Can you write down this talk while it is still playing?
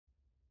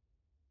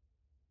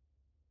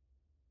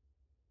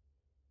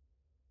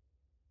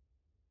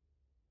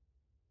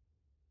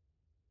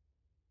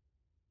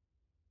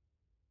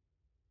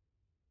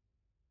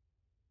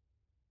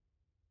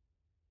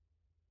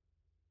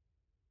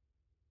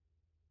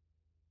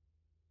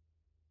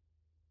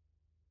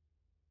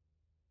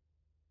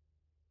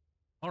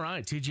All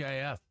right,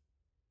 TGIF.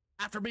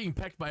 After being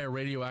pecked by a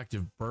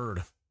radioactive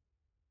bird,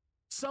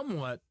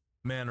 somewhat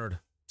mannered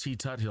T.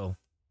 Tuthill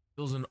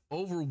feels an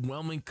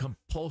overwhelming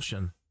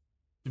compulsion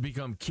to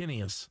become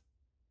Kinneas,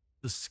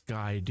 the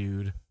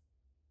Skydude.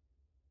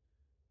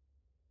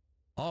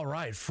 All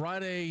right,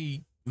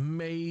 Friday,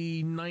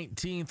 May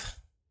 19th,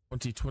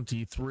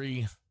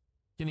 2023.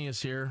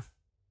 Kinneas here.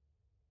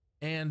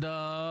 And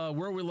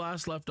where we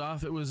last left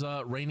off, it was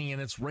raining,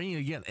 and it's raining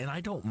again. And I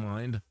don't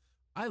mind.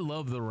 I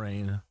love the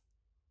rain.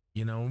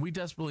 You know, we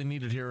desperately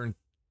need it here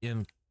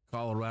in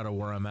Colorado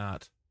where I'm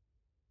at.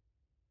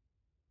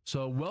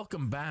 So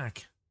welcome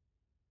back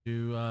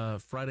to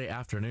Friday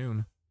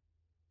afternoon.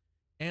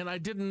 And I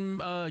didn't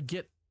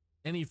get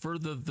any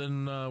further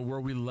than where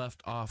we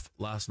left off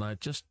last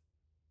night. Just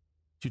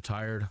too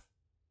tired. It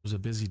was a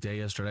busy day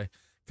yesterday.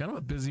 Kind of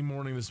a busy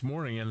morning this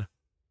morning, and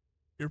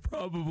you're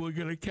probably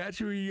going to catch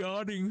me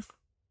yawning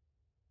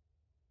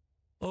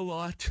a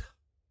lot.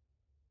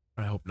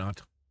 I hope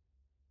not.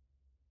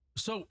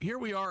 So here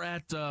we are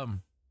at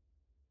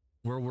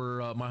where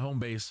we're my home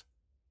base,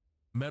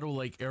 Meadow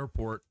Lake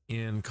Airport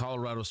in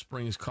Colorado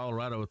Springs,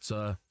 Colorado. It's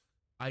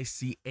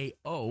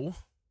ICAO.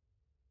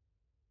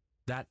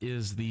 That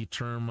is the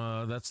term.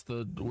 That's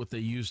what they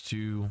use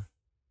to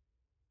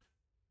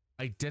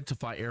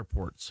identify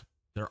airports.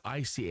 They're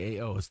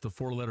ICAO. It's the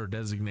four-letter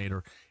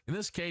designator. In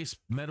this case,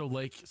 Meadow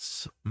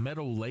Lakes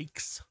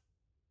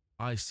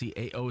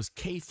ICAO is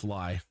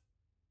K-Fly.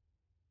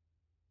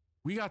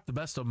 We got the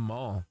best of them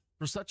all.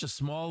 For such a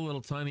small,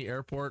 little, tiny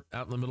airport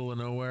out in the middle of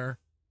nowhere,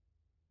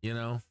 you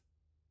know,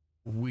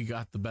 we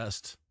got the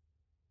best.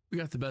 We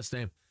got the best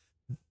name.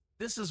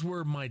 This is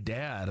where my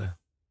dad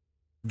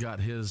got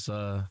his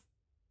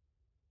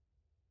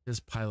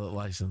pilot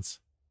license.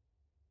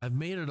 I've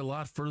made it a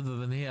lot further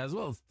than he has.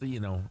 Well,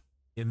 you know,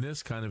 in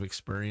this kind of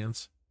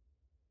experience,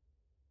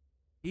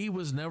 he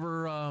was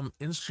never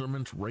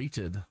instrument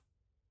rated.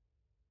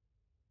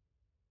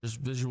 Just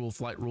visual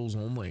flight rules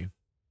only.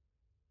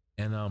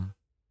 And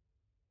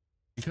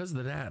because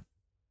of that,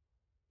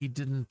 he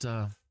didn't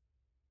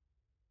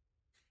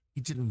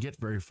get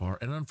very far.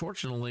 And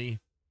unfortunately,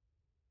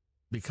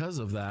 because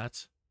of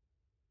that,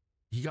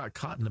 he got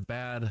caught in a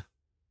bad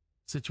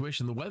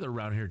situation. The weather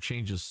around here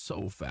changes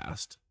so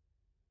fast.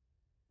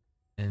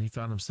 And he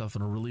found himself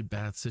in a really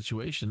bad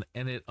situation,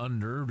 and it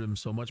unnerved him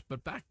so much.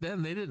 But back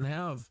then, they didn't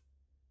have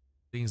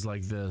things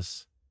like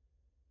this.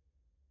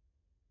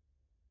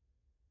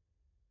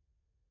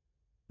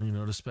 You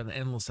know, to spend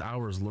endless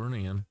hours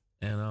learning in.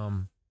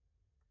 And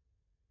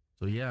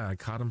so yeah, I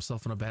caught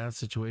himself in a bad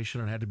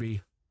situation and had to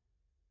be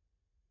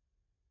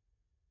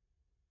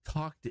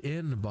talked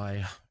in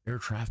by air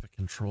traffic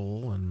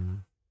control,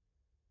 and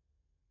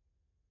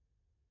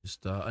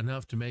just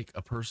enough to make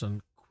a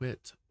person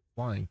quit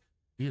flying.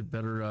 We had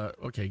better,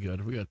 okay,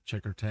 good. We got to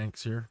check our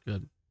tanks here.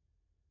 Good.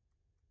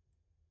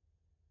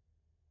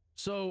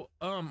 So,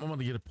 I'm going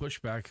to get a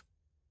pushback.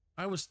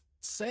 I was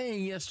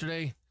saying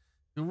yesterday,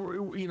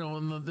 you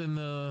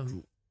know,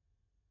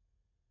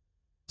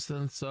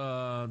 since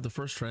the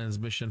first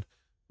transmission,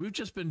 we've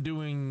just been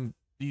doing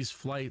these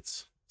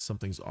flights.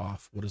 Something's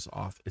off. What is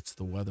off? It's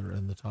the weather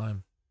and the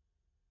time.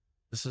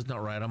 This is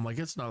not right. I'm like,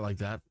 it's not like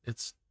that.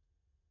 It's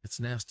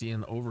nasty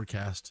and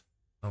overcast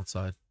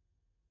outside.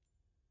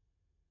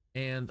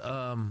 And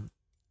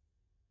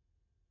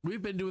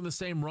we've been doing the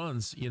same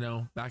runs, you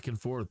know, back and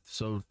forth.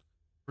 So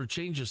for a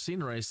change of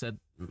scenery, I said,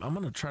 I'm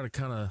going to try to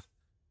kind of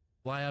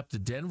fly up to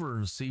Denver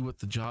and see what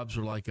the jobs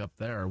are like up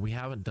there. We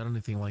haven't done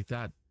anything like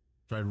that.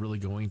 Tried really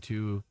going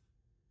to,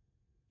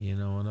 you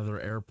know, another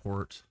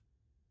airport.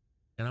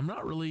 And I'm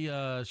not really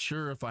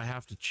sure if I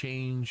have to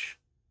change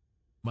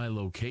my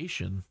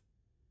location.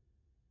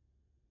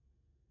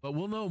 But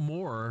we'll know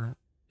more.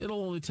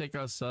 It'll only take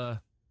us,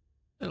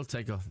 it'll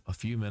take a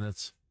few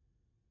minutes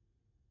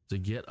to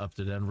get up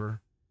to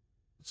Denver.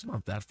 It's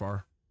not that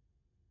far.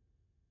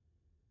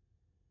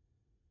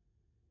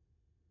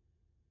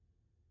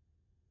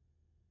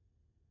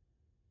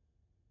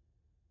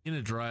 In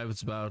a drive,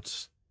 it's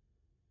about,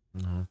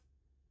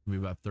 maybe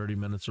about 30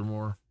 minutes or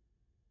more.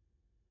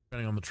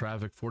 Depending on the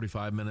traffic,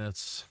 45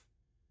 minutes.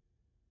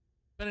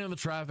 Depending on the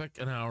traffic,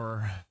 an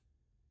hour.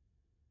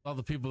 All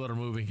the people that are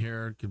moving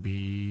here, it could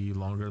be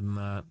longer than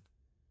that.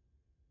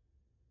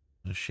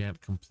 I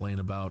shan't complain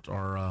about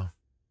our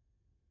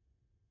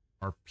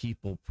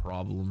people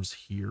problems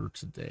here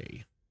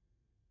today.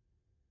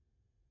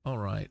 All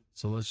right,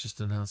 so let's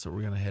just announce that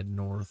we're going to head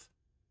north.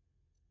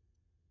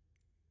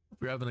 Hope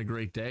you're having a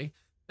great day.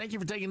 Thank you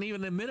for taking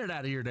even a minute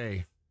out of your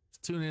day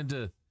to tune in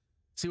to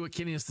see what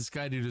Kinneas the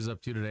Skydude is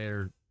up to today,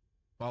 or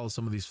follow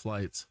some of these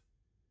flights.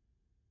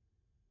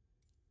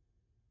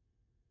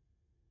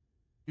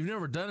 If you've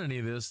never done any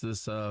of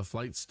this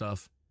flight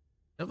stuff,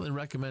 definitely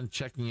recommend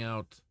checking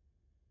out,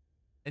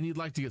 and you'd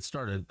like to get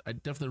started, I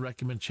definitely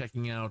recommend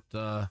checking out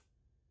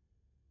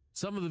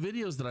some of the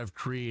videos that I've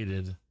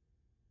created.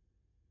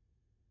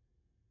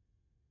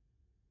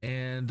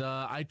 And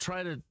I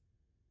try to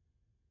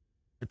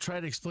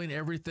explain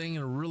everything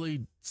in a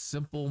really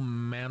simple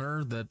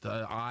manner that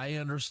I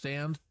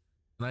understand.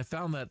 And I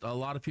found that a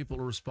lot of people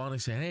are responding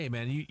saying, hey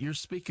man, you're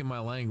speaking my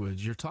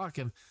language. You're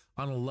talking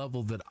on a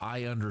level that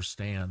I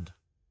understand.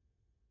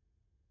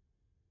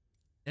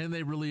 And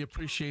they really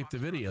appreciate the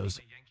videos.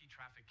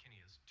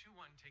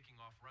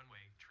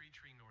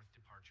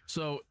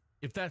 So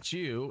if that's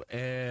you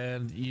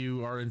and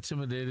you are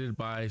intimidated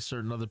by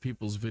certain other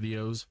people's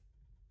videos,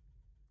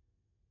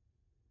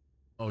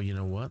 oh, you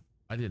know what?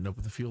 I didn't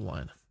open the fuel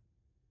line.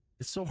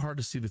 It's so hard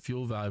to see the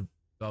fuel valve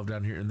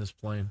down here in this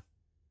plane.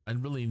 I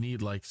really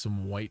need like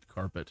some white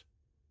carpet.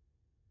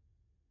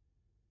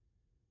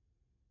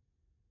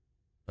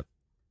 But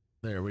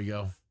there we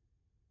go.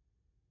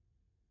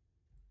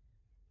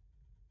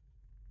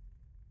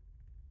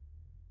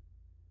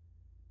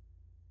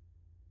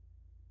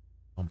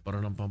 I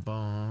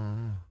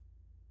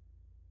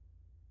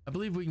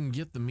believe we can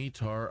get the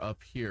METAR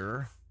up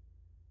here,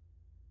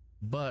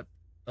 but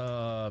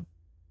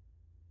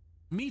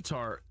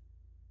METAR,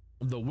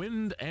 The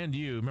Wind and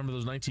You, remember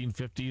those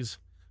 1950s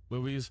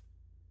movies?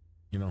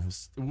 You know,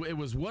 it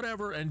was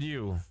whatever and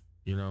you,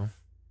 you know.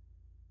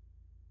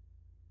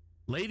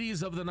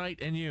 Ladies of the Night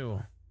and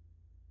You.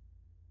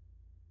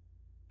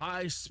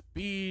 High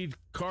speed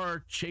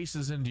car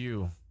chases and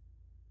you.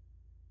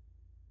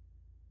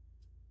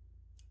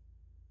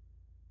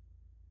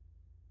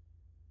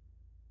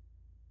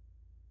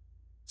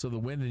 So The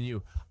Wind and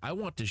You. I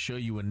want to show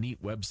you a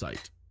neat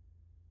website.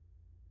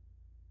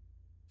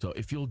 So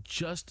if you'll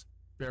just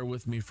bear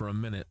with me for a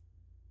minute,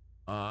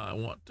 I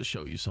want to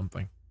show you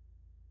something.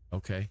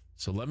 Okay,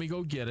 so let me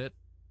go get it,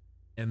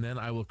 and then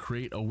I will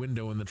create a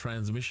window in the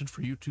transmission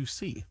for you to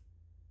see.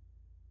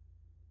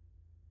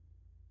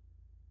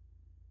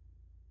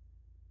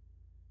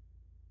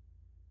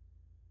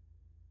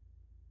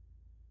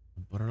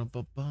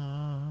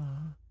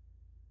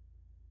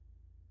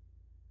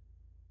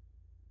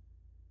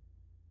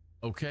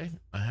 Okay,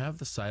 I have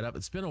the site up.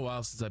 It's been a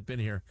while since I've been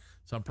here,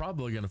 so I'm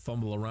probably going to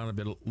fumble around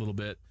a little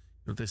bit.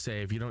 You know what they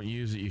say, if you don't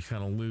use it, you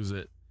kind of lose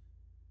it.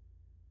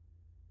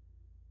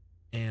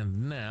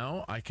 And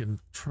now I can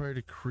try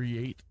to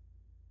create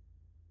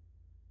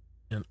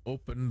and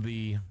open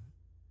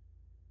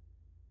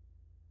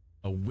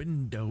a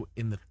window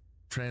in the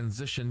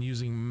transition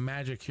using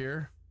magic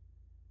here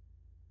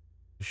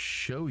to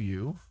show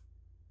you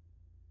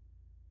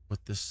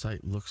what this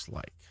site looks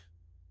like.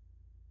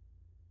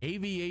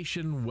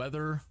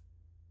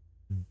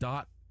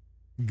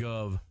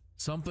 Aviationweather.gov,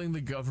 something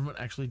the government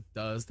actually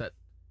does that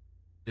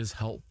is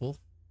helpful.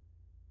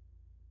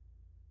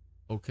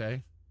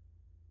 Okay.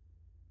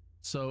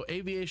 So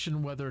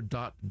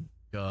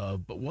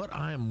aviationweather.gov, but what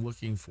I'm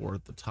looking for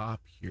at the top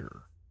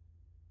here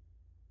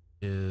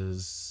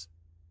is,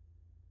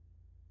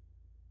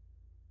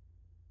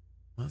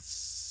 let's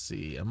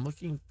see, I'm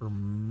looking for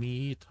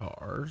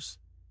METARs.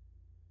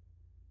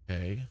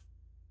 Okay.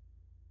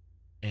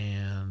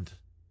 And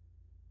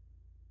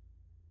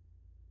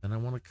then I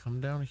want to come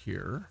down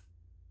here.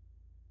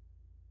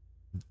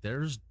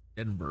 There's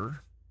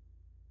Denver.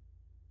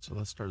 So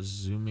let's start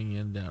zooming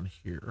in down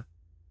here.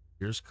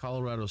 Here's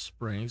Colorado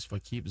Springs. If I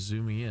keep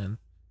zooming in,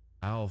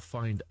 I'll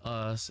find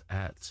us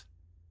at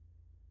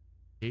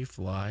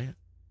A-Fly.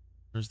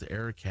 There's the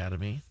Air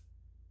Academy.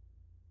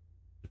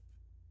 I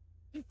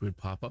think we'd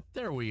pop up.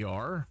 There we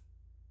are.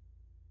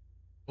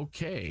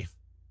 Okay.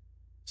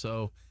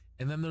 So,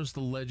 and then there's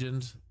the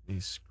Legend. Let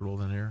me scroll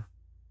down here.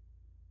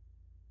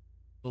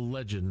 The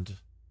Legend.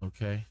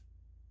 Okay.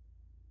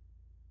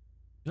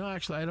 No,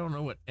 actually, I don't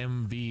know what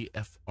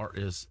MVFR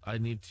is. I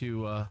need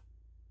to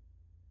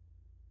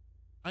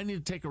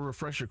take a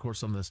refresher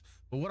course on this.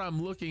 But what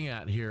I'm looking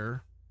at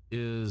here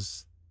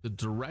is the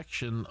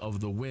direction of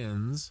the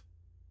winds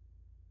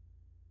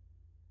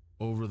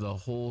over the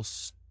whole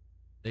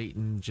state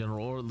in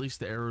general, or at least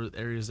the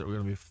areas that we're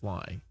going to be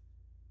flying.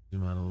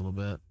 Zoom out a little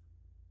bit.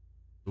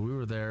 So we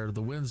were there.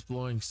 The wind's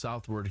blowing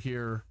southward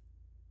here,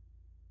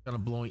 kind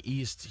of blowing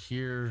east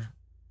here.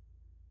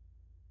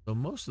 So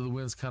most of the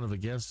wind's kind of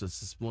against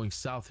us. It's blowing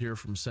south here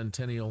from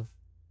Centennial.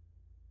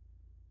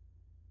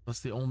 That's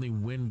the only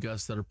wind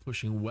gusts that are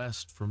pushing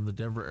west from the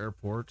Denver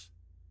airport.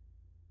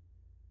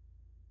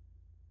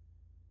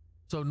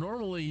 So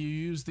normally you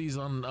use these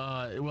on,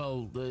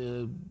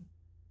 it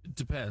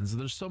depends.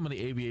 There's so many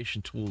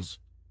aviation tools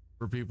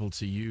for people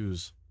to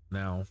use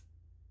now.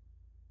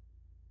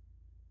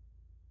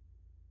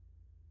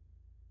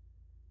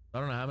 I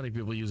don't know how many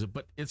people use it,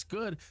 but it's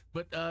good.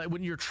 But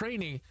when you're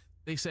training,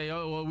 they say,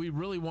 oh, well, we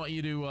really want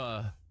you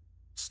to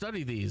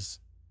study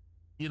these,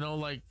 you know,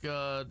 like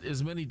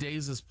as many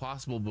days as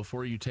possible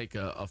before you take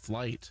a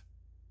flight.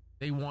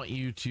 They want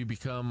you to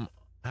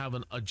have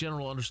a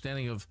general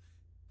understanding of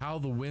how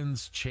the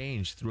winds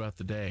change throughout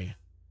the day.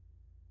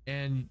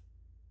 And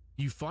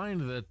you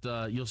find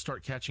that you'll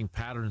start catching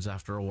patterns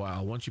after a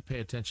while. Once you pay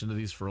attention to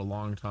these for a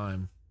long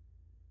time,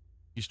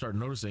 you start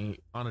noticing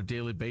on a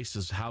daily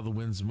basis how the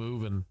winds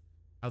move and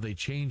how they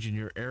change in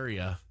your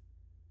area.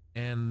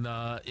 And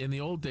in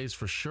the old days,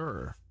 for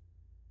sure.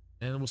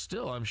 And well,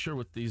 still, I'm sure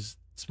with these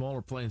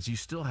smaller planes, you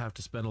still have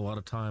to spend a lot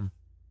of time,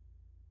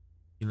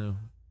 you know,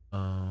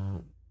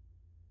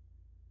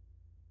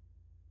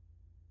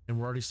 and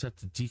we're already set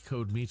to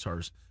decode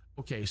METARs.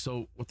 Okay,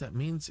 so what that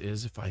means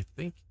is if I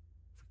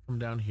come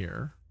down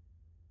here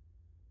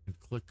and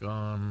click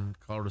on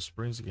Colorado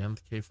Springs again,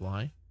 the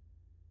K-Fly,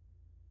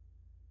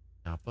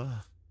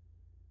 Napa.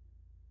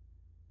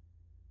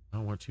 I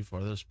went too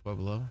far. There's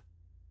Pueblo,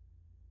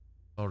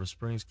 Colorado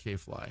Springs,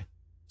 K-Fly.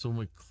 So when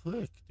we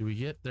click, do we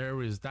get there?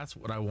 That's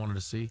what I wanted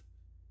to see.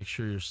 Make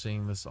sure you're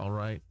seeing this all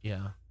right.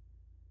 Yeah.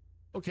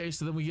 Okay,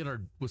 so then we get our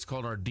what's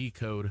called our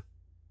decode.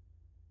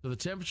 So the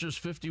temperature is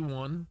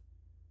 51,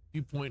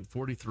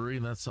 2.43,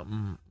 and that's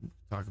something we'll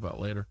talk about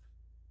later.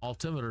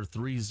 Altimeter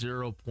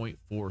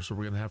 30.4, so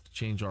we're gonna have to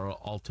change our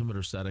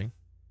altimeter setting.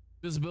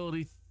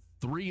 Visibility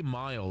 3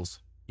 miles.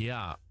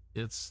 Yeah,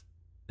 it's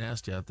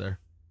nasty out there,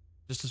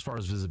 just as far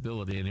as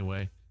visibility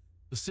anyway.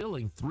 The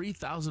ceiling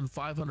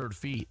 3,500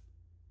 feet.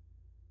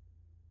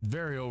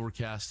 Very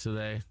overcast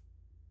today.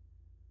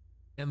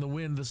 And the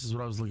wind, this is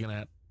what I was looking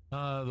at.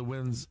 The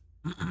wind's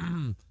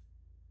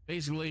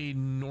basically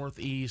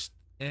northeast,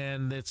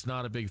 and it's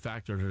not a big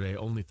factor today,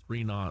 only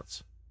 3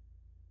 knots.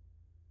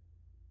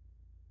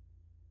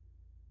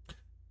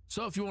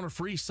 So if you want a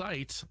free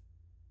site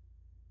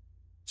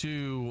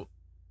to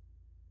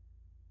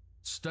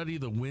study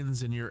the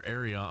winds in your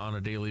area on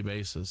a daily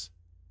basis,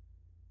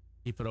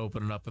 keep it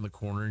open and up in the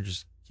corner and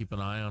just keep an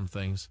eye on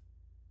things.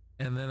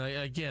 And then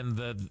again,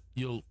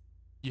 you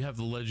have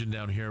the legend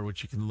down here,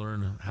 which you can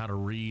learn how to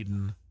read,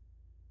 and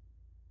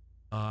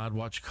I'd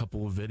watch a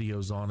couple of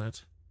videos on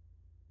it.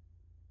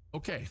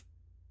 Okay,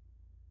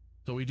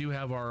 so we do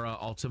have our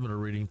altimeter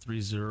reading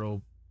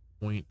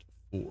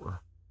 30.4.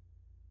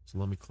 So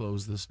let me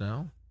close this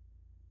now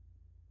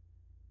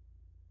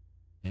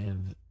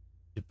and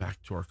get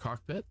back to our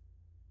cockpit.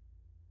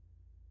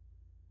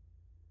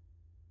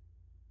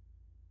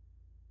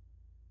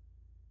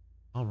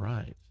 All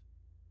right,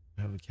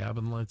 we have the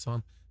cabin lights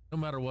on. No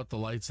matter what, the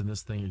lights in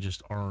this thing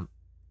just aren't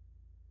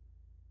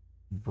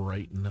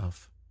bright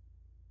enough.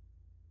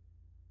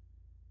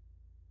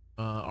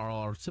 Our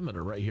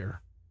altimeter right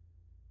here.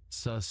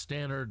 It's a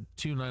standard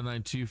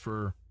 2992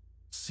 for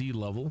sea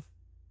level.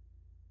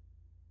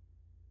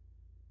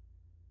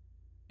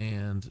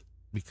 And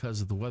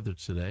because of the weather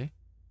today,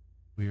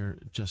 we are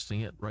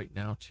adjusting it right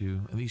now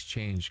to, and these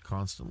change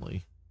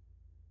constantly.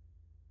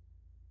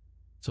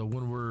 So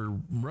when we're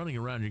running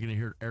around, you're going to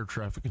hear air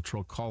traffic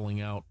control calling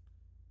out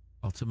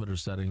altimeter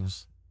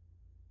settings.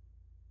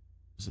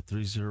 Is it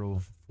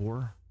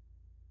 304?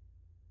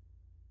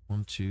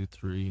 1, 2,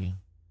 3.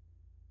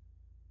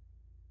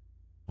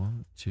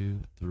 1, 2,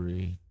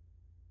 3.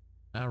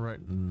 Right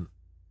in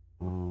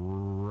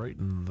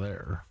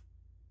there.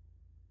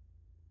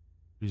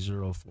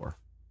 304.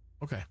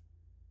 Okay.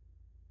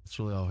 That's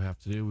really all we have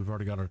to do. We've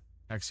already got our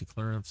taxi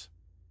clearance.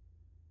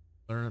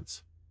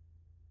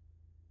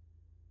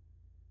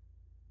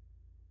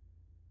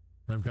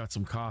 I've got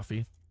some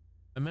coffee.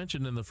 I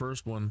mentioned in the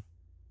first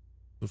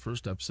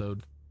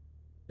episode,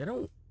 they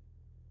don't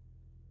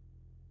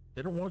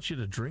want you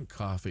to drink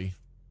coffee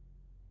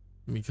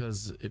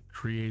because it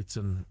creates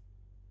an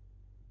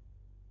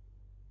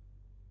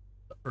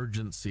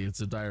urgency.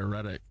 It's a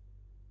diuretic.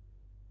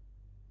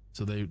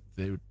 So they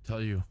would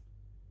tell you,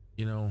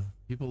 you know,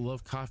 people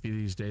love coffee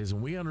these days,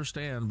 and we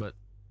understand, but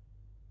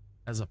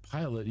as a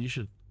pilot, you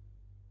should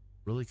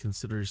really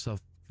consider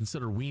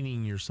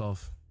weaning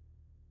yourself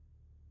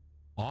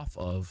off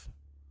of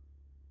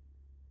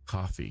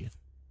coffee.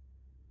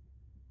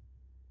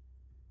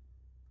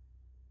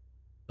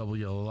 Double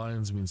yellow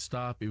lines mean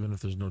stop, even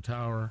if there's no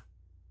tower.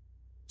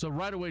 So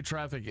right away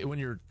traffic, when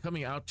you're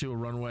coming out to a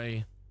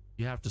runway,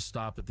 you have to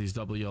stop at these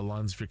double yellow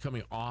lines. If you're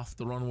coming off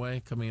the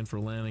runway, coming in for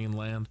landing and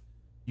land,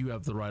 you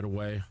have the right of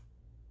way.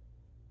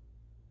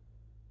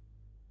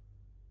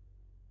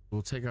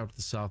 We'll take out to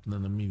the south and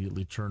then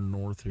immediately turn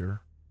north here.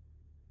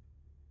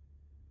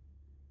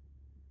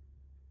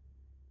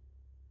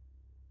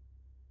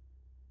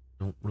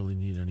 Don't really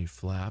need any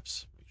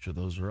flaps. Make sure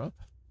those are up,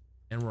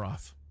 and we're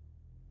off.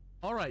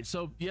 All right,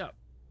 so yeah,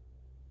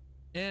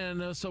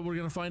 and so we're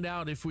gonna find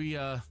out if we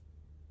can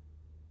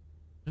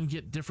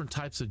get different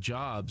types of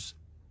jobs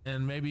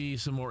and maybe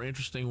some more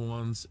interesting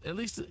ones. At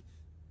least,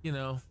 you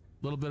know, a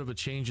little bit of a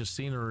change of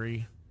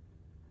scenery.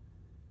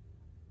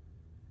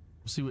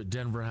 We'll see what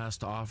Denver has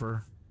to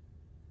offer.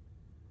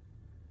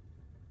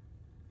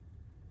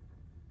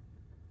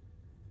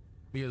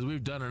 Because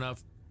we've done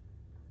enough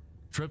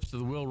trips to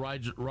the Will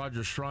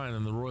Rogers Shrine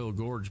and the Royal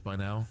Gorge by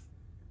now.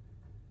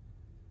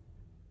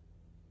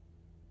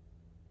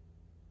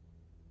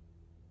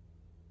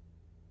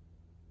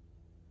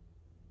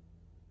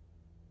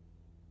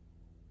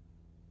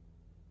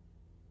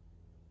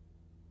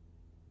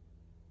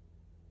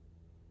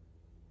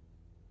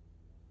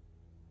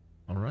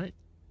 All right.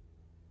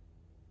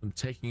 I'm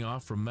taking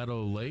off from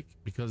Meadow Lake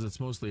because it's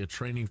mostly a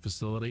training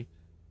facility.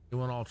 They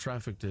want all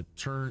traffic to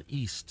turn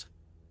east.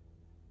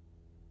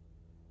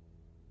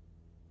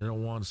 They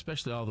don't want,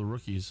 especially all the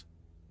rookies,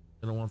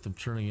 they don't want them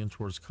turning in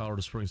towards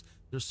Colorado Springs.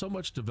 There's so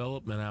much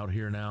development out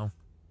here now,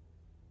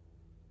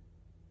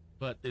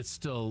 but it's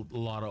still a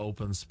lot of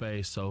open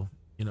space. So,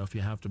 you know, if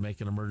you have to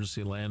make an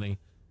emergency landing,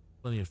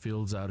 Plenty of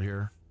fields out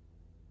here.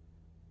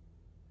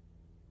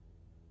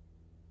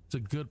 It's a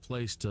good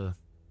place to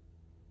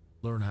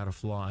learn how to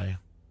fly.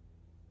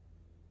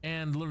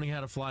 And learning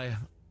how to fly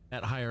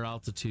at higher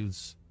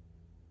altitudes.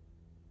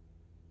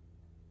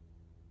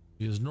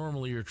 Because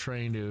normally you're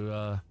trained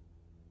to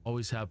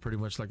always have pretty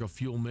much like a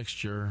fuel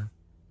mixture,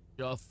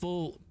 a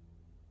full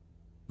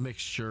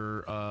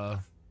mixture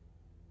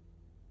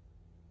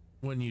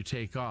when you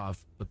take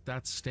off, but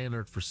that's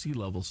standard for sea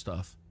level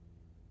stuff.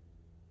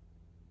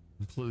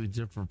 Completely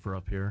different for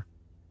up here.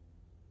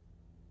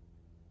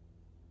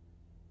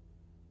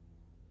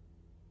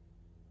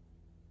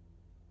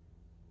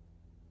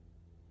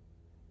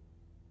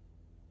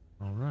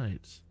 All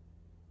right.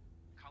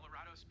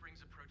 Colorado Springs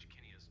approach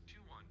Kinneas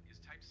 21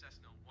 is type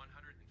Cessna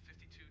 152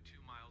 2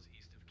 miles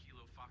east of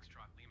Kilo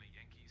Foxtrot Lima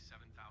Yankee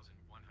 7,100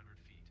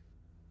 feet.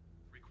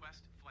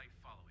 Request flight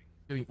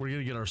following. We're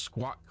gonna get our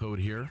squawk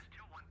code here.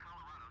 21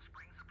 Colorado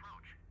Springs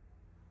approach.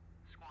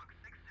 Squawk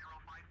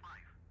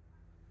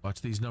 6055.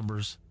 Watch these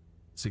numbers.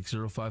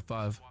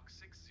 6055. Squawk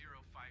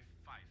 6055.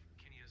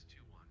 Kinneas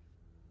 21.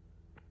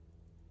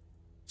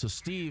 So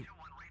Steve,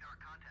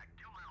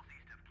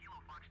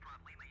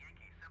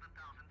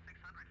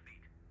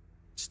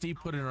 Steve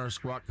put in our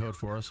squawk code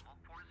for us.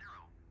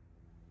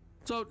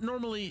 So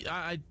normally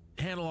I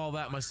handle all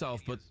that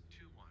myself, but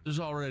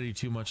there's already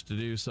too much to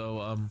do. So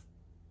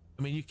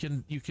I mean,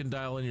 you can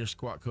dial in your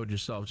squawk code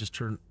yourself. Just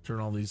turn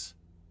all these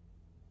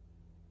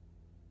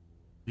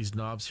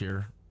knobs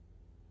here.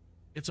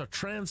 It's a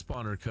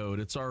transponder code.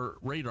 It's our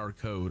radar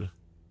code.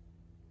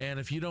 And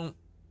if you don't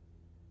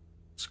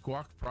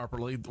squawk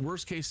properly, the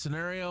worst case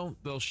scenario,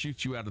 they'll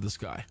shoot you out of the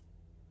sky.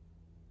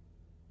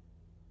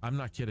 I'm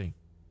not kidding.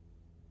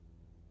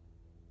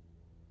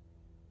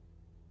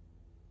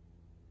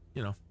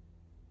 You know,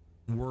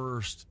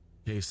 worst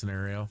case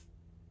scenario.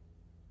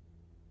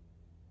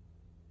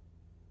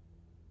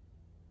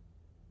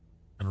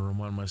 I'm gonna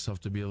remind myself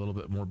to be a little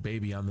bit more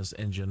baby on this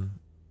engine.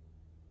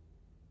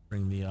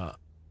 Bring the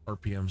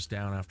RPMs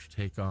down after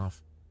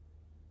takeoff.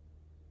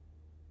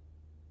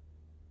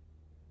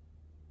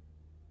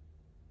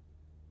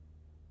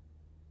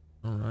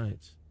 All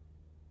right.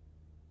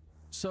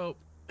 So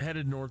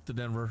headed north to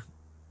Denver,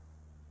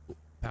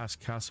 past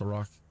Castle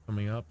Rock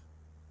coming up.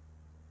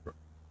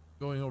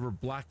 Going over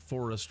Black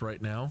Forest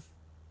right now.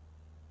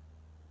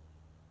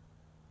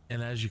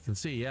 And as you can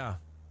see, yeah,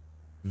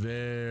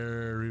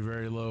 very,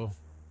 very low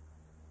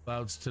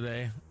clouds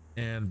today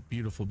and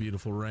beautiful,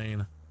 beautiful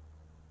rain.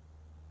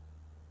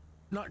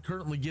 Not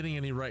currently getting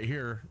any right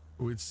here.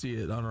 We'd see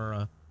it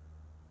on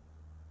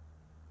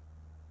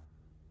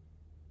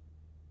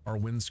our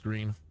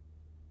windscreen.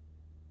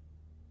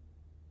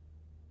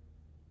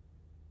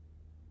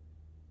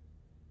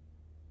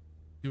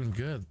 Doing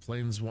good.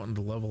 Plane's wanting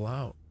to level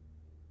out.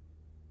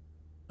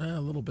 A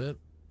little bit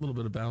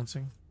of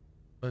bouncing,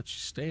 but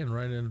she's staying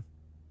right in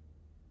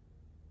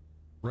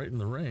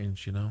the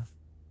range, you know.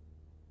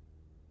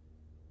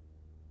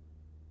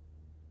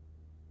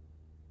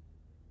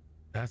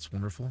 That's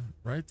wonderful.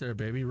 Right there,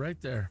 baby, right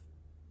there.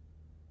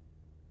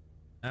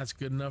 That's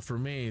good enough for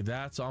me.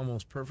 That's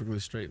almost perfectly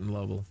straight and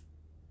level.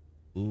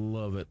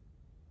 Love it.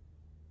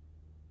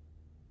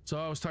 So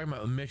I was talking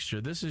about a mixture.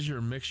 This is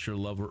your mixture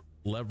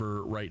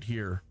lever right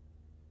here,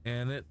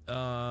 and it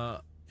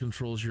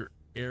controls your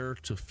air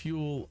to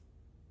fuel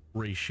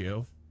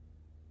ratio.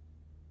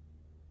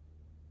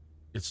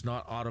 It's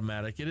not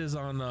automatic. It is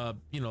on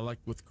you know, like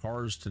with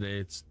cars today,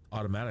 it's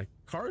automatic.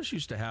 Cars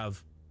used to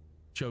have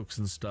chokes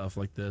and stuff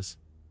like this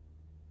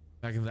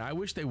back in the day. I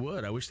wish they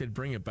would. I wish they'd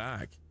bring it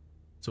back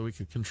so we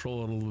could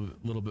control it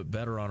a little bit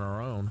better on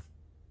our own.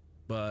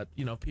 But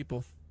you know,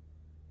 people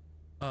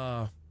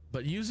but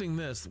using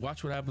this,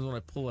 watch what happens when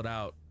I pull it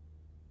out.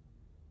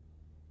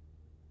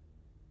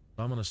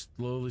 I'm going to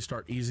slowly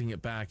start easing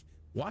it back.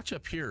 Watch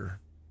up here,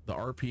 the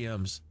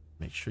RPMs.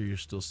 Make sure you're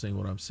still seeing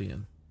what I'm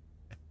seeing.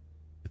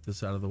 Get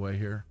this out of the way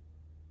here.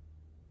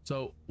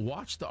 So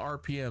watch the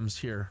RPMs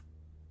here.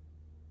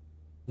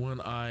 When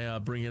I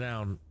bring it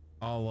down,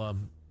 I'll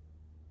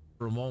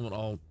for a moment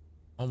I'll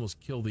almost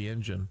kill the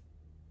engine.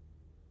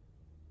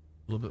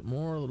 A little bit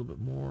more, a little bit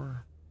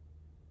more.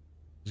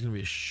 There's gonna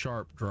be a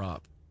sharp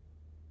drop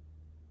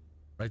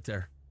right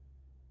there.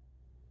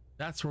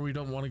 That's where we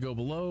don't want to go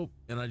below,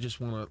 and I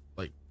just want to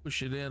like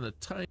push it in a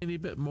tiny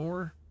bit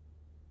more.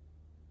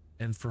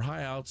 And for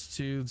high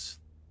altitudes,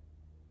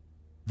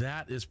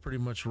 that is pretty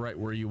much right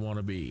where you want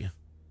to be.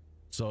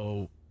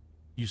 So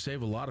you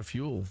save a lot of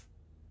fuel.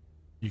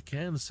 You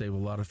can save a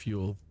lot of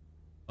fuel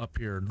up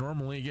here.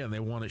 Normally, again, they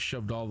want it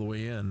shoved all the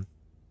way in,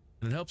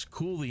 and it helps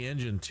cool the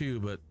engine too,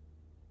 but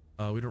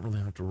we don't really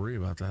have to worry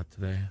about that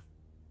today,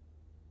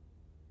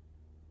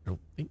 I don't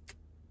think.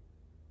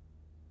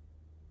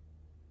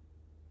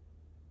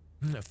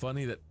 Isn't it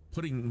funny that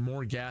putting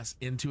more gas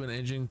into an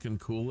engine can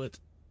cool it?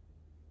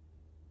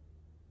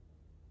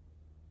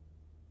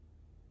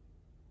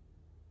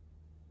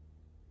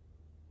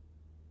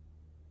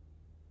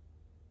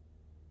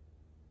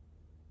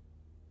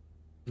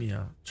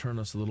 Yeah, turn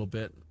us a little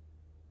bit.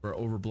 We're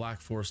over Black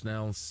Forest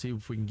now. Let's see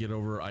if we can get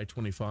over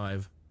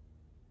I-25.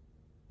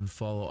 and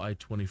follow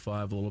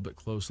I-25 a little bit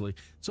closely.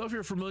 So if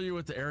you're familiar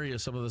with the area,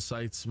 some of the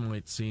sites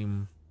might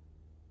seem,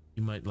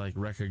 you might like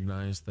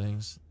recognize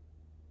things.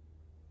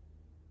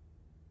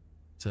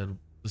 It said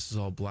this is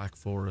all Black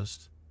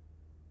Forest.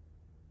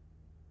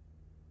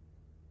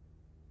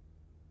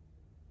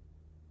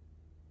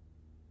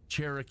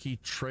 Cherokee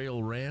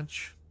Trail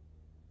Ranch.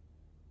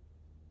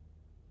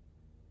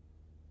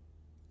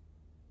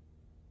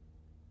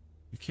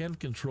 You can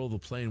control the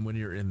plane when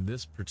you're in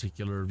this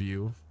particular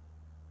view.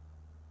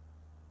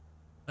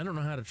 I don't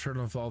know how to turn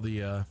off all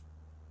the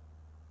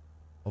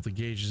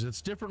gauges.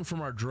 It's different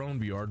from our drone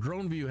view. Our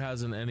drone view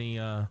hasn't any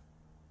of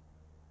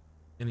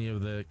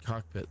the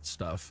cockpit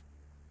stuff,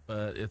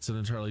 but it's an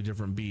entirely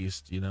different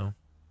beast, you know.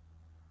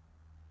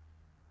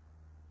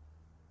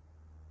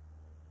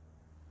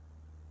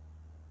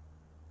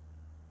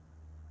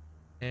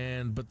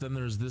 But then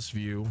there's this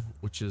view,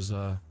 which is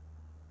I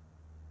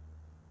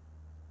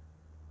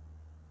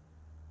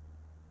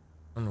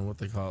don't know what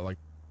they call it, like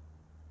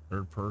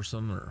third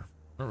person, or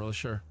not really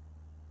sure.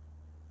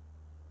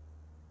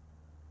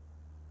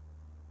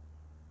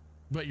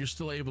 But you're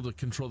still able to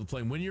control the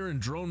plane. When you're in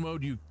drone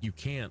mode, you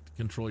can't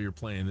control your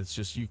plane. It's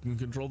just you can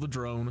control the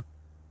drone, and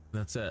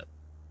that's it.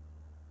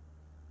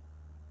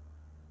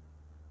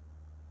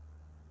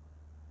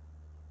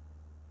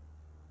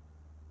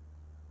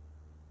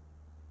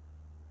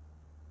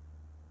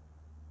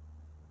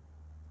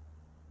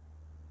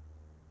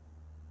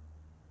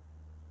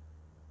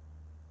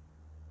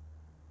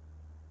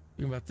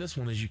 The thing about this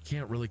one is you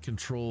can't really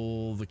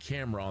control the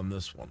camera on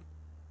this one.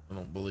 I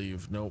don't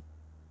believe. Nope.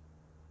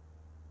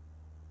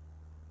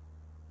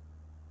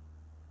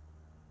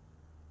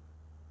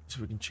 So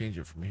we can change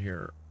it from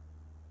here.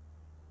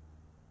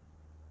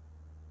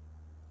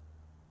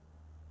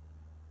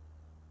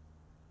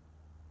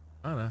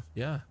 I don't know.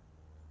 Yeah. A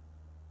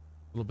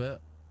little bit.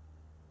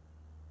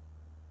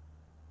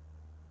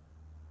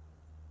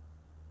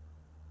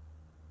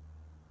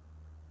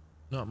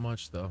 Not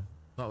much though.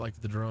 Not like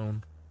the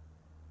drone.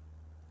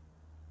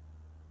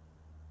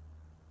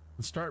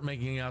 Let's start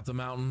making out the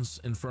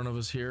mountains in front of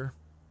us here.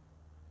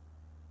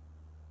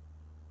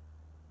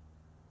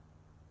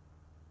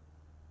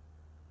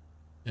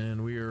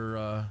 And we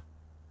are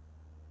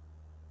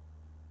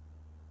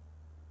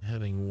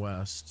heading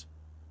west.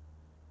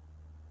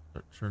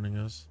 Start turning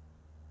us.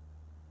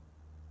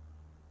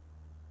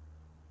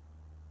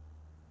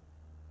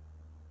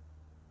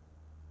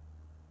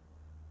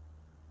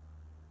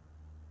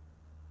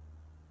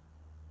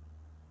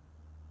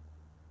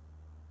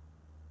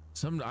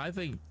 I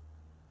think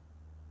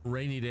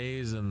rainy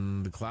days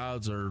and the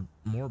clouds are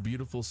more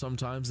beautiful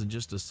sometimes than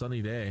just a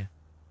sunny day.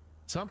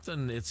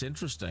 It's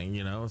interesting,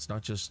 you know, it's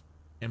not just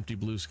empty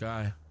blue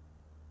sky.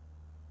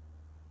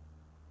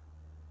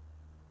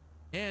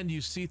 And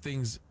you see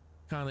things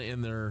kind of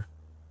in their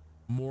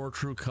more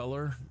true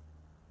color.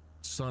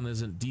 Sun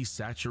isn't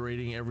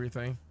desaturating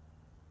everything.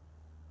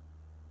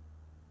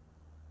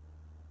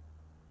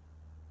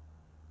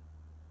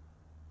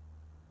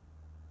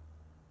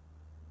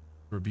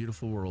 For a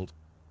beautiful world.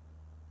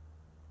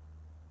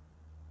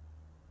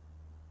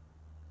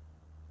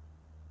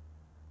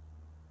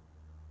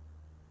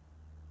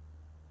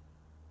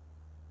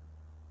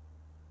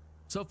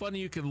 So funny,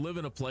 you can live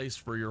in a place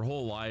for your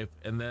whole life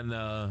and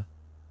then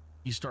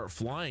you start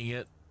flying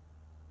it.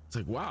 It's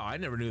like, wow, I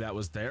never knew that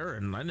was there,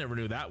 and I never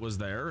knew that was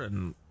there,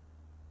 and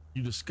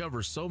you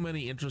discover so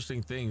many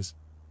interesting things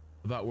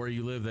about where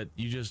you live that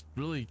you just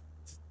really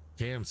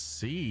can't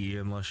see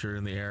unless you're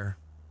in the air.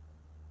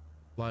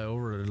 Fly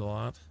over it a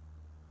lot.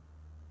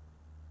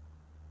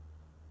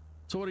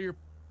 So what are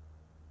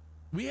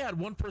we had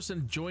one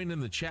person join in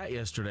the chat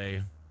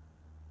yesterday,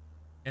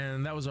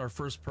 and that was our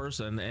first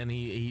person, and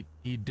he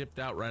dipped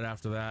out right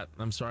after that.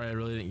 I'm sorry, I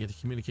really didn't get to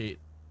communicate.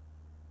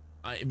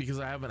 Because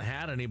I haven't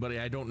had anybody,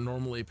 I don't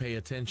normally pay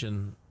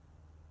attention,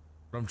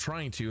 but I'm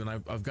trying to, and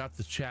I've got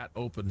the chat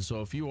open.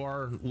 So if you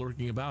are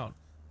lurking about,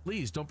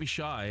 please don't be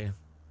shy.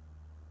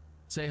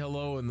 Say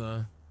hello in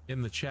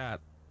the chat.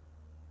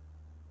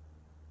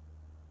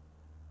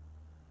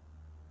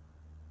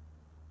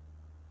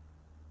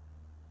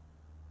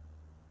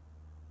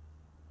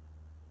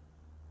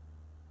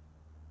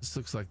 This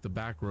looks like the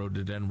back road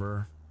to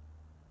Denver.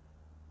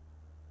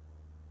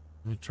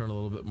 Let me turn a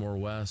little bit more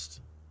west.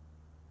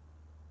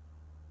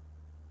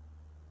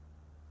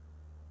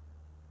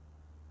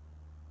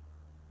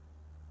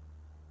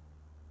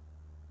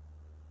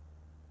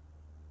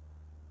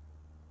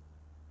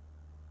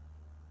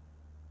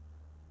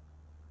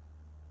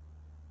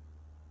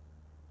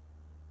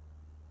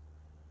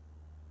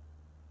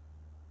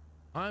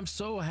 I'm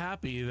so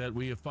happy that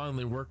we have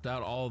finally worked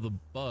out all the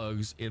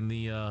bugs in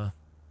the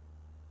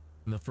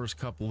first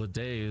couple of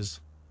days.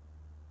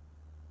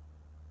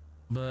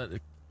 But,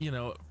 you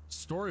know,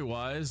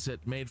 story-wise,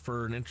 it made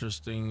for an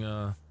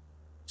interesting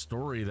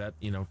story that,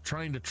 you know,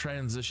 trying to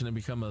transition and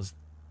become a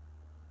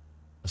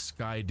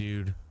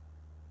Skydude.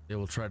 They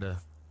will try to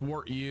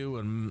thwart you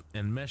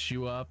and mess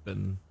you up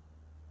and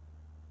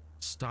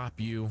stop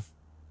you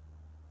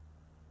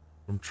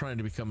from trying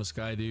to become a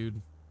Skydude.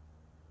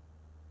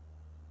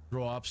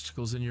 throw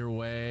obstacles in your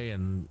way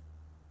and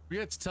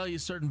forget to tell you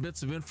certain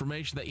bits of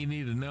information that you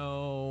need to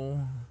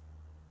know.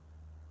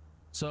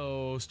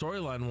 So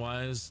storyline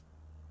wise,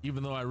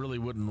 even though I really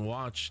wouldn't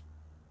watch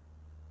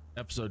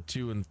episode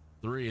 2 and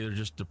 3, they're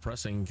just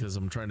depressing because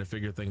I'm trying to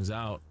figure things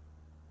out.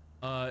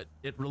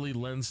 It really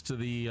lends to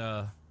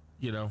the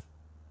you know,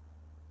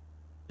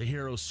 the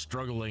hero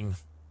struggling,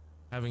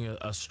 having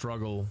a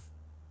struggle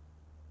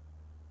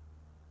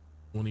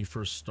when he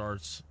first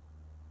starts,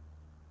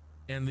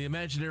 and the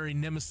imaginary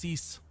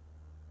nemesis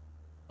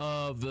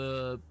of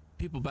the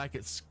people back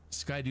at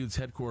Skydude's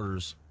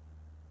headquarters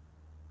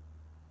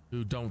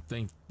who don't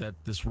think that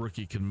this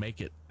rookie can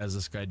make it as a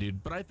Skydude,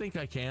 but I think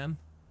I can.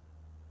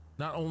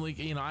 Not only,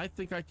 you know, I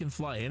think I can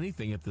fly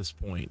anything at this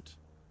point.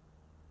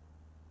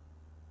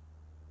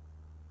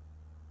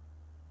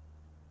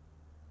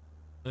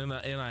 And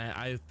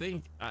I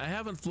think I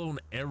haven't flown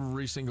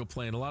every single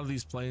plane. A lot of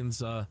these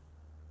planes,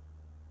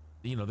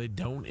 you know, they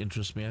don't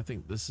interest me. I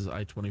think this is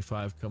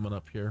I-25 coming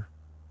up here.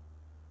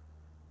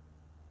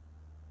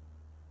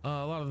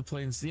 A lot of the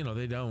planes, you know,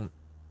 they don't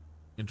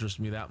interest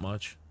me that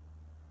much.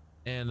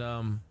 And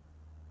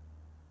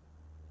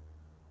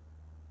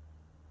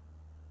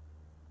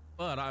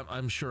but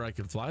I'm sure I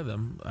could fly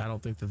them. I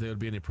don't think that there would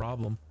be any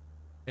problem.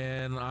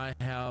 And I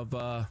have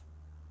I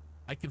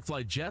can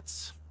fly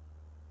jets,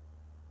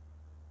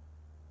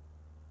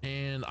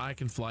 and I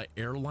can fly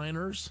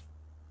airliners,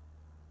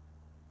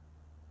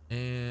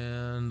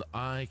 and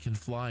I can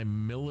fly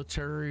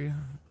military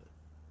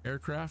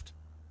aircraft.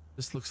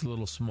 This looks a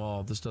little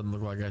small. This doesn't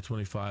look like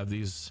I-25.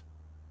 These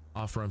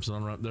off ramps and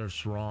on ramps, they're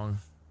wrong.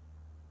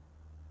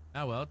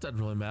 Oh well, it doesn't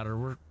really matter.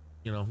 We're,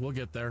 you know, we'll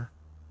get there.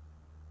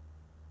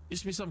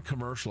 Used to be some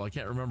commercial. I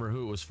can't remember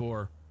who it was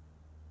for.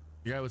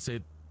 The guy would say,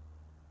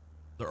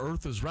 "The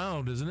Earth is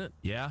round, isn't it?"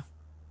 Yeah,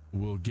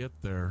 we'll get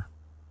there.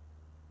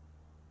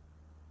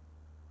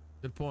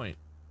 Good point.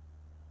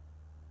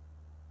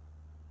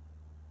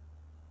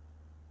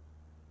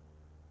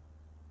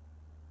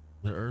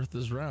 The Earth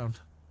is round.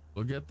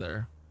 We'll get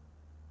there.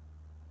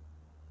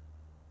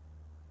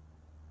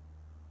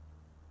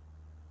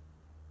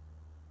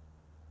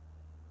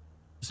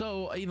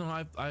 So, you know,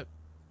 I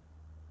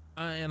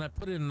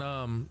put in,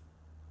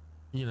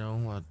 you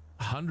know,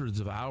 hundreds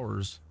of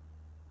hours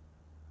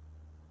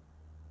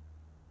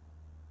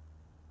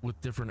with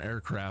different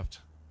aircraft.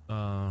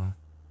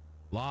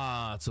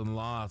 Lots and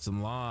lots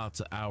and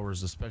lots of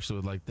hours, especially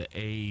with like the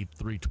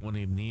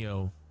A320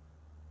 Neo.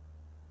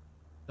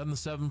 Then the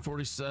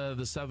 747,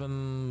 the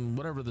 7,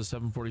 whatever the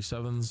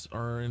 747s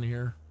are in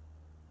here.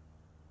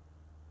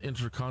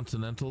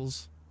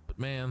 Intercontinentals. But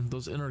man,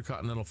 those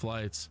intercontinental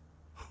flights.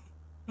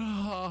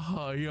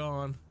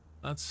 Yawn.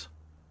 That's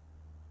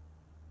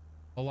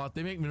a lot.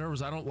 They make me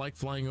nervous. I don't like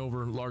flying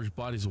over large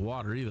bodies of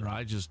water either.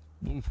 I just,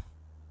 oof.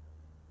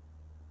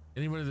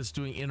 Anybody that's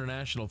doing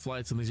international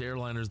flights on these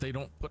airliners, they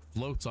don't put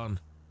floats on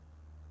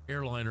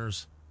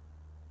airliners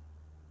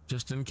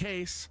just in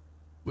case,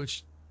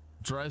 which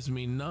drives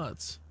me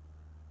nuts.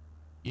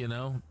 You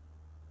know,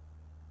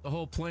 the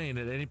whole plane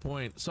at any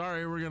point,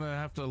 sorry, we're gonna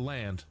have to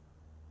land.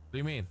 What do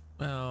you mean?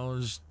 Well,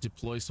 we'll just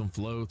deploy some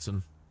floats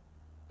and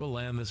we'll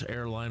land this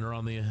airliner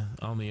on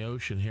the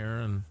ocean here,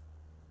 and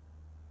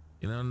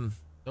you know,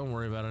 don't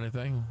worry about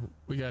anything.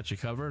 We got you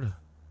covered.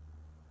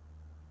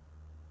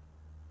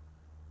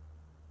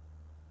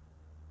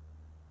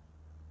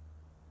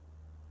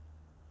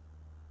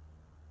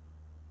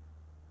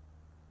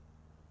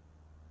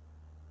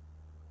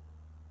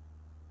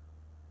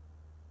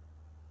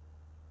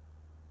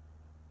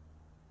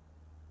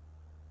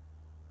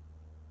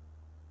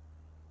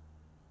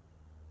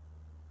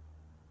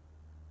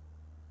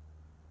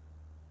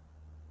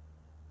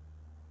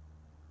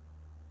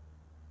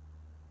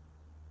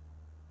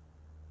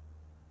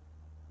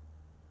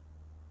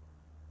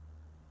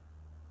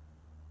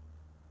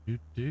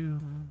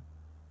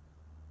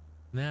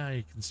 Now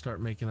you can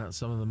start making out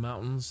some of the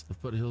mountains, the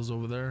foothills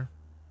over there.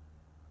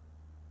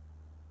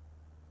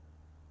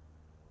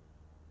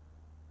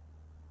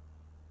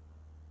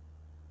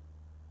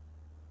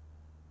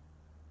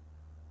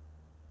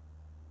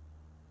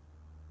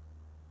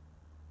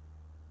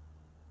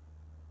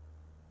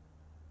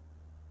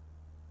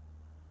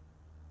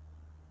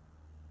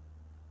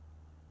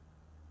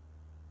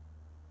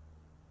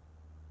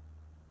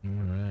 All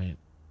right.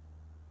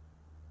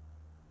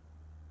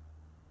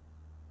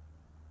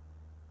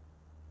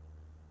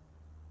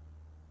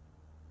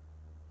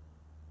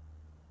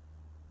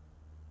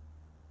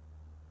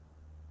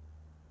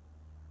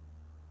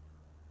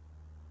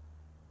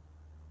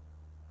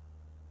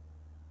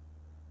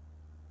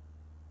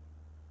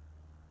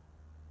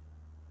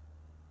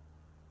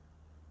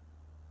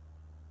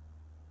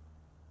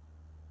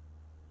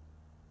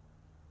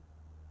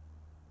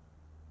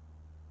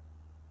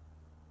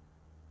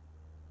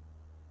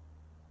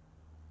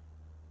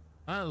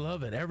 I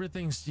love it.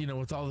 Everything's, you know,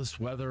 with all this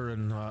weather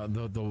and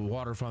the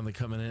water finally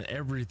coming in,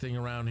 everything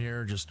around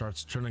here just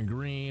starts turning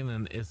green,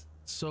 and it's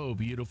so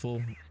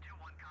beautiful.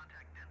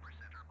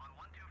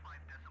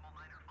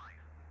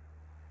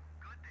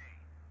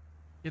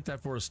 Get that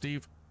for us,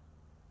 Steve.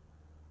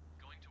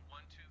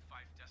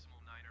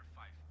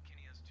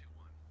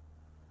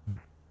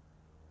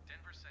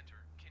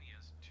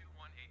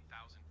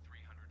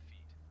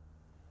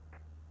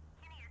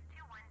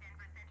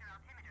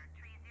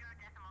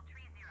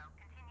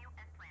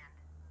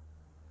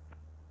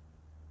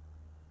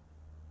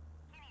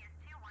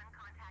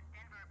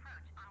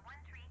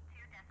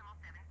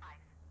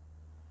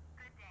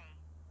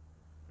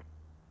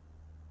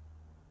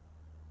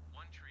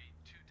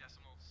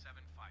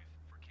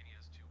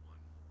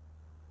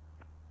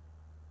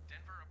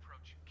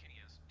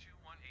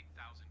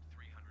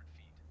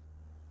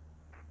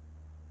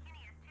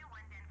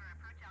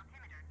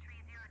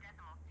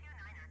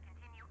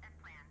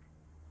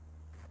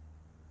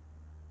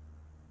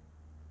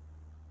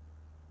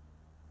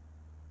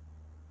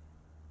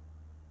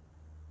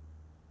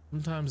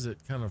 Sometimes it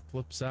kind of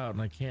flips out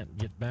and I can't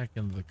get back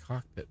into the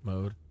cockpit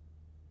mode.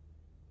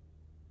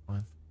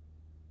 Fine.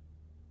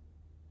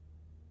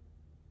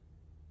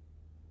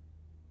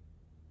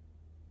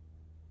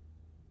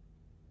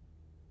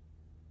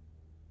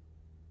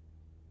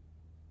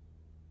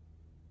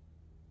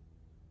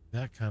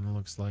 That kind of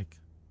looks like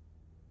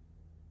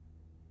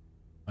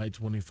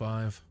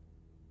I-25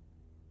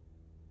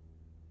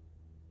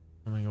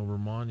 coming over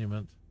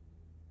Monument.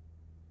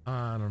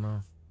 I don't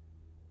know.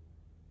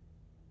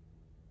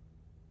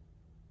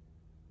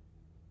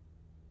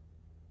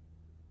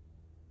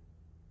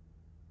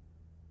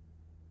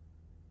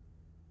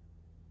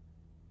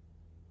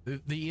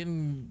 The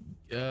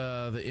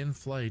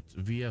in-flight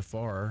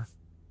VFR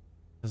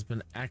has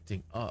been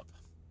acting up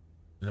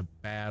in a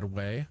bad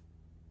way,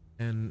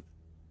 and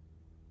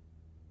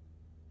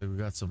we've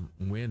got some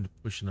wind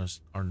pushing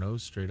our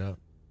nose straight up.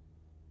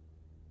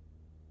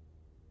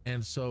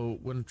 And so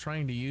when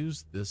trying to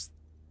use this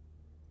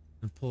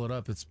and pull it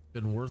up, it's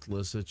been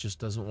worthless. It just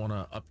doesn't want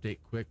to update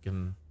quick.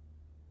 And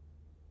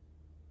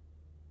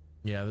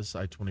yeah, this is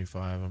I-25,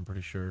 I'm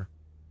pretty sure.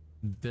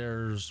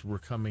 We're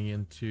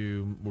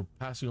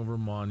passing over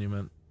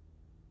Monument.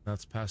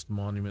 That's past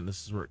Monument.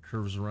 This is where it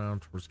curves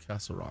around towards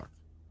Castle Rock.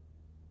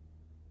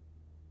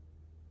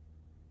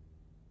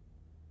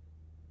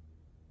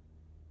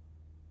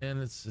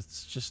 And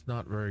it's just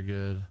not very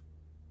good.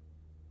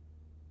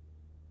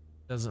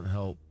 Doesn't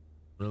help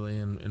really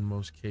in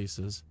most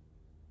cases.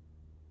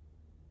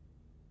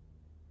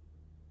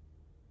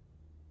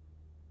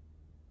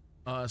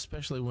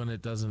 Especially when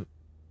it doesn't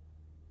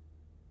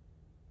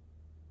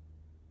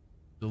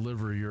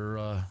deliver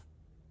your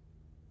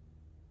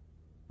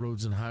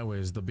roads and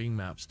highways, the Bing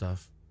map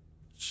stuff,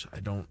 which I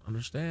don't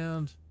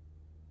understand.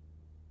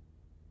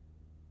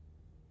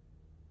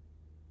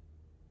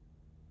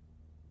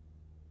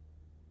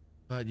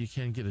 But you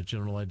can get a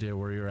general idea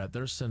where you're at.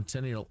 There's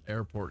Centennial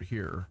Airport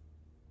here,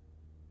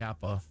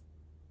 Kappa.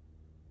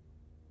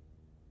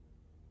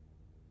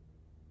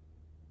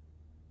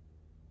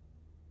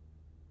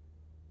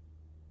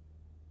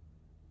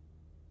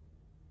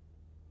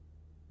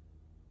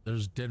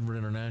 There's Denver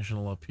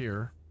International up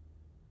here.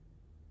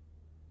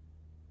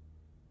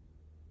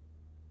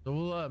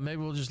 So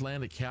maybe we'll just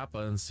land at Kappa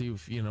and see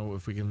if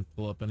we can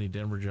pull up any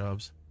Denver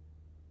jobs.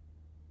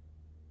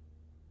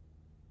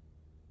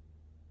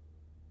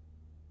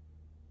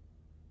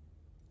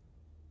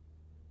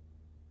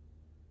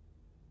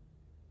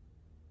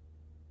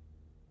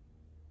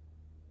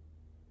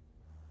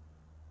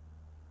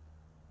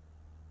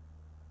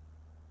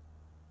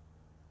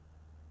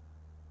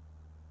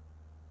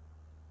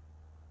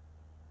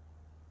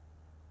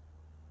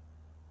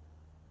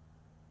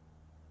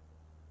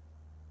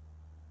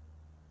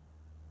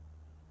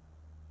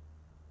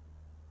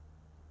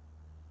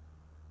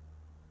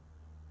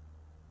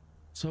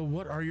 So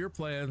what are your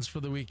plans for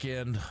the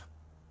weekend?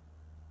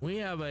 We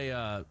have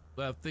I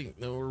think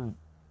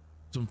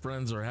some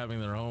friends are having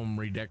their home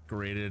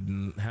redecorated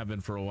and have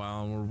been for a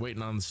while, and we're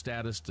waiting on the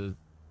status to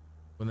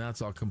when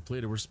that's all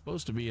completed. We're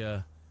supposed to be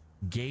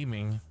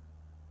gaming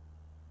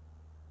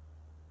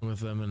with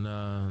them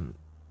and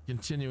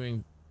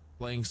continuing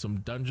playing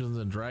some Dungeons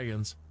and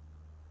Dragons.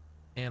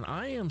 And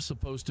I am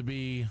supposed to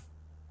be,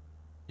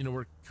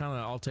 we're kind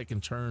of all taking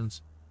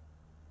turns.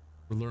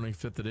 We're learning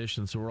 5th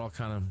edition, so we're all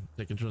kind of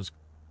taking turns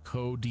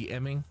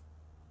co-DMing,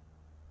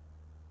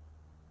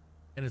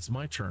 and it's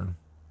my turn.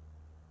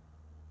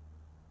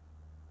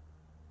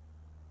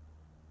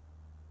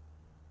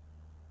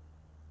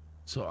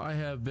 So I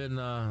have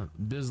been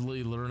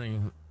busily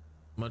learning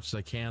much as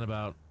I can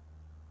about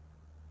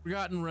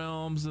Forgotten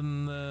Realms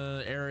and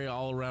the area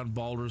all around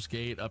Baldur's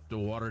Gate up to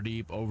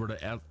Waterdeep, over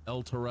to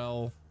El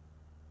Terrell,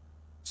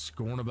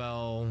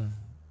 Scornabel,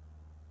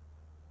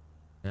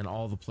 and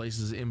all the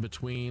places in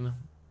between.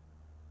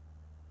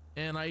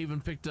 And I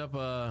even picked up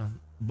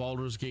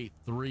Baldur's Gate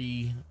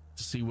 3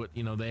 to see what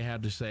they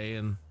had to say,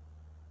 and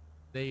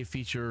they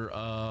feature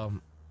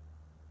some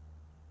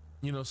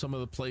of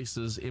the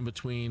places in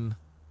between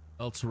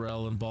El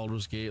Terrell and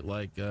Baldur's Gate,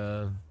 like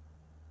some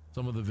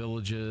of the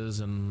villages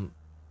and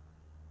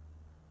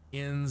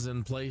inns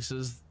and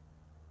places,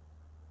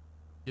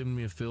 giving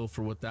me a feel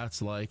for what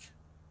that's like.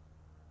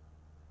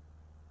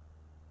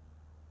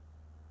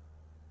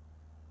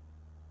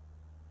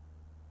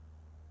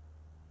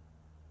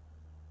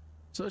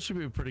 So it should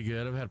be pretty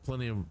good. I've had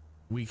plenty of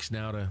weeks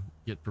now to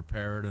get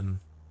prepared, and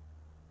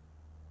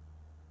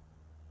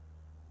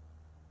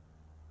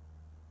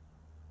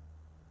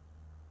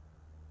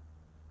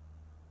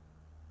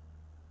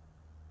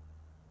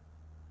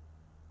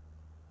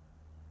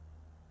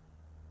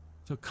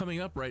so coming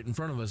up right in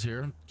front of us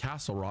here,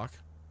 Castle Rock.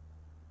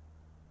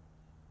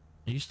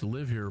 I used to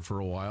live here for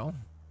a while.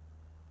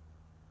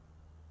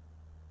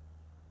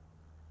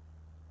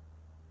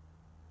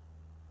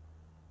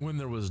 When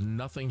there was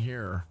nothing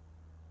here.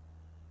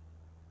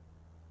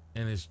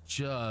 And it's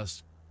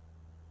just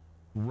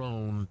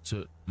grown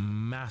to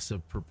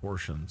massive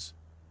proportions.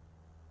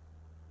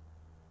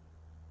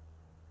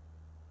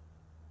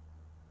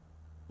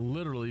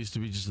 Literally used to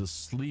be just a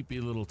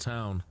sleepy little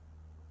town.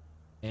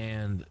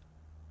 And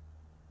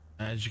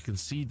as you can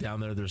see down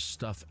there, there's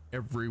stuff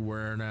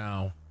everywhere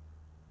now.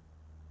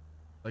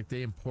 Like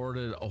they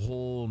imported a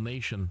whole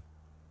nation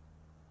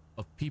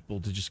of people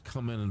to just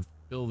come in and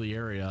fill the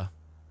area.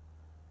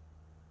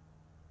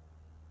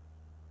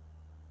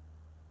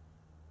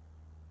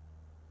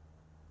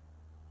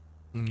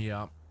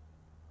 Yeah.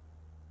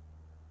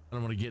 I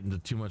don't want to get into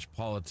too much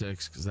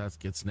politics because that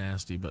gets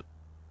nasty, but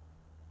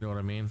you know what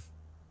I mean?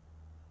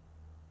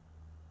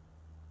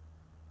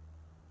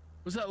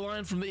 What's that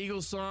line from the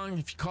Eagles song?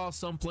 If you call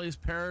someplace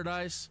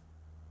paradise,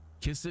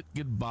 kiss it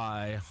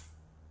goodbye.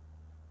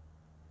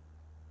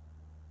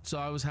 So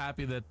I was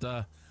happy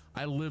that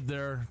I lived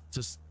there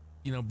just,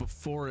 you know,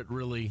 before it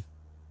really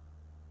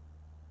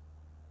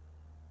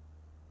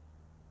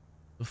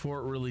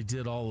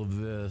did all of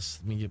this.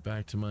 Let me get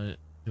back to my,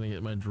 can I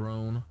get my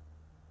drone?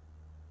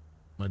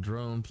 My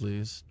drone,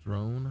 please.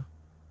 Drone.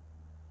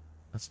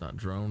 That's not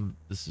drone.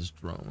 This is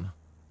drone.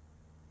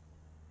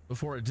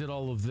 Before it did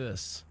all of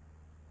this.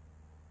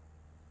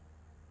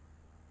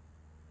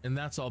 And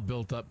that's all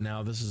built up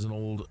now. This is an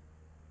old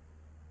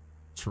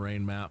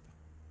terrain map.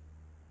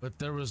 But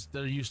there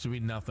used to be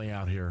nothing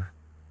out here.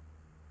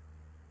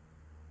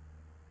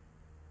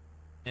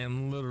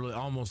 And literally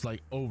almost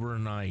like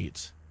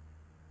overnight.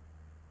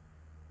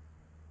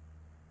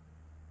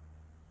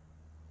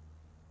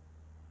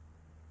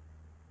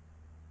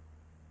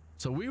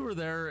 So we were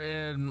there,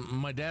 and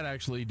my dad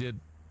actually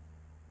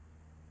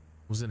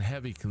was in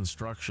heavy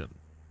construction.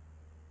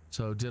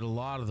 So did a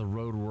lot of the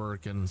road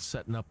work and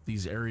setting up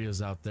these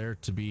areas out there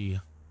to be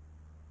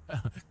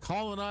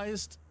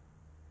colonized.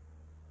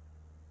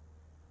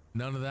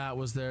 None of that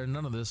was there,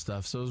 none of this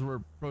stuff. So as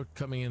we're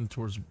coming in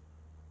towards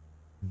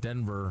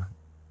Denver,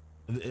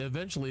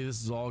 eventually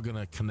this is all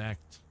gonna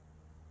connect.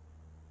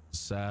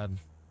 Sad.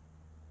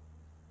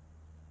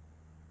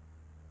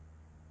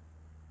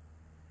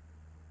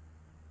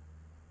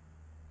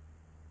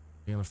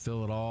 You're gonna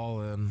fill it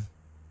all in.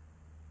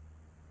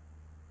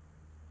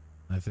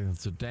 I think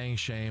it's a dang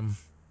shame.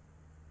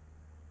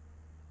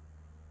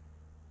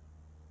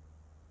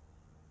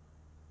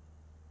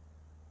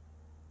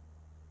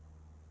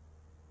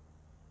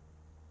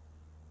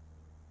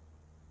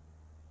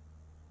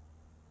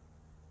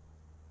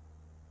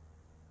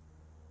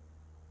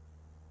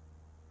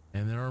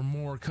 And there are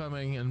more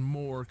coming and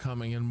more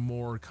coming and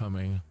more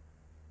coming.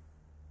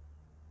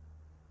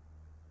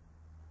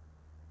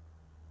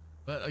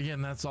 But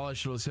again, that's all I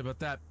should really say about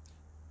that.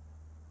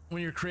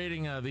 When you're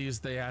creating these,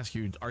 they ask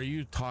you, are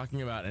you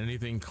talking about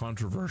anything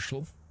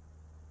controversial?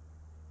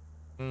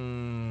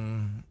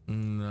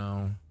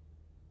 No.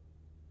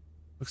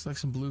 Looks like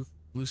some blue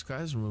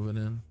skies are moving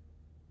in.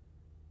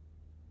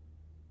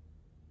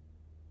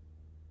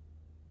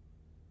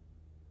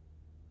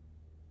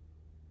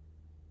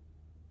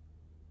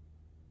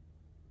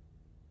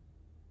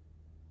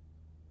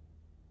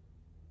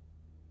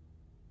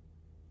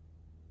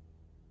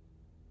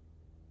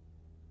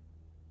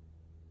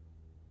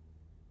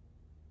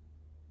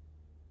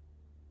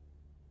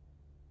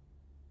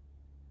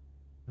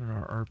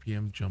 Our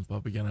RPM jump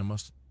up again. I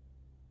must have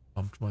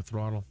bumped my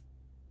throttle.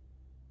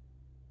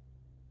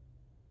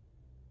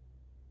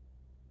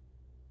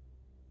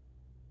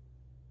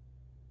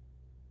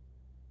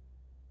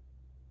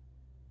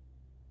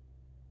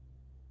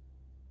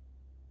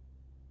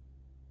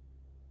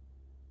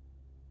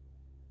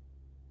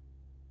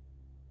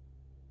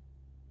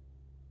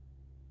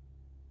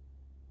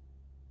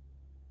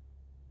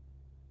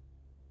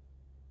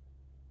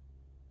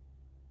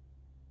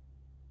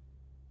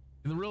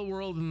 In the real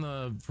world,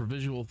 for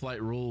visual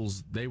flight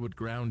rules, they would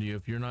ground you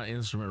if you're not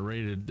instrument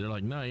rated. They're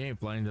like, no, you ain't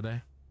flying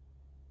today.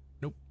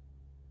 Nope.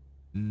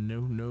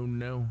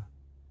 No.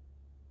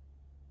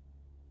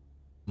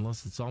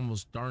 Unless it's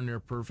almost darn near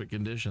perfect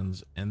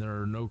conditions and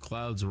there are no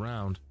clouds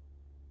around,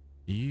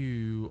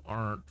 you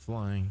aren't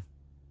flying.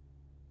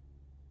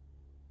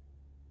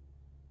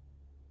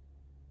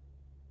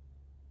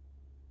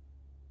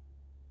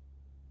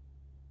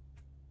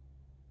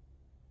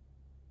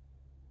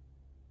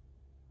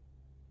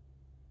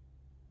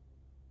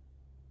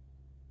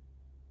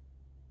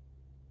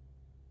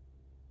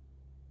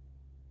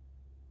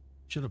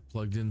 Should have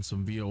plugged in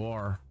some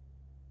VOR.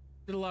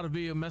 Did a lot of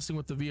messing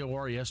with the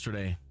VOR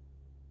yesterday.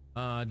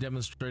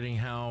 Demonstrating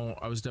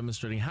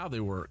how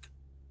they work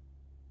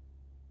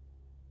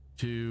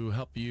to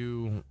help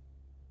you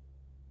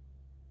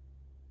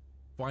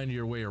find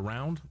your way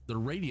around the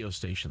radio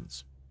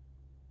stations,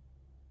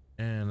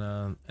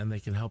 and they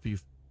can help you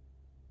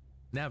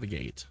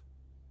navigate.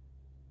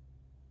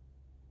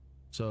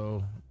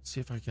 So let's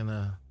see if I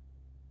can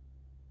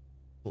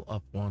pull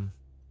up one.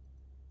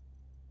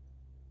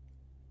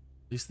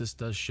 At least this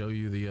does show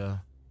you the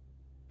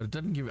but it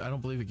doesn't give, I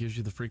don't believe it gives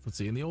you the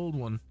frequency. In the old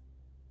one,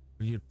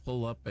 when you'd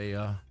pull up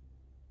a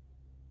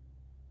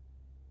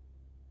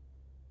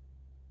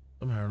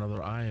somehow or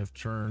another, I have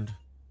turned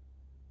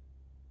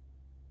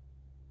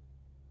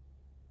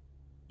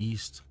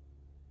east.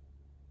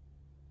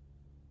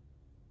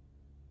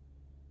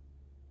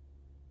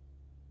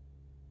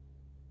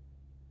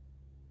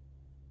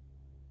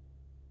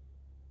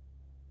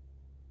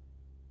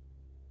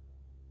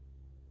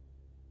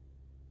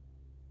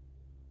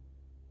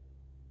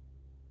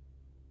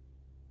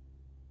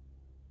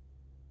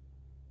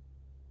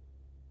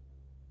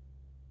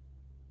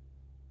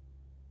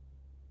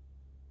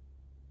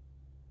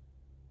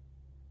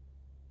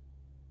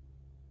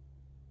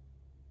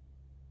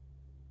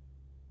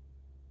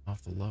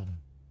 off the low.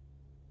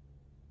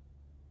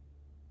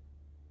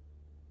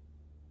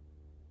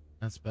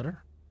 That's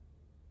better.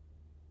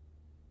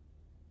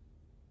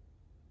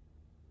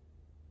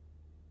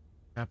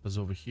 Map is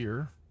over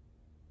here.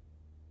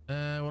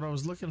 What I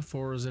was looking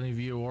for is any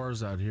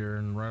VORs out here,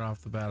 and right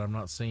off the bat, I'm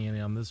not seeing any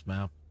on this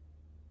map.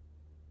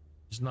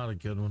 It's not a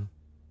good one.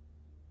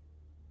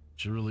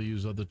 Should really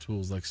use other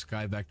tools like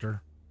Sky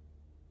Vector.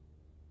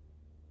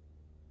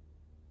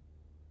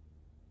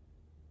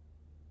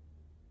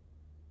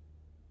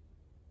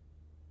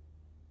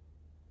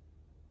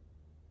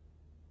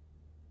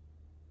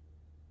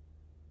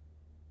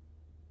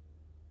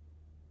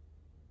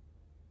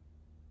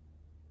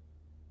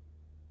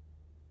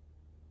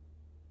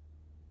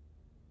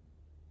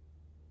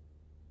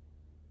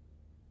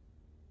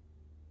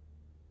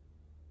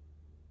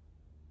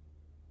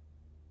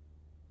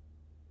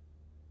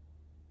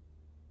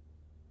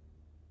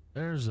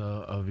 There's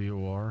a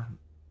VOR,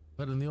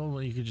 but in the old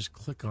one you could just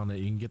click on it.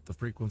 You can get the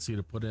frequency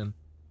to put in.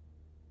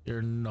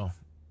 Here, no.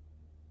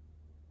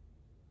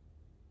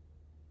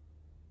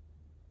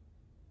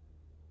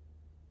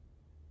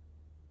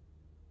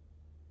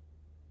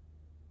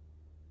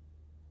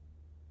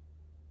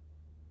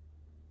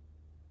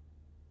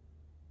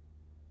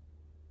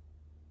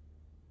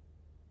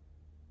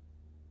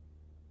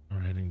 We're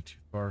heading too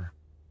far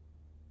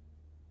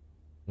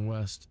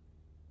west.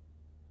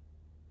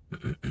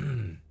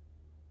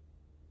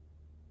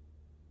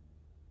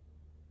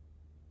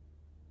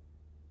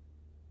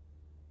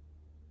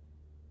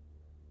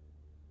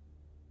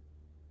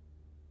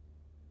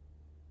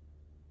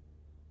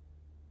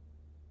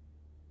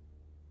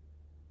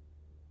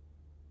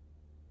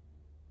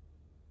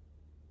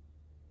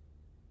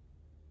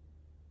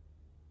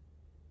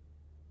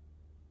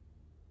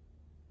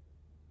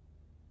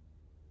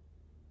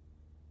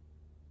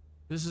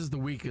 This is the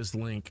weakest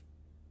link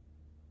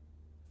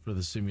for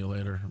the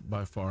simulator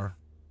by far.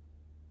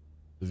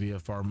 The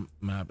VFR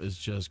map is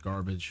just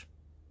garbage.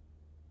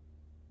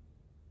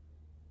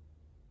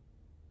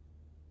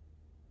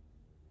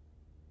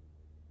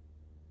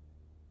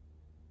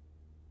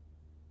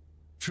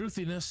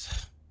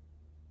 Truthiness.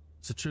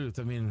 It's the truth.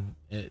 I mean,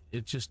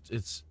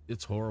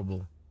 it's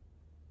horrible.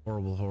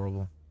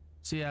 Horrible.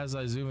 See, as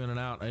I zoom in and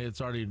out, it's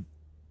already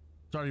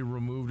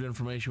removed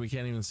information. We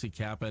can't even see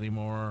cap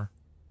anymore.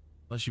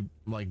 Unless you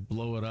like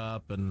blow it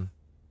up, and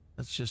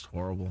that's just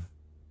horrible.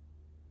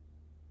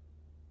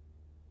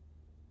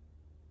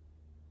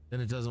 Then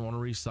it doesn't want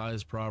to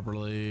resize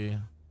properly. There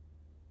we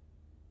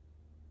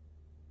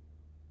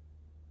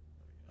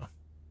go.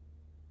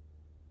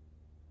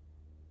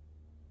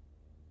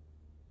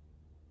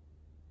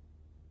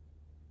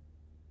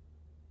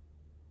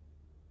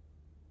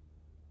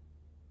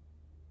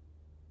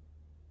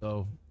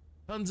 So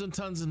tons and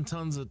tons and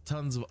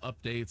tons of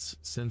updates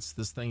since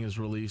this thing is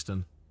released,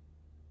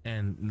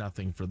 and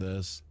nothing for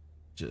this.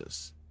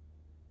 Just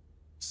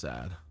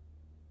sad.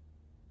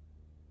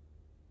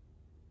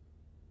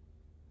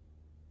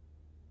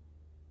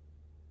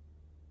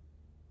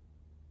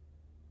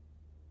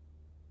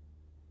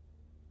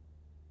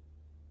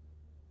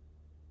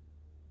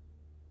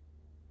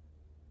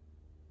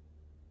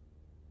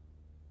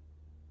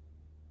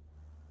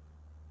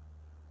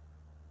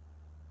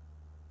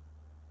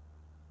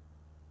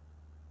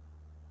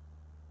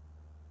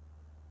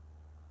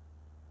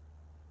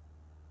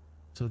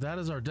 So that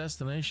is our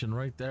destination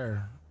right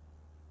there.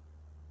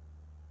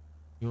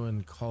 Go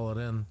and call it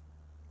in.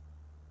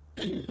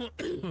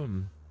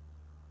 Centennial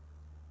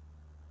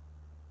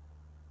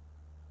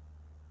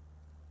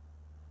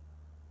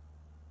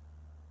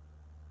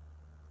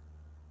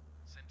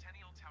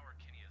Tower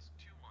Kinneas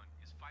 2-1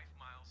 is 5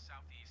 miles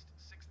southeast,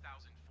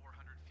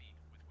 6,400 feet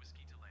with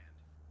whiskey to land.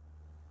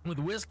 With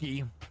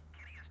whiskey.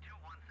 Kinneas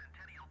 2-1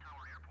 Centennial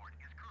Tower Airport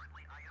is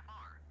currently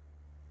IFR.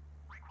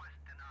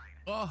 Request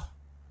denied. Oh.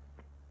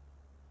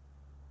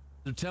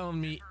 They're telling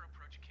me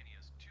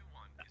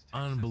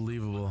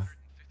unbelievable.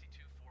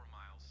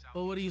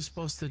 Well, what are you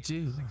supposed to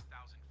do?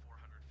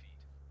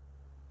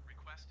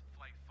 Request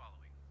flight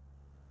following.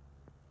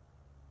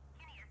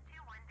 Kinneas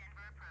 2-1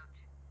 Denver approach.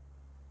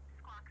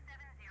 Squawk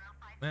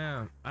 705.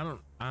 Man, I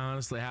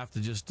honestly have to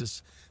just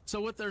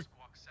so what they're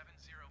Squawk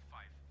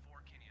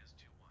 7054 Kinneas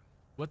 2-1.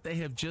 what they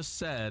have just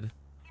said.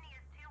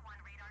 Kinneas 2-1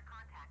 radar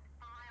contact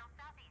 4 miles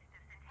southeast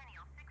of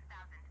Centennial,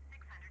 6,600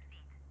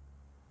 feet.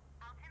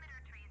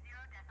 Altimeter tree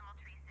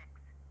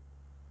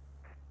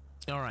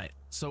 0.36. All right,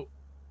 so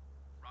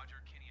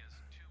Roger, Kinneas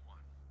 2-1.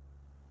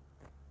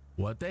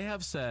 what they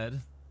have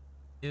said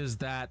is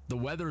that the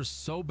weather is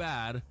so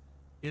bad,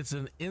 it's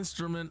an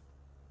instrument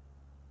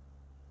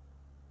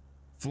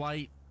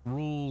flight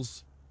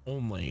rules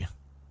only,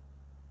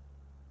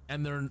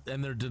 and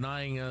they're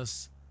denying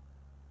us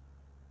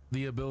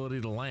the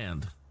ability to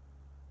land.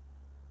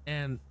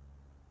 And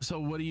so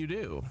what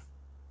do?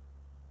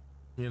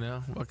 You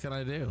know, what can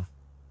I do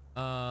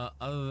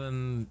other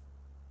than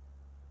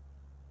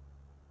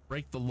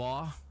break the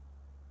law?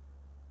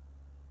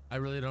 I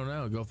really don't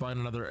know. Go find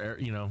another air,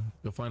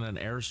 go find an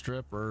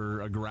airstrip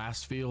or a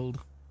grass field.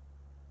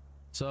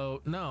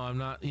 So no, I'm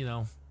not,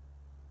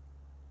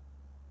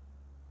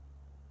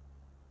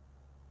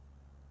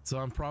 So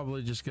I'm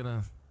probably just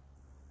gonna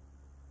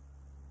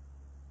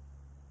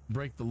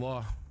break the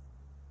law.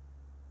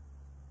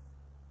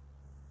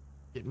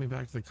 Get me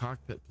back to the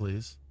cockpit,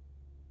 please.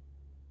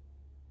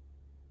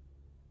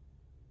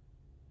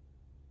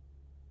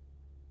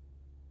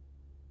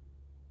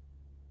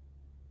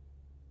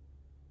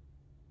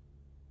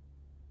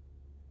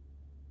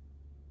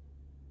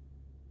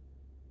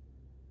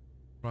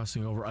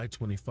 Crossing over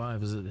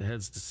I-25 as it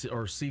heads to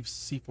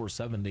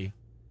C470.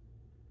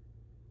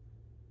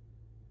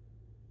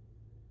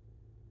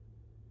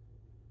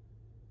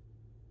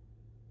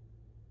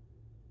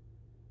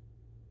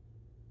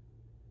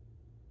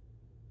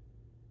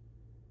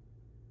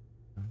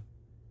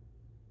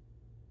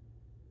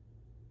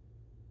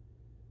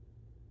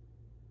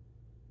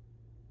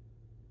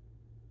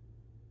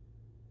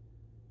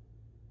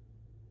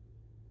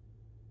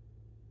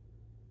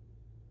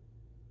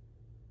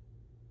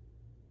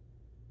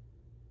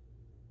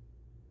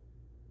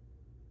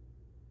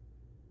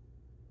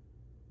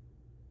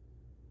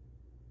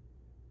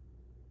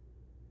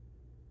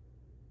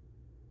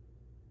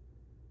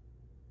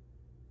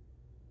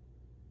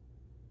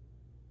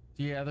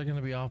 Yeah, they're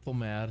gonna be awful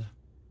mad.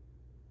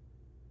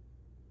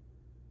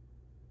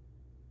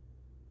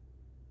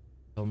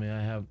 Tell me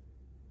I have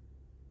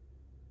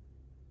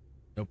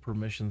no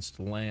permissions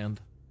to land.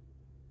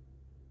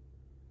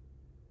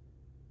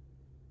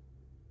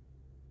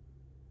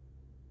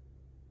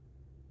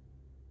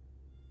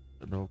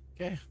 But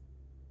okay.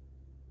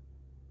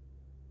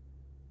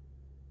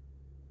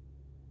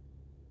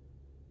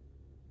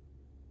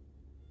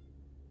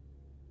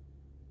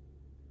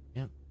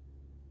 Yep.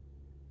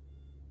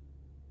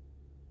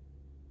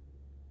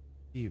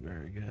 Be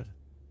very good.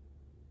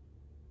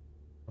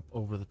 Up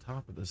over the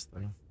top of this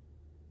thing.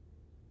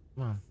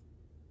 Come on.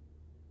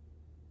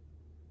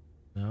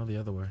 No, the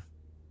other way.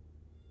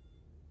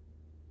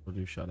 Would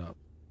you shut up?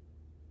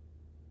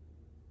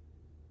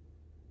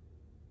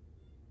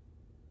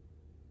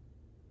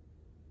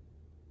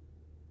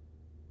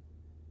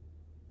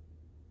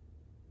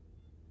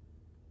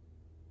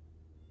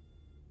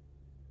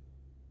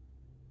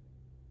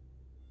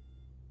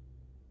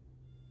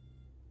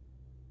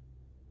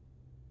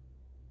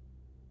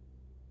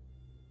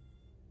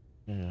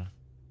 Yeah.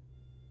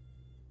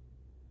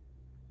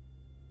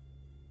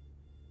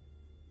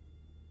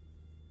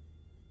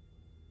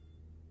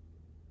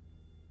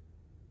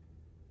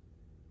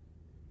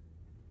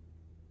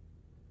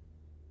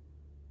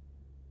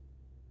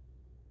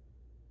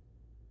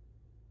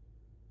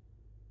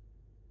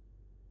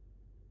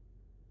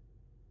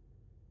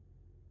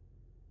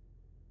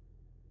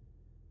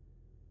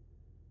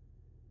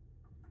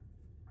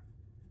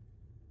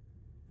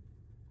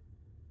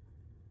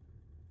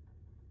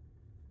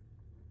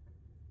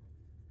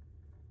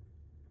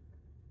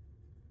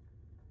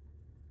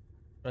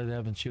 Right, they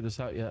haven't chewed us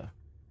out yet.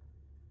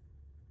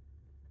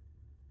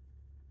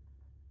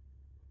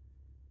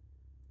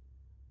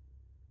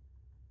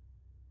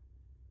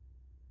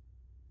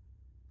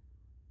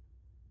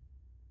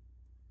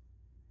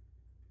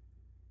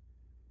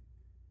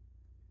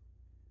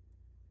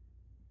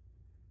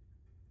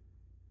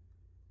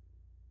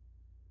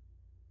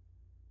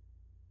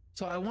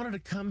 So I wanted to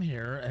come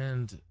here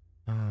and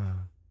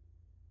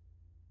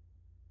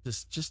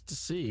just to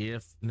see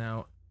if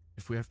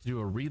we have to do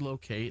a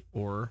relocate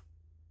or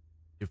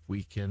if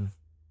we can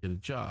get a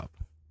job.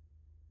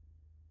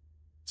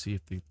 See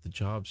if the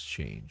jobs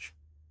change.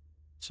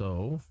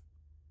 So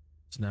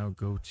let's now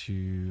go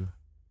to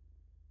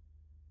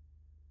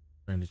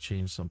trying to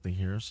change something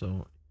here. So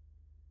you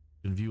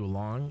can view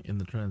along in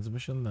the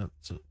transmission.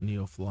 That's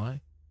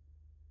Neofly.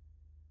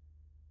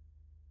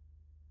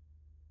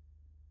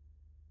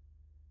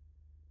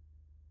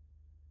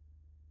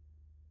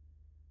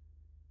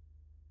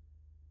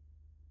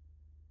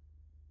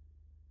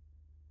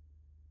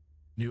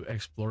 New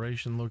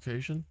exploration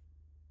location.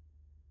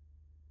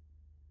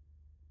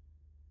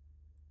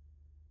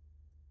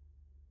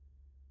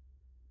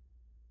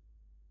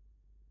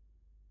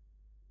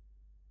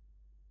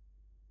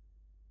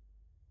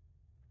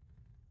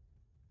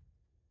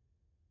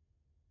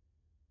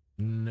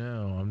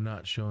 No, I'm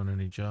not showing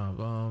any job.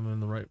 Oh, I'm in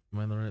the right. Am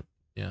I in the right?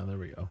 Yeah, there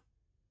we go.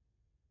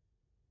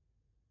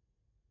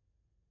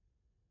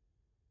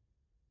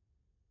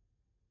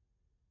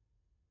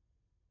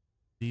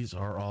 These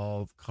are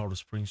all Colorado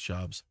Springs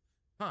jobs.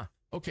 Huh.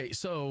 Okay,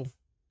 so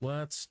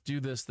let's do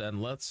this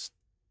then. It's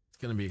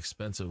going to be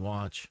expensive.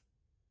 Watch.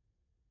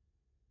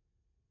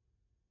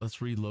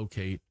 Let's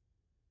relocate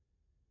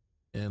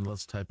and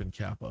let's type in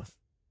Kappa.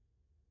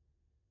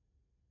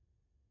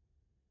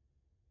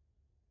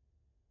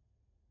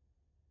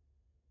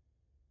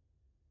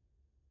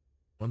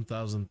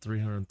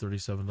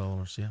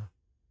 $1,337. Yeah.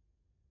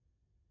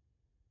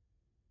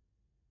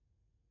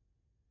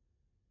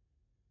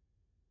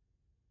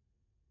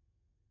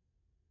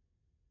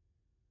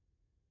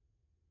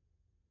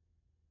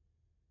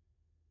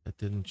 That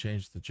didn't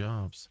change the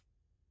jobs.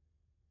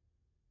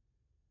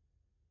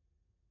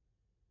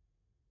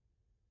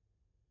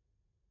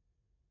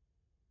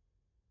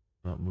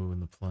 Not moving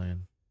the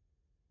plane.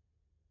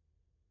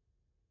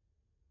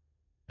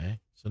 Okay.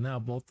 So now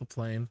both the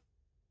plane.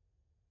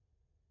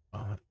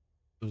 Oh, there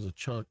was a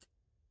chunk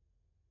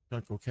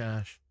of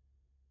cash.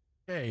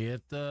 Okay,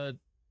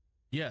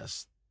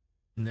 yes.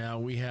 Now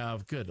we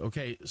have good.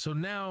 Okay, so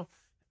now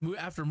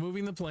after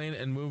moving the plane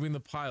and moving the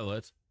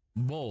pilot,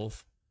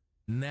 both,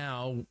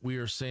 now we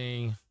are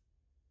seeing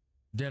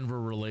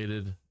Denver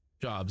related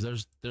jobs.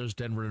 There's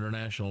Denver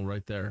International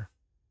right there.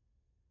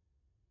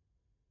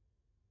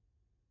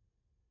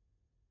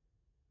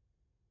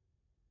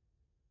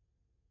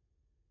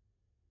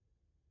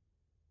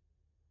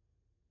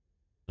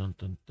 Dun,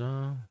 dun,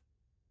 dun.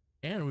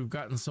 And we've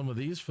gotten some of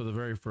these for the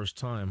very first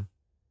time.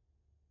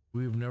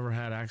 We've never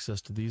had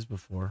access to these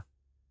before.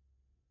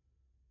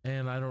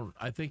 And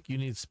I think you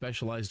need a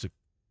specialized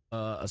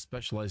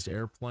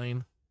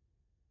airplane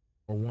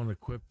or one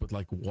equipped with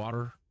like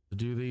water to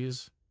do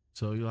these.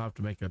 So you'll have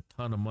to make a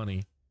ton of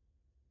money.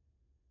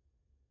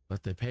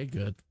 But they pay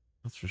good,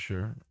 that's for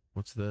sure.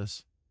 What's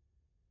this?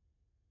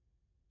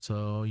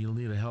 So you'll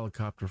need a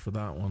helicopter for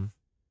that one.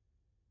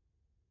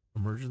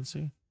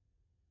 Emergency?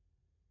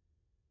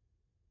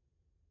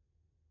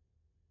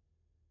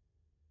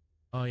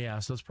 Oh yeah,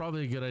 so it's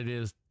probably a good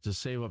idea to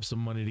save up some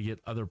money to get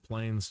other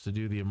planes to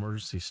do the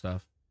emergency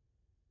stuff.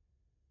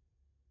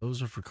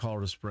 Those are for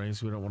Colorado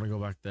Springs. We don't want to go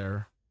back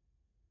there.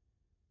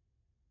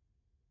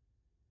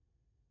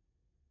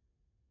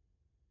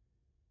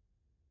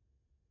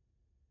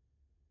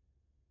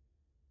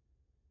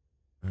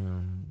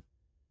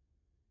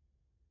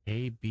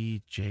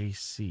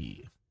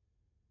 ABJC.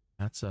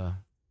 That's a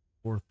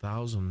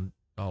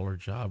 $4,000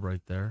 job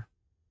right there.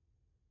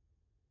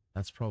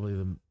 That's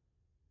probably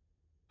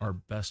our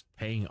best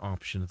paying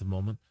option at the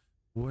moment.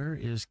 Where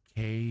is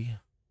KBJC?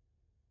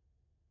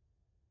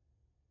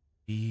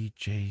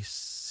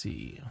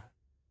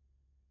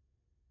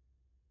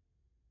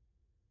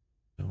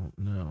 Don't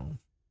know.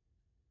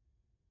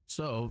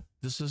 So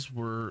this is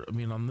where, I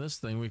mean, on this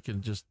thing, we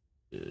can just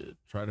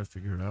try to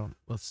figure it out.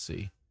 Let's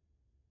see.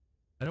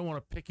 I don't want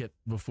to pick it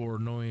before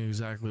knowing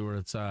exactly where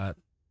it's at.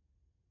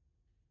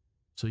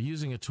 So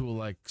using a tool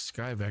like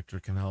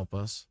SkyVector can help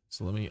us.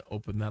 So let me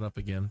open that up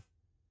again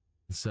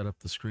and set up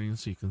the screen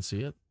so you can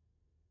see it.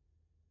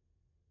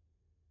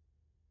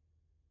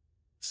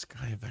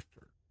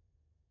 SkyVector.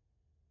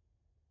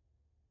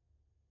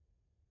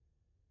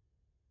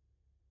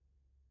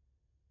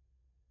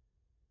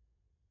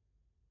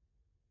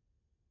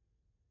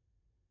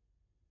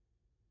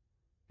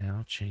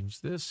 Now change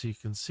this so you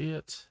can see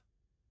it.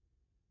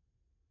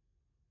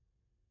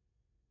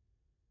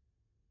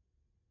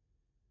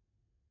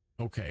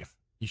 Okay,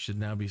 you should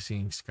now be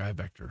seeing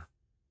SkyVector.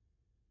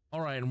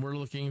 All right, and we're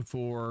looking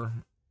for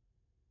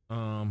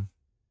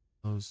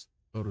those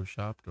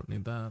Photoshop. Don't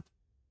need that.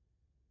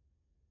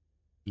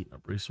 Eating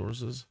up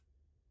resources.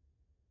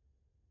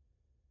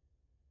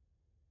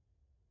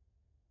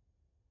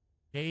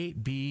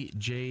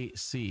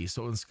 KBJC.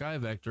 So in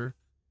SkyVector,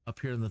 up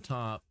here in the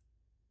top,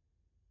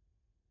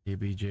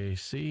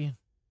 KBJC,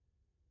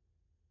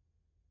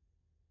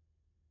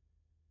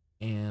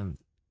 and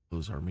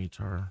those are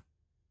METAR.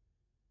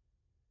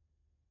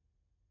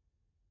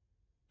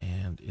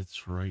 And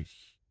it's right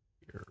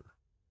here.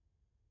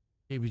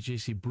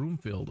 KBJC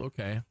Broomfield.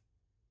 Okay.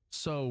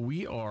 So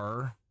we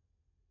are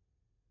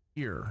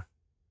here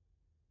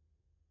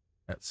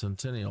at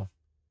Centennial.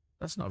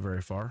 That's not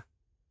very far.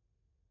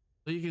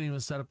 So you can even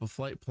set up a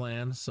flight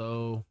plan.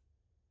 So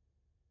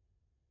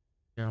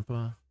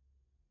Tampa.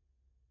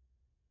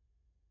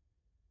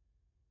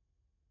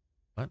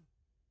 What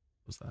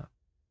was that?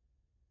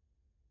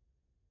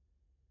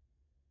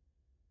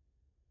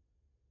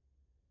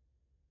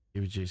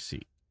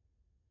 KBJC.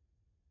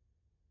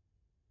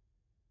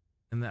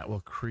 And that will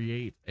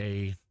create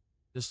a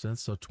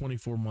distance, so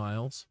 24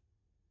 miles.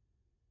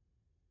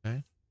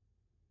 Okay.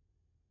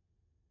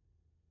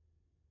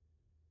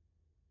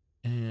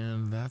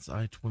 And that's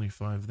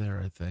I-25 there,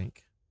 I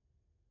think.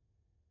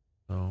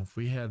 So if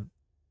we had...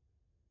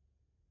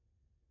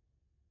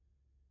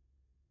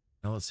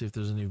 Now let's see if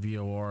there's any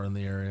VOR in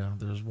the area.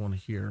 There's one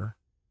here.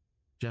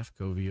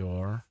 Jeffco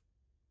VOR.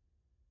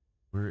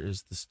 Where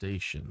is the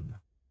station?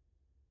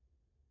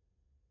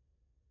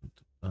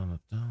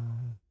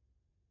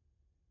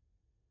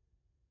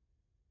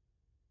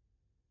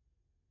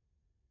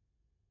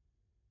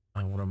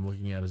 And what I'm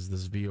looking at is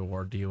this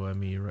VOR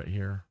DOME right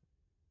here.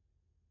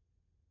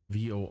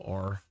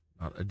 VOR,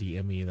 not a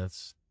DME.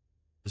 That's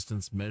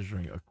distance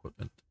measuring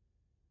equipment.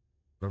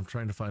 But I'm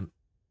trying to find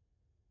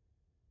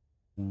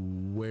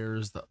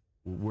where's the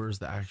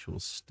actual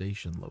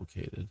station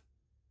located.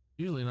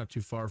 Usually not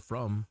too far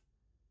from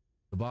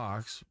the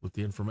box with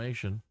the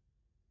information.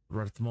 But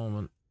right at the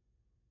moment,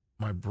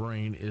 my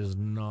brain is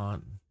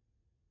not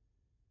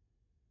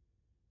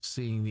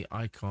seeing the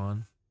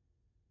icon.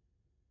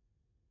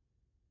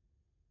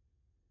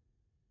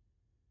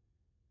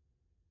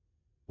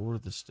 Or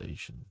the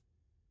station.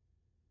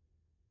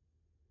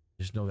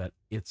 Just know that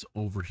it's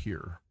over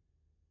here.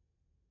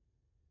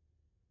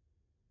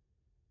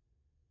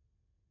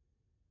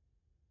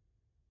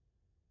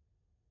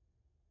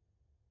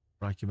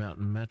 Rocky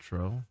Mountain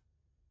Metro.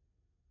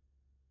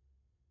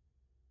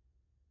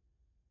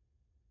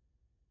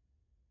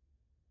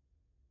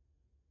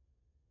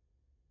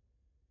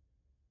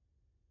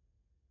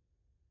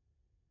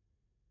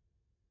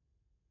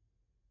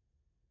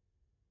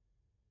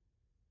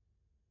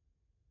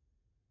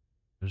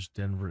 There's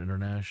Denver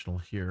International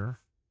here.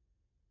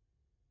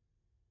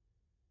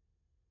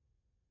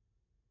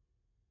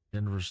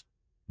 Denver's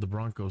the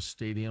Broncos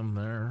Stadium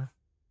there.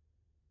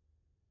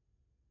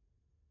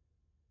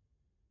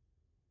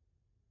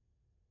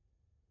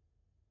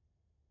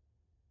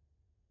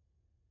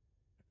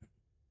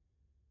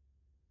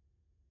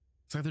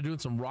 It's like they're doing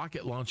some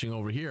rocket launching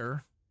over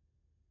here.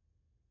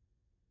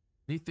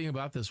 Neat thing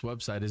about this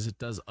website is it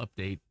does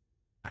update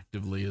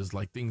actively, is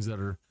like things that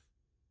are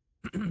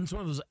it's one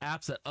of those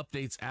apps that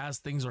updates as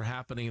things are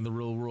happening in the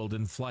real world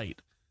in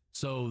flight.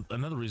 So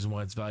another reason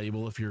why it's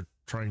valuable if you're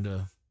trying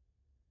to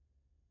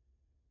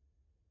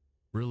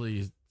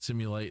really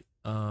simulate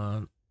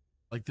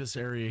like this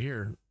area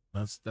here.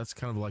 That's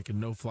kind of like a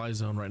no-fly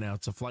zone right now.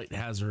 It's a flight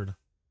hazard.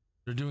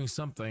 They're doing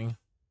something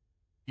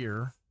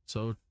here,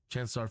 so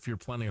chances are if you're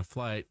planning a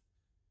flight,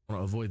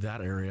 want to avoid that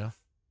area.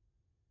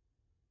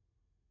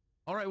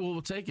 All right, well,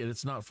 we'll take it.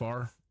 It's not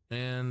far,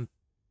 and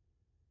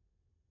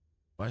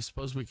I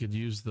suppose we could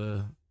use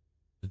the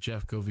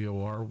Jeffco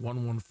VOR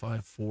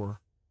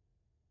 1154.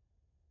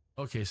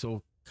 Okay, so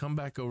we'll come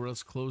back over.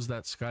 Let's close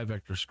that Sky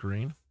Vector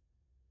screen.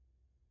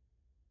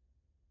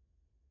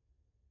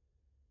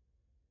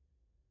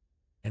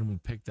 And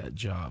we'll pick that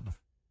job.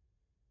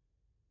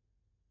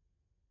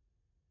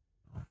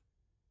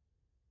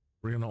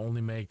 We're going to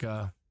only make,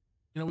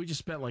 we just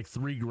spent like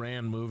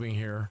 $3,000 moving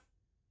here.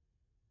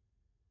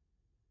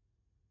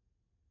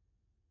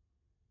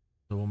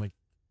 So we'll make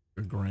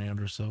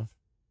 $1,000 or so.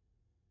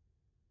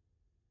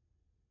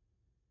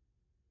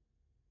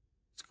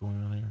 What's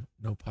going on here?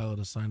 No pilot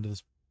assigned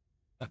to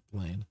that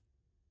plane.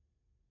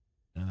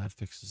 And that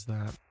fixes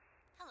that.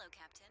 Hello,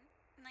 Captain.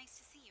 Nice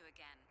to see you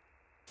again.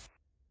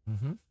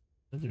 Mm-hmm.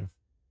 Thank you.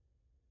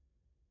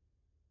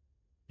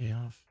 Pay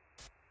off.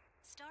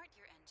 Start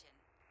your engine.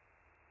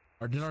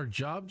 Or did our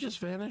job just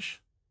vanish?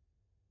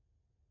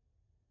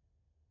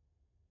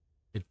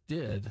 It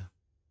did.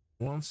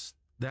 Once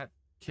that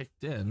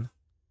kicked in.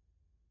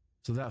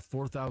 So that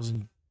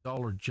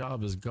 $4,000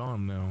 job is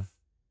gone now.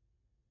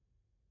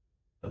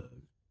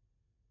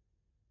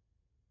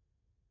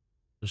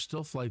 There's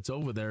still flights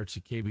over there to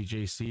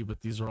KBJC,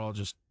 but these are all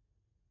just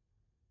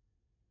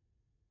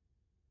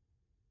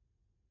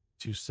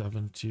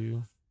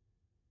 272.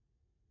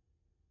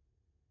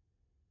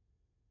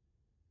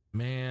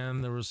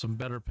 Man, there was some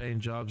better paying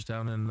jobs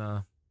down in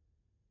the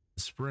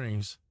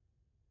Springs.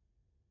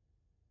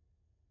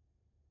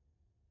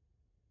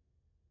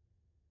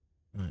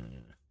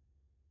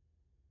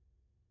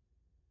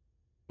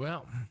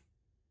 Well,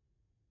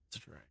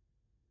 that's right.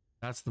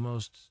 That's the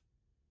most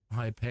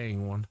high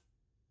paying one.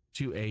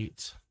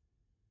 2.8.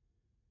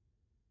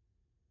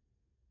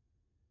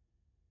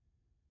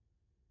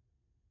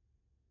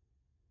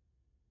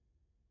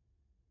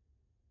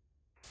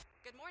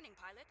 Good morning,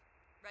 pilot.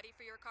 Ready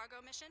for your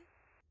cargo mission?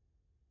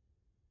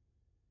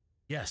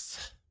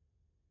 Yes.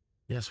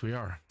 Yes, we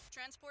are.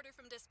 Transporter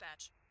from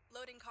dispatch.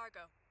 Loading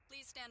cargo.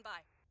 Please stand by.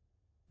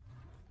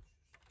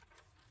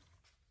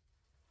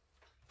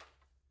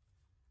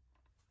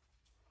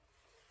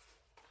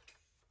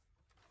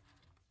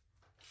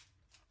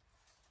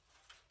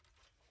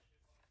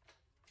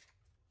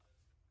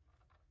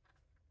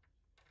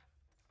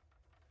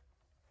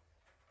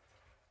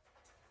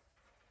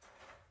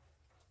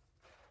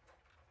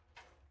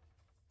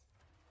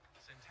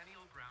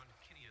 Centennial ground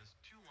Kinneas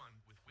 2-1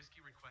 with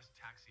whiskey request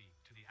taxi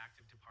to the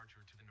active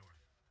departure to the north.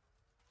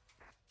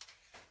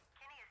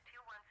 Kinneas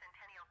 2-1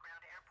 Centennial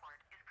Ground Airport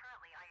is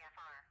currently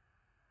IFR.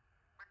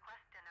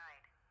 Request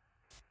denied.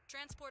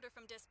 Transporter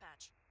from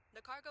dispatch.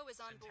 The cargo is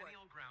on board.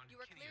 Centennial ground You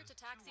are cleared Kinneas to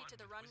taxi 2-1 to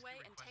the with runway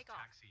whiskey and request take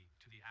off. taxi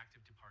to the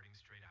active departing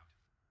straight out.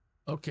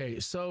 Okay,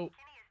 so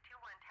Kinneas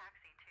 2-1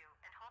 taxi to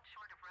and hold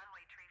short of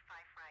runway tree 5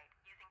 right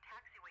using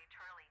taxiway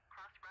Charlie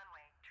cross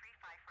runway tree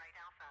 5 right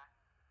Alpha.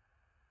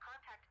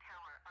 Contact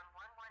tower on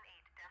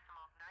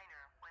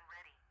 118.9er when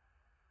ready.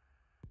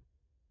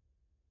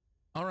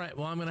 all right,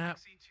 well, I'm gonna have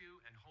Taxi to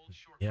and hold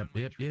short Yep,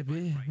 runway yep, tree yep, 5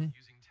 yep, right yep.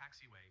 using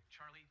taxiway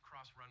Charlie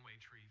cross runway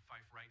tree 5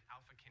 right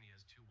Alpha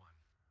Kinneas 2-1.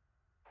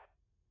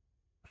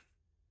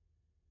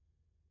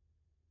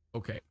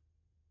 okay.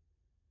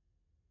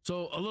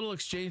 So a little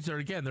exchange there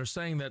again. They're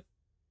saying that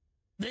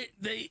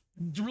they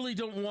really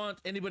don't want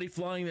anybody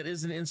flying that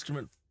is an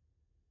instrument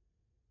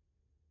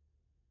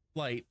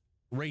flight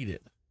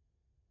rated.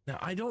 Now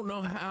I don't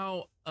know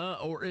how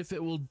or if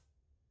it will.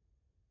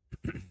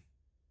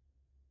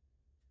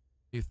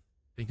 You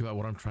think about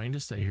what I'm trying to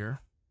say here.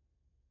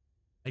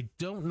 I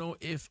don't know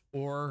if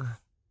or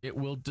it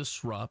will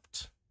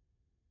disrupt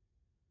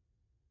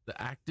the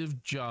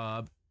active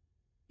job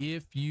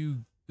if you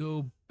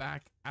go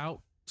back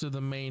out to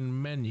the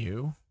main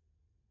menu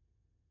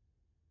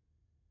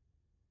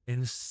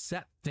and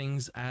set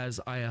things as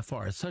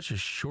IFR. It's such a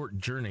short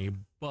journey,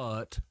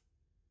 but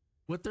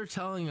what they're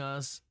telling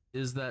us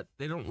is that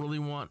they don't really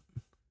want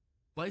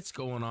flights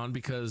going on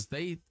because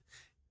they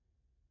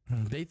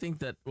think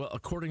that, well,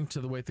 according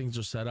to the way things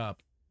are set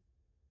up,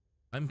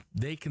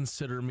 they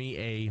consider me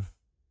a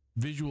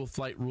visual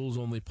flight rules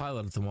only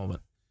pilot at the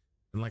moment.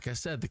 And like I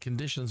said, the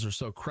conditions are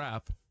so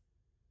crap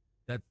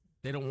that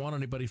they don't want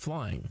anybody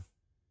flying.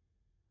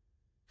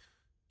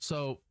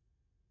 So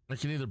I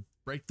can either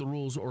break the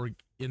rules or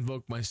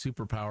invoke my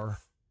superpower,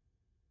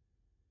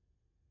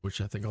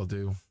 which I think I'll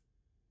do.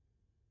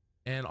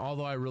 And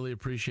although I really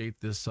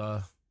appreciate this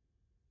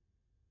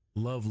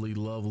lovely,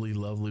 lovely,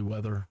 lovely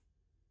weather,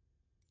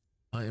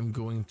 I am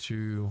going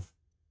to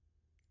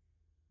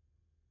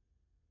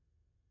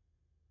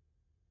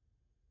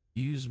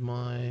use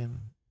my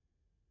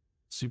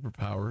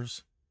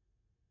superpowers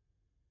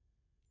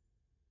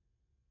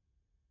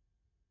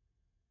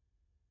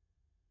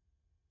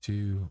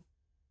to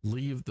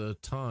leave the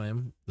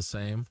time the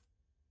same,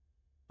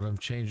 but I'm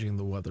changing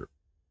the weather.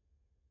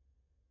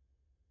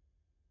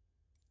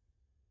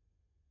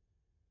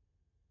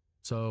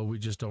 So we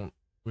don't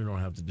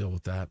have to deal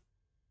with that.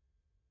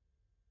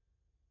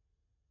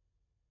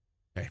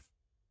 Okay.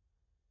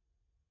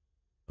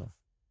 So.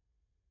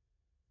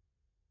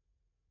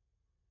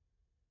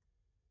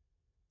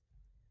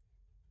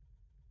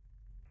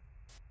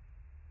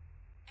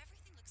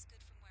 Everything looks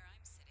good from where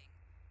I'm sitting.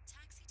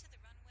 Taxi to the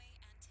runway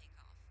and take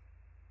off.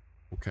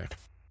 Okay.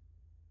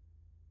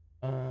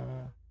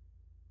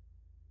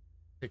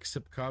 Take a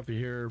sip of coffee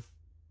here.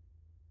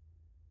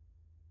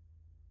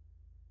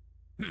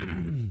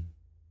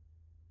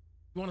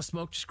 You want to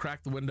smoke? Just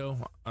crack the window.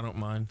 I don't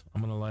mind.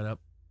 I'm going to light up.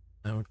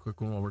 Have a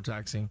quick one while we're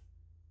taxiing.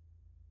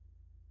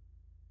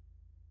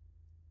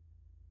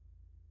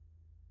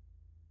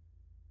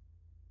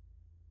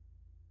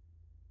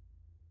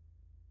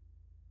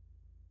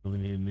 Really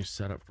need a new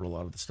setup for a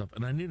lot of the stuff.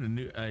 And I need a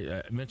new,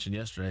 I mentioned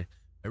yesterday,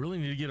 I really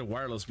need to get a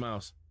wireless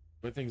mouse.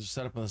 The way things are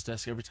set up on this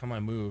desk, every time I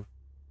move,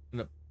 I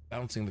end up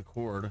bouncing the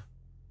cord.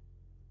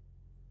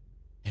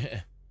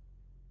 Yeah.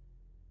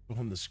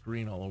 On the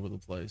screen all over the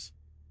place.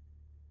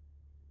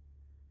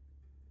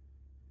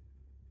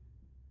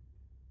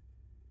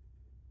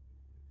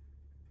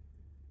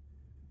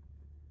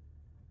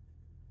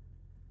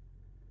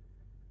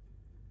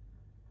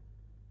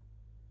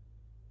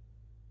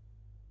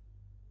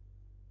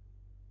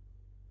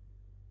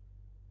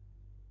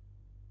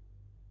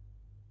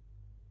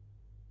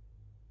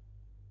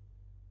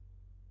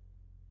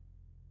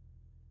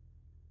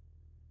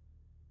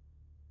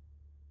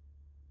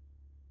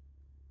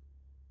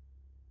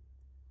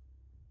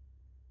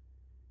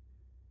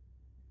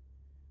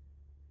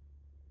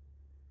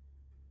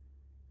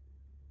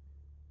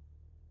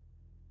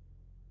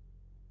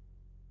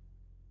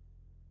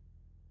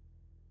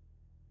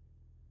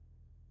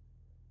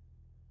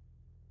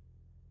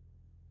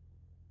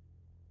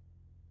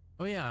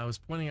 Oh yeah, I was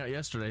pointing out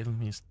yesterday, let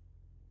me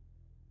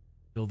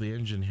build the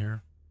engine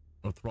here,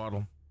 or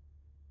throttle.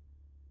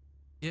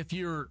 If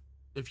you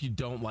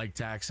don't like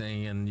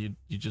taxiing and you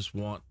just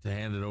want to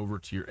hand it over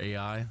to your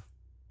AI,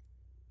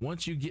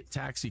 once you get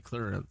taxi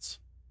clearance,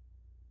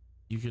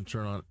 you can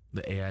turn on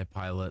the AI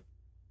pilot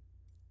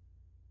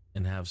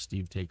and have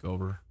Steve take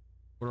over,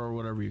 or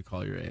whatever you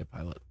call your AI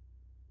pilot.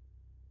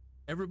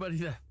 Everybody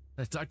that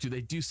I talk to,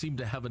 they do seem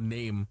to have a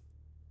name.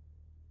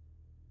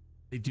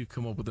 They do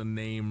come up with a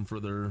name for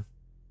their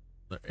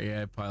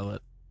AI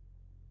pilot.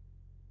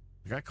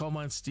 Like I call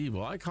mine Steve.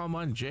 Well, I call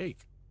mine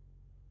Jake.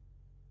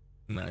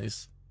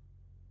 Nice.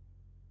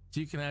 So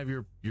you can have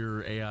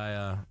your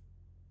AI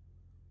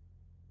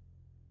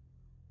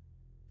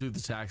do the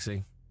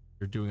taxing.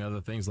 You're doing other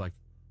things like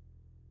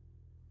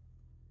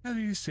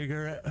having a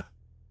cigarette,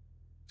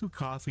 some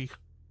coffee.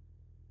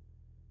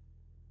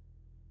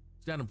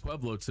 Down in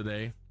Pueblo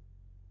today.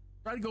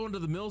 Tried to go into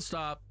the Mill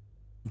Stop,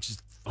 which is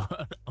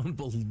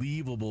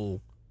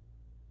unbelievable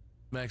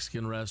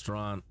Mexican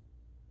restaurant,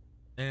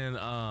 and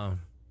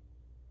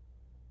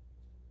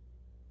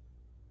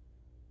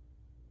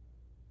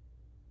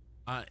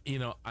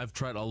I've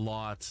tried a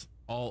lot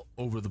all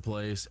over the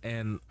place,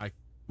 and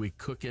we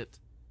cook it,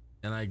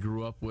 and I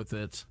grew up with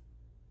it,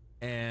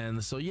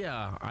 and so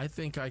yeah, I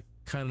think I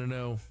kind of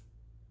know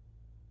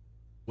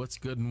what's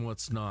good and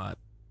what's not.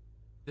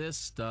 This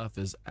stuff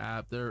is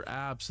they're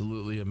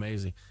absolutely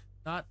amazing.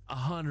 Not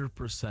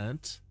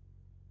 100%,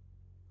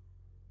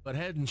 but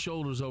head and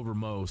shoulders over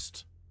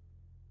most.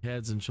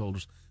 Heads and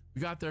shoulders.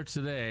 We got there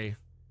today,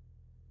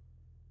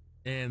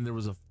 and there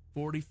was a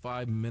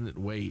 45-minute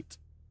wait.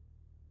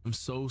 I'm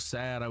so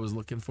sad. I was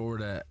looking forward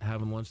to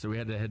having lunch there. We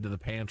had to head to the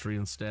pantry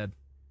instead,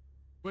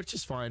 which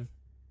is fine.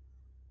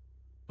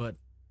 But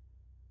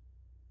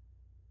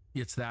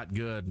it's that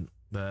good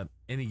that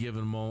any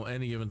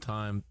given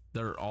time,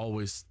 they're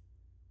always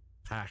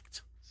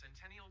packed.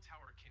 Centennial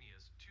Tower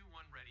Kinneas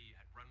 2-1 ready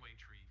at runway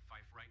tree 5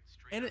 right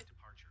straight out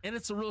departure. And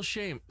it's a real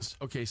shame.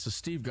 Okay, so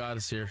Steve got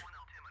us here. 1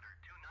 altimeter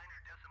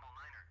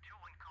 29er.9er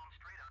 21 calm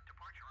straight out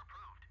departure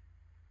approved.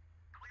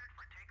 Cleared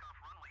for takeoff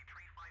runway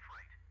tree 5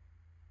 right.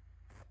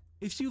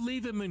 If you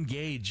leave him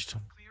engaged,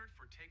 Cleared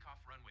for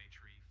takeoff runway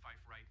tree 5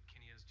 right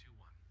Kinneas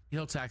 2-1.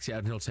 he'll taxi out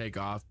and he'll take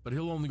off, but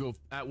he'll only go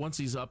once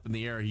he's up in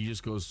the air, he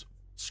just goes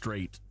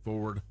straight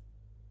forward.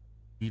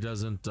 He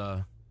doesn't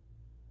know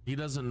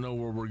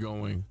where we're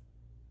going.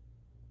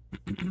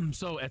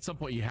 So at some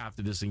point you have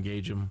to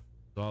disengage him.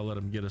 So I'll let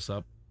him get us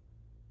up.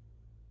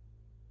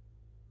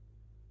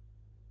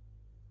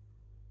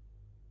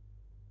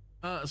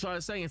 So I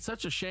was saying it's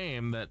such a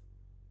shame that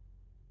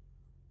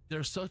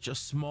there's such a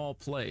small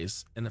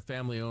place and a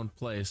family-owned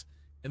place,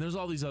 and there's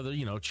all these other,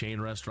 you know,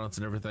 chain restaurants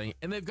and everything,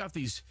 and they've got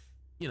these,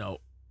 you know,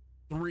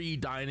 3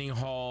 dining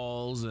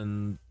halls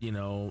and, you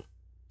know,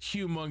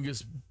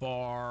 humongous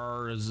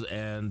bars,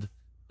 and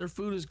their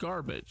food is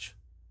garbage.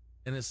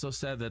 And it's so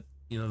sad that,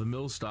 you know, the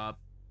mill stop,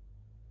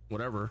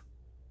 whatever,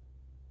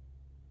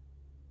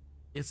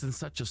 it's in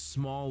such a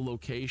small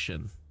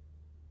location.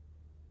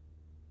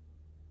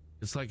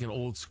 It's like an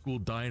old school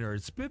diner.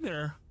 It's been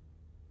there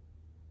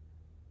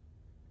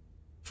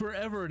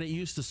forever, and it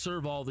used to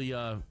serve all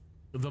the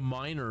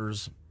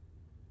miners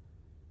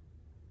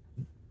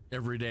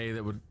every day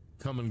that would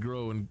come and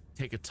grow and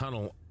take a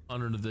tunnel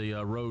under the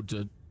road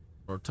to,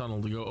 or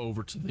tunnel to go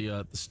over to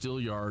the steel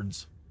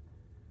yards.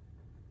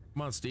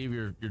 Come on, Steve,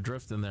 you're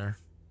drifting there,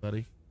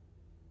 buddy.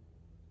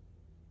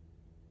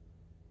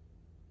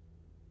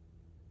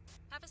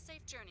 Have a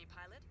safe journey,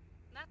 pilot.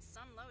 That's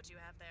some load you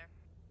have there.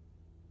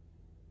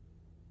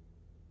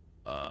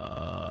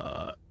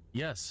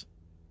 Yes.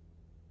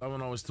 That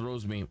one always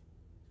throws me.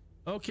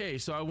 Okay,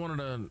 so I wanted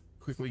to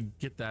quickly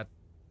get that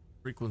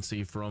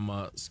frequency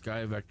from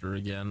Sky Vector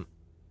again.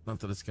 Not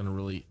that it's going to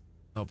really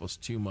help us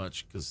too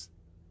much because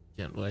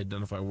can't really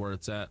identify where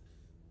it's at.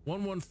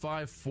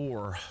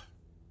 1154.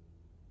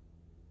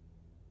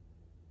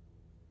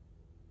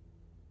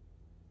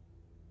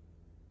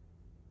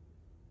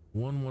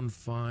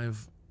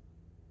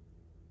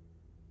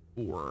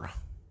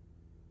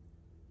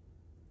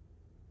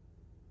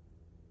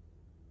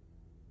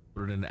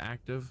 Put it into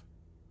active,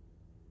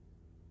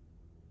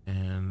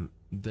 and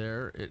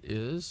there it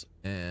is.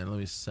 And let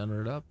me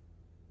center it up.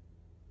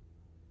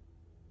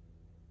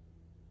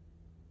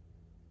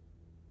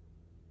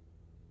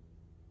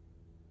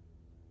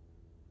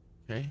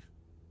 Okay,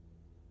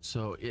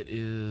 so it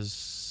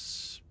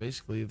is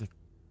basically the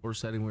course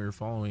setting we were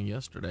following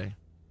yesterday.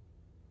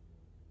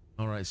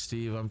 All right,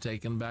 Steve, I'm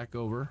taking back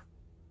over.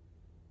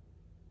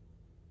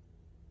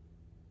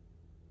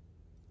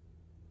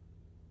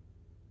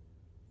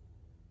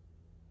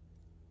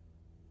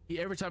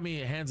 Every time he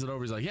hands it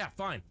over, he's like, yeah,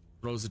 fine.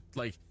 Throws it,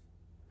 like,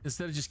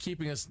 instead of just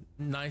keeping us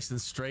nice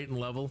and straight and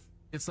level,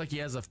 it's like he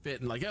has a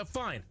fit and like, yeah,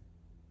 fine.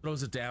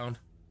 Throws it down.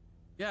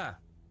 Yeah,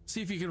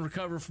 see if you can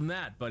recover from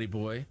that, buddy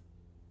boy.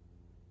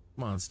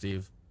 Come on,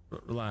 Steve,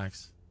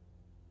 relax.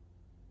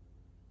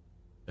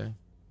 Okay.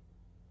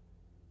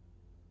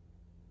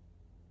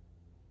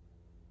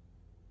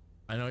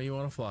 I know you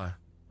want to fly,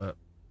 but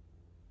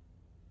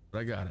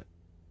I got it.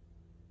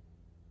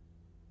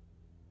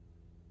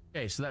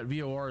 Okay, so that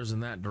VOR is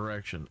in that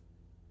direction.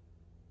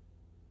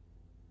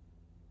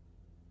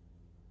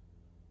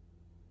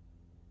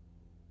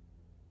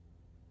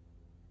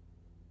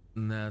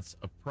 And that's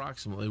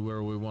approximately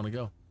where we want to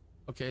go.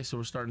 Okay, so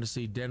we're starting to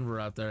see Denver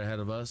out there ahead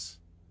of us.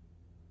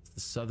 It's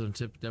the southern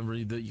tip of Denver.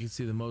 You can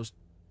see the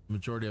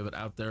majority of it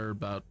out there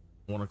about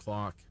 1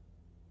 o'clock.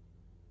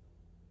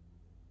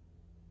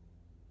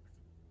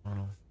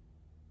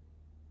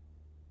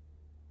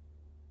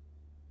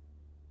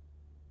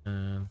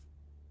 And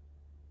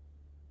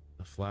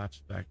the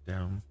flaps back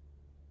down.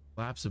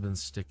 Flaps have been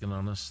sticking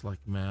on us like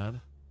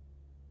mad.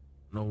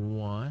 Don't know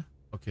why.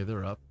 Okay,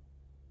 they're up.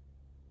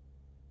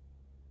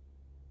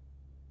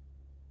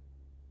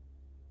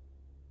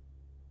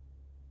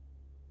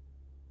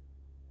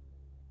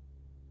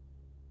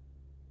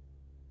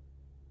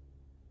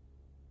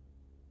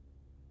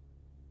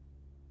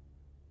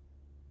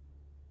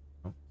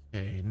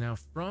 Okay, now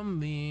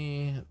from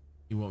the,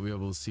 you won't be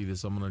able to see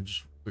this. I'm going to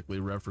just quickly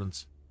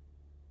reference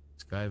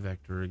Sky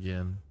Vector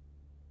again.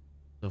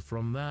 So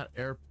from that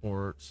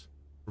airport,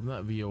 from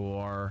that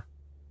VOR,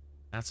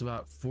 that's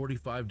about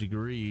 45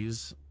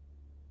 degrees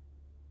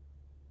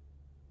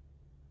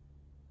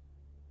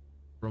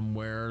from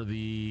where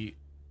the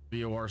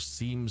VOR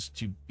seems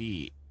to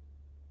be.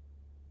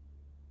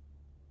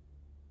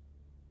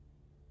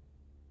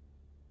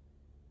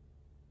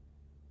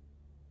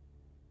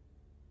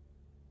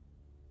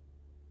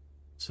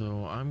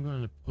 So I'm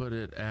going to put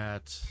it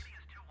at,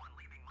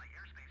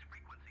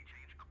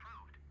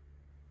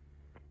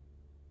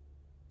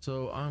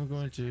 so I'm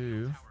going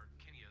to,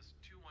 Kinneas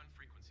 2-1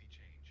 frequency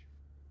change.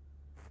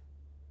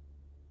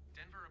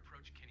 Denver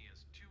approach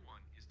Kinneas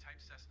 2-1 is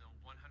type Cessna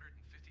 152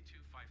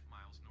 5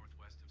 miles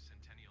northwest of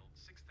Centennial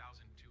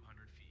 6,200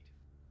 feet.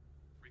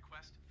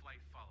 Request flight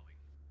following.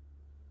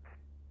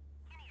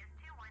 Kinneas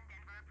 2-1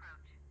 Denver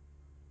approach.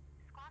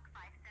 Squawk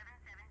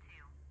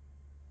 5772.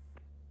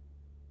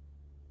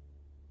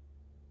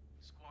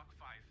 Squawk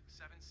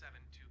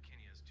 5772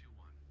 Kinneas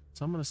 2-1.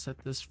 so I'm going to set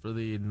this for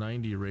the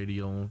 90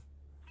 radial.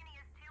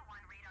 Kinneas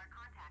 2-1 radar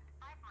contact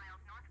 5 miles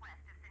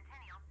northwest of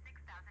Centennial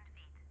 6,000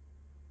 feet.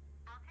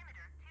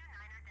 Altimeter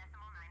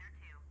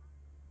 29.92.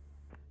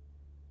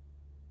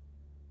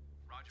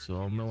 Roger. So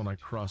I'll know when I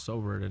cross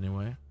over it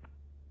anyway.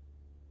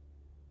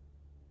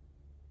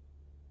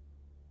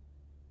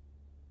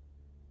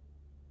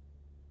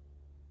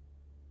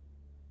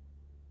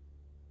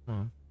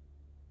 Huh.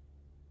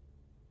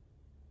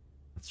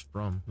 That's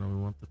from. No, we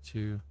want the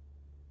 2.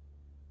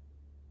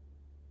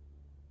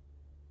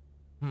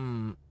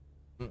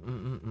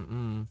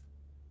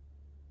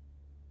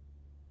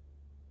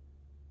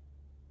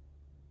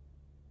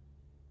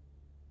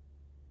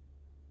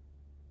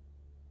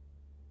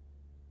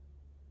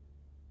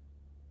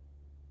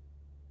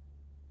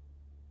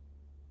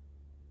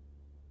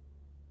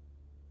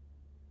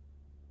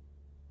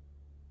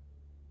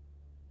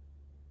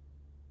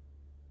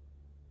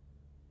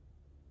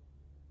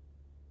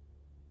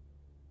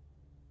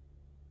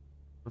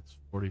 That's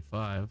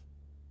 45.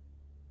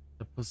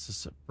 That puts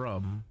us at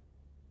from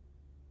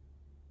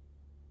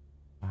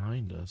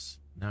behind us.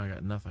 Now I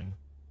got nothing.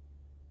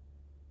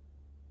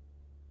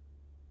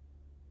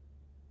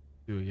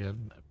 Do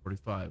again at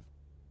 45.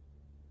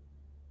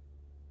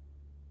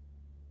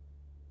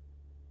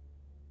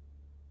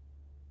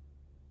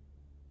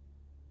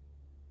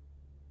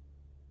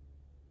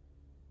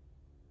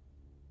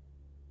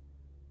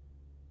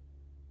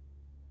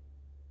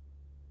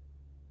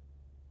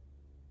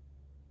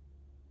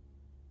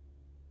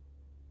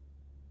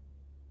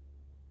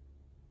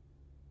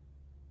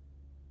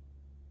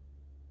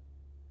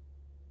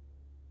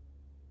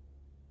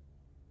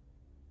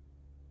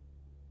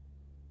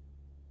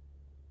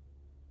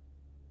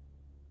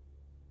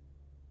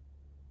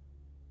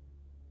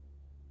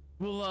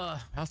 Well,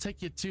 I'll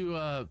take you to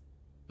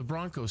the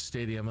Broncos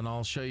Stadium, and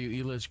I'll show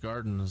you Elitch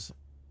Gardens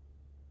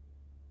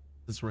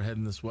since we're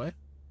heading this way.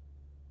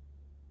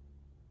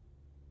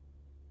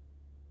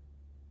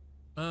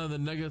 The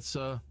Nuggets,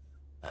 I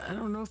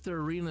don't know if their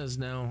arena is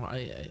now.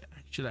 I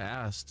should have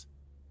asked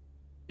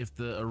if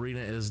the arena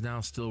is now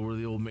still where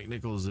the old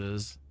McNichols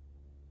is.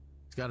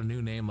 It's got a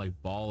new name like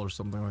Ball or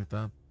something like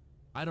that.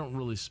 I don't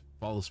really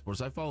follow sports.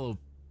 I follow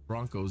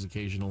Broncos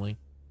occasionally.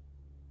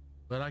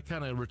 But I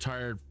kind of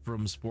retired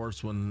from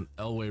sports when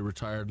Elway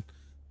retired.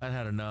 I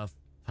had enough.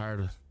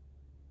 Got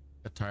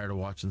tired of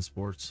watching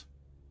sports.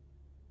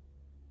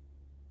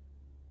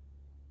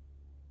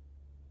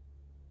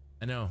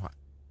 I know.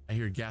 I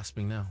hear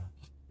gasping now.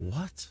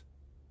 What?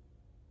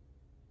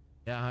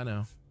 Yeah, I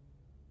know.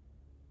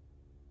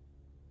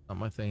 Not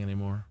my thing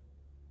anymore.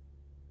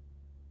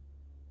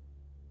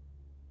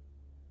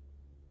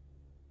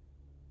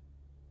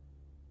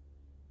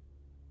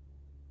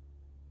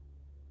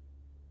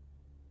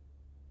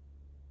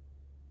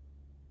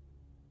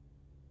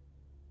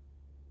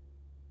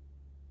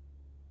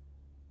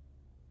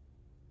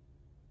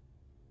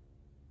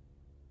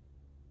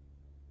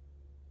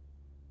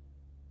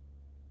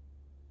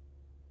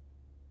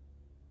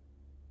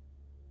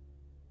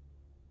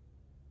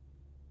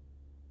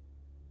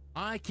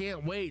 I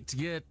can't wait to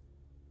get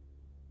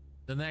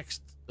the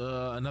next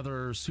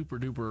another super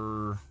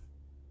duper.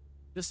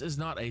 This is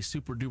not a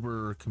super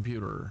duper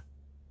computer.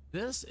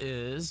 This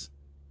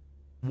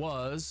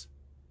was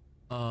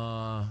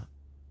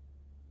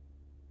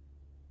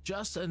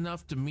just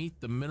enough to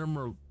meet the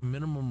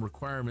minimum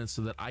requirements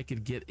so that I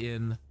could get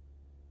in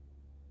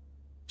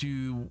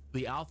to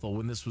the alpha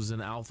when this was in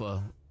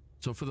alpha.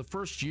 So for the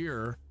first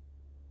year,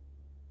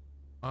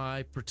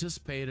 I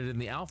participated in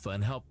the alpha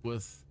and helped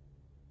with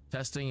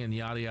testing and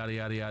yada yada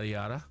yada yada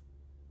yada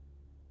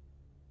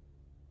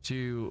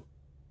to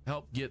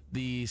help get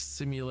the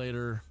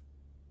simulator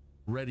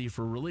ready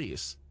for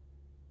release.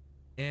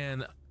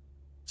 And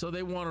so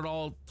they wanted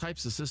all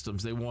types of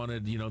systems. They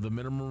wanted, you know, the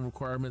minimum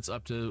requirements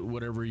up to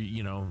whatever,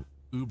 you know,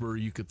 Uber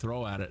you could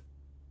throw at it,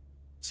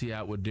 see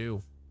how it would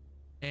do.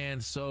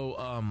 And so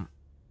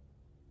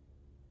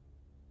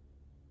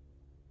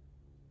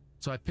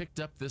so I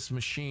picked up this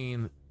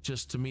machine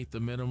just to meet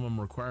the minimum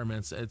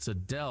requirements. It's a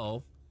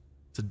Dell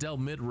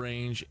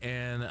mid-range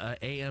and a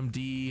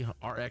AMD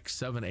RX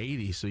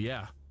 780. So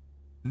yeah,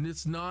 and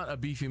it's not a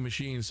beefy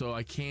machine, so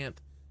I can't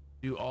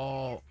do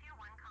all.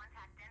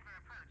 Contact Denver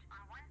approach on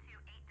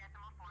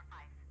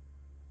 128.45.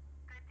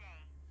 Good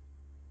day.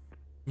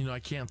 You know, I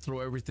can't throw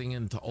everything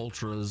into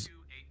ultras,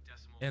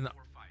 and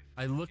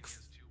I look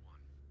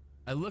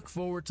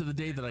forward to the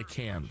day that I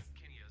can.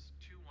 Kinneas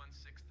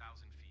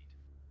 216,000 feet.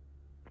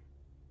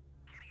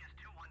 Kinneas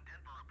 21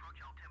 Denver approach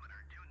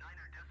altimeter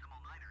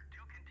 29.9er to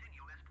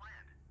continue as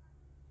planned.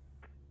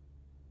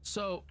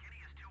 So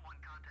Kinneas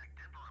 21 contact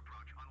Denver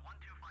approach on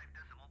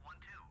 125.12.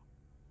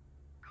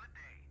 Good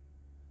day.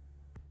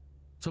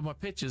 so my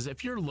pitch is,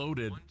 if you're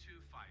loaded, 125.12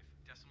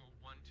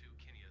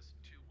 Kinneas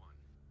 21.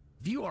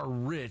 if you are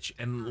rich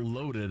and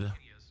loaded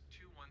Kinneas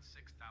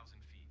 216,000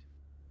 feet.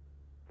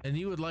 and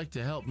you would like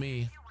to help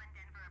me 21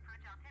 Denver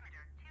approach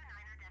altimeter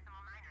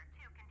 29.9er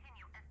to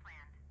continue as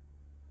planned.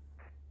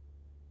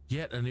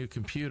 get a new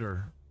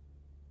computer,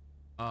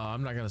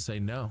 I'm not going to say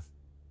no.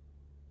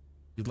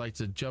 If you'd like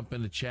to jump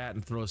into chat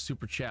and throw a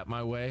super chat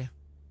my way,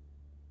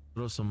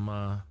 throw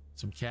some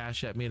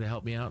cash at me to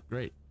help me out,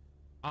 great.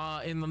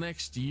 In the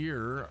next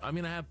year, I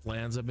mean, I have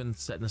plans I've been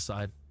setting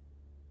aside,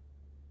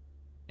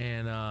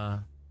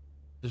 and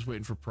just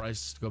waiting for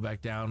prices to go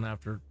back down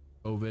after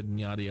COVID and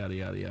yada yada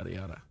yada yada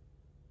yada.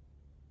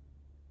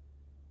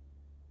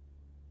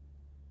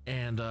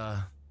 And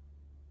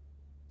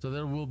so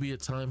there will be a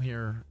time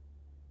here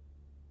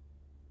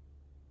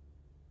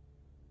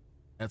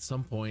at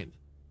some point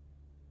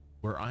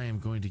where I am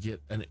going to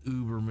get an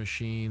Uber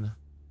machine.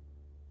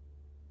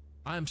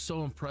 I'm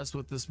so impressed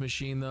with this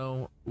machine,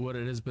 though, what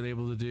it has been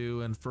able to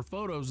do. And for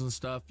photos and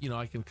stuff, you know,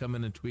 I can come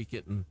in and tweak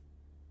it and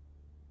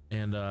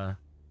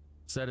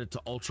set it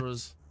to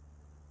ultras.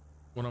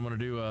 What I'm going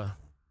to do,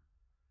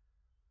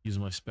 use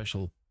my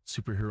special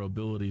superhero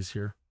abilities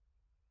here,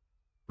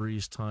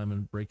 freeze time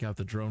and break out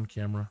the drone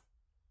camera.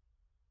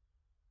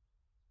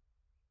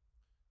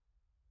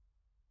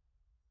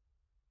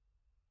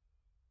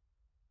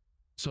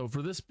 So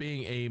for this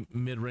being a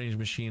mid-range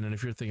machine, and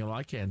if you're thinking, well,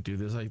 I can't do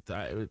this, you're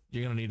going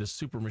to need a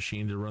super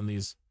machine to run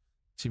these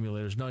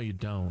simulators. No, you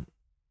don't.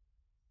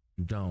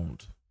 You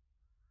don't.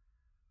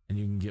 And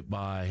you can get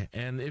by.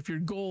 And if your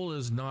goal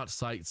is not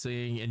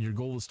sightseeing and your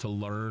goal is to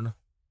learn,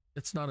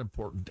 it's not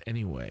important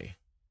anyway.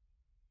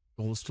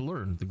 The goal is to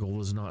learn. The goal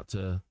is not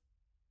to,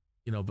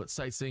 you know, but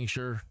sightseeing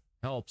sure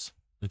helps.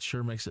 It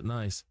sure makes it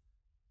nice.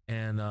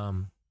 And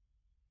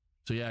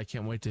so yeah, I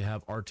can't wait to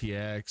have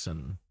RTX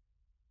and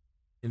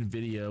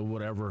NVIDIA,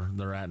 whatever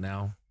they're at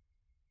now.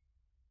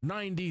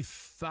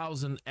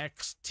 90,000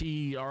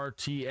 XT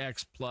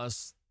RTX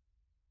plus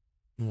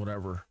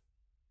whatever.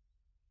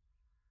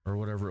 Or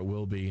whatever it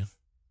will be.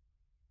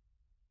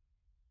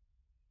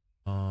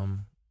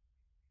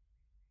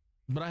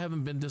 But I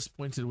haven't been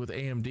disappointed with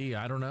AMD.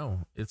 I don't know.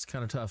 It's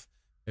kind of tough.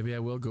 Maybe I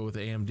will go with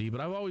AMD,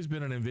 but I've always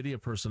been an NVIDIA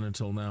person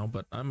until now,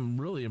 but I'm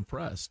really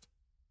impressed.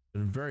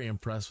 Been very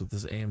impressed with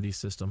this AMD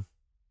system.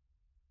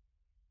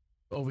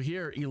 Over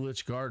here,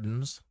 Elitch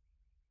Gardens.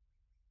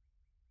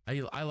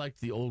 I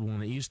liked the old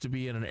one. It used to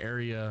be in an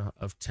area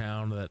of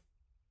town that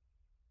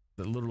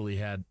literally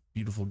had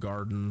beautiful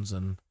gardens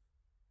and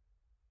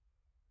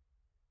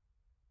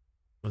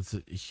it's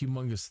a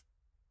humongous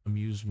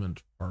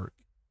amusement park.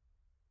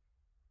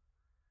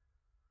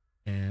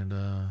 And you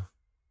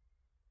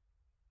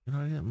know,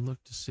 I didn't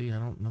look to see. I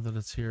don't know that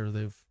it's here.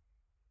 The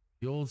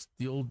old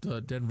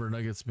Denver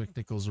Nuggets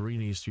McNichols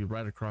Arena used to be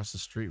right across the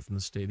street from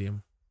the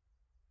stadium.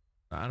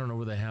 I don't know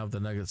where they have the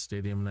Nuggets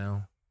Stadium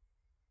now.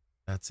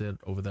 That's it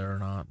over there or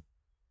not.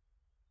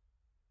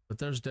 But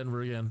there's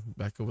Denver again,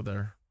 back over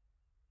there.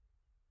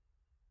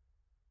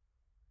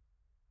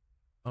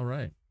 All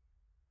right.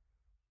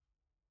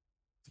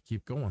 To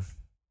keep going.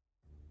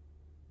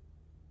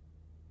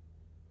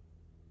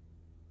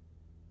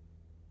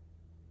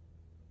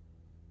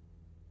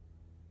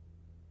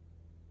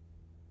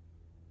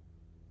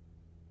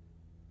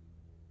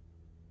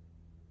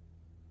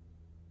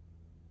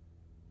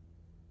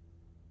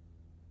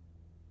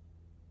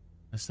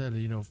 I said,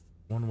 you know,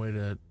 one way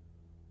to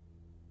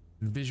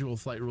visual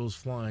flight rules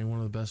flying, one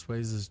of the best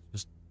ways is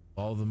just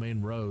follow the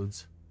main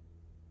roads.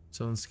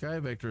 So in Sky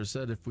Vector, it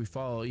said if we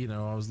follow, you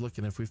know, I was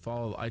looking, if we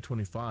follow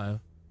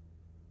I-25,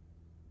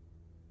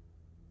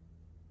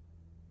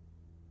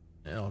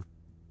 it'll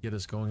get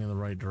us going in the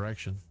right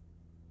direction.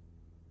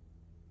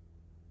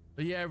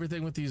 But yeah,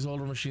 everything with these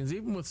older machines,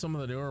 even with some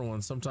of the newer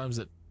ones, sometimes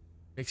it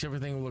makes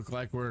everything look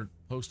like we're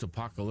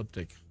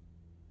post-apocalyptic.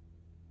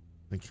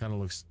 It kind of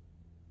looks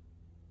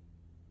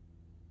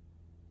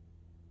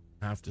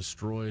half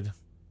destroyed.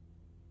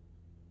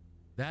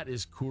 That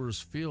is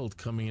Coors Field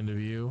coming into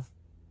view.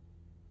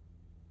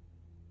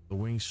 The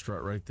wing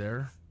strut right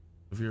there.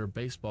 If you're a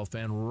baseball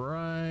fan,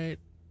 right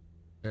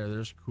there,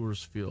 there's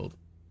Coors Field,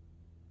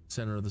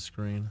 center of the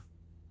screen.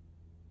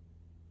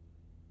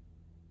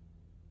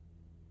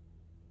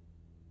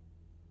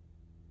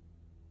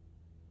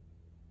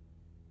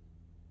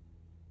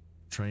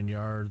 Train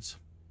yards.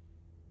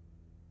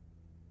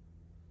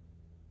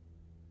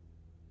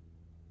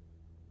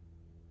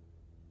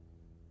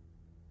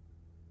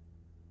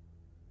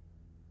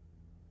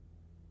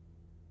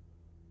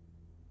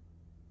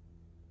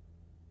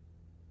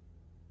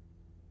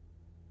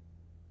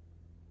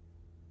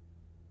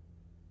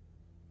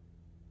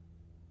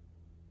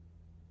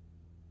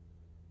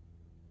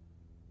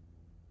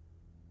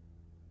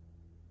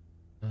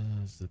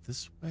 Is it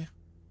this way?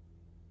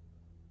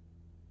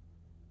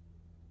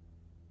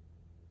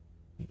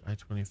 I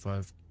think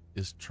I-25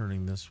 is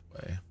turning this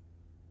way.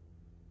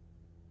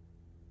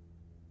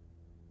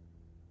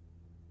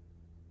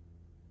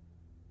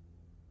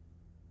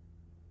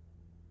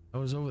 I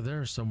was over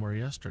there somewhere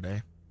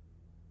yesterday.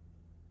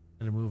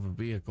 Had to move a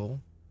vehicle.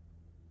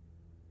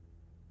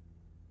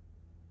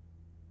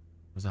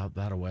 Was out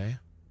that way.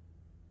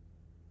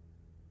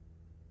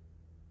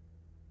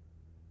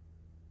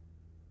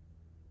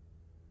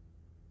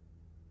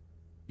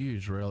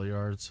 Huge rail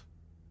yards.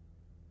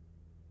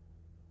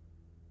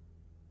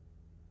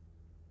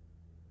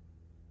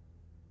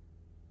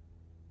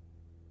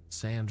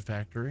 Sand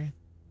factory.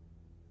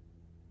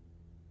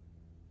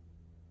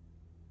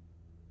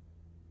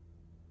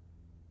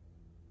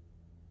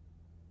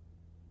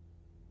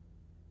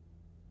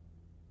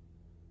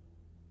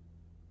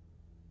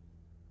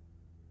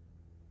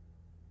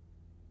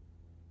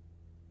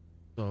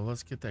 So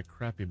let's get that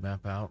crappy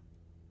map out.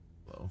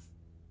 Hello.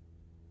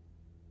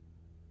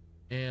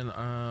 And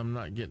I'm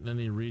not getting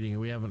any reading.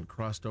 We haven't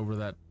crossed over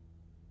that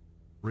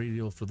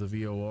radial for the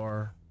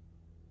VOR.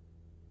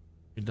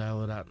 We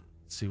dial it out and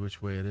see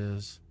which way it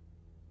is.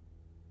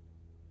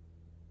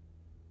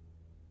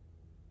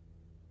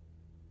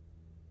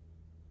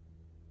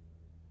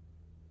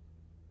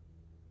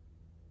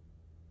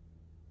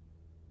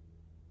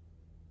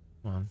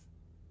 Come on.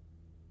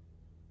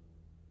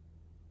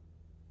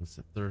 It's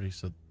at 30,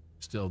 so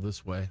still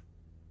this way.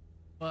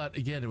 But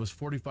again, it was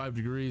 45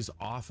 degrees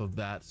off of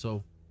that,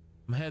 so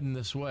I'm heading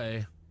this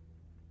way.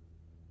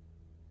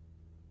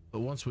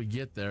 But once we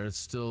get there, it's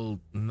still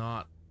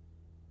not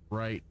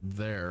right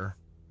there.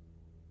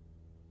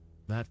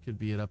 That could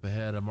be it up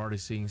ahead. I'm already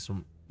seeing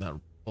that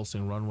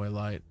pulsing runway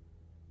light.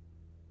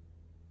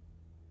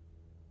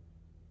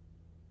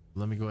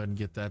 Let me go ahead and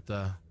get that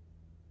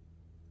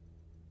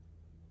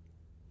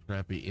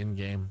crappy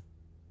in-game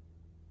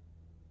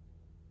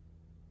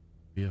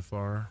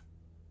VFR.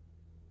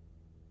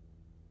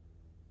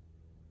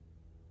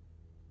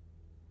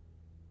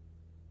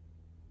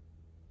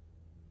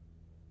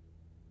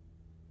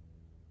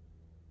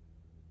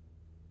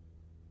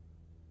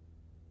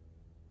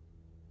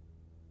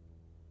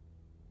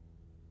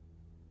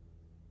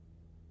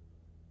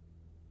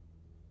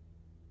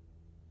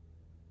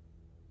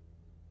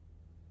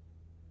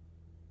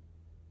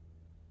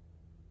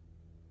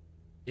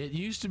 It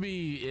used to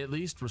be at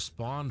least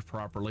respond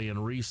properly and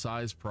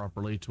resize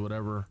properly to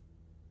whatever,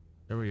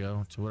 there we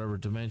go, to whatever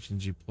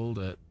dimensions you pulled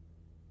it.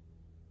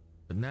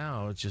 But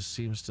now it just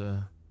seems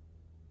to,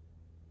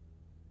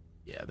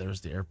 yeah,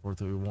 there's the airport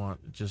that we want.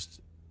 It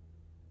just,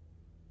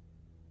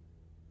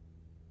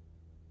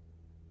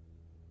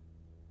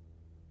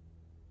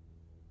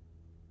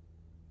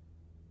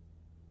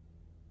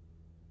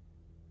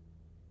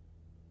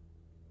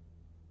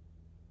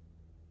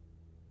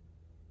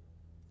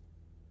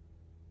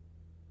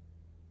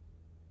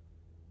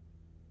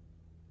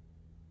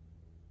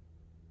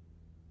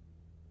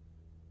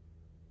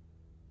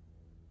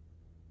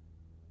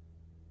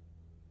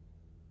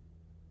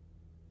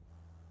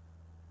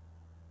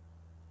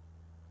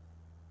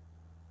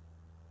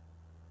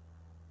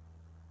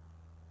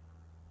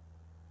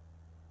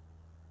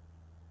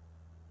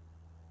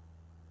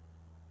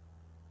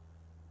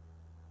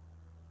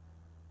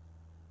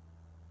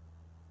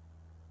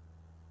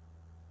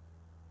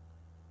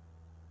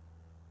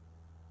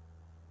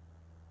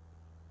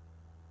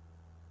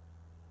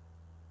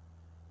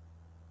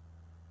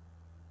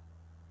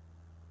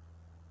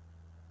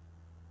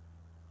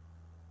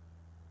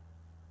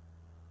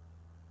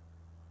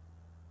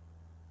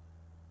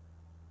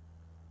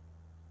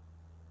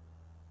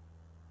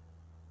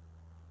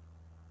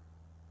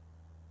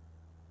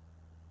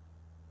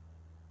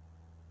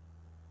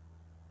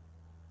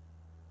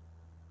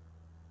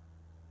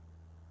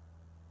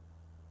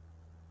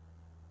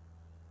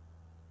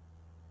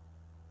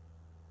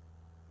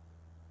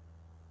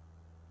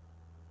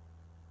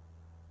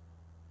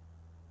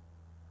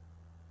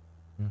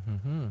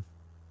 mm-hmm.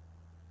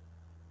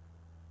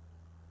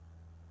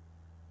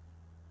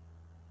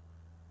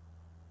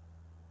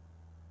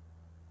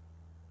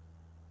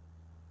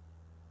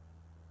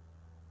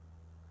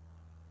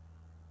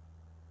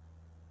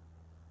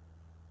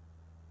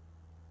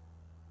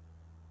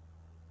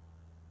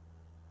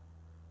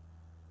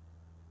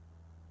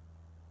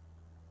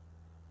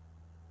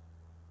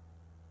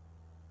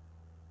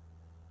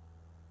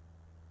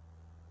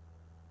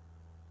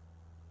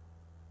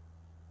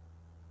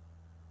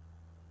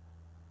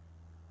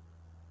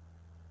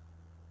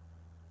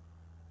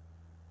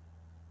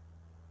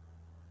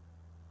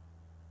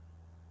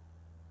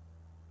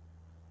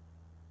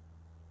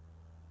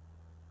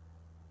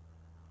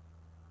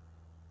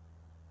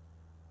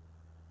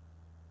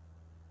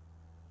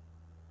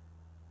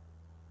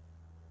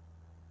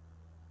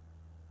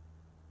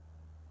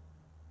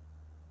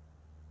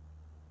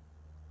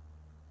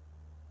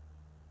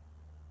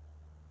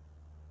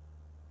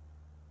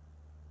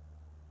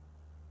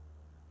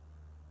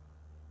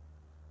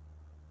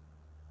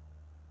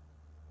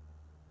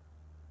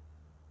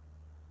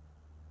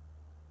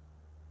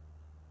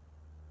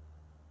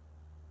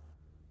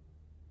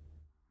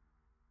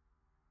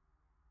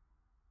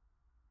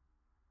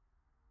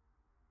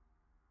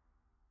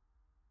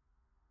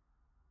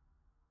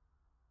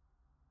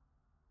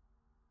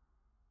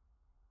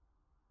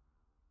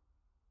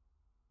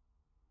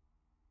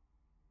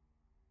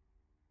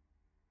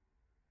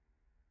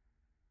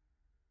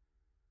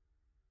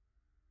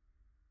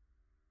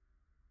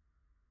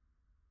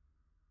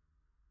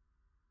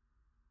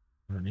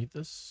 Underneath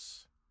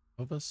us,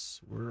 of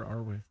us, where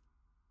are we?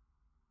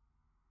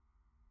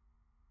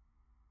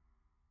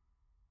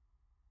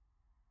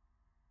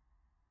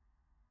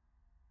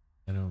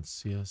 I don't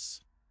see us.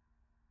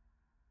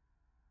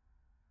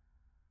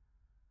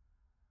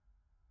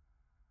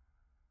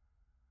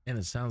 And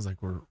it sounds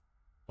like we're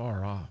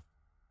far off.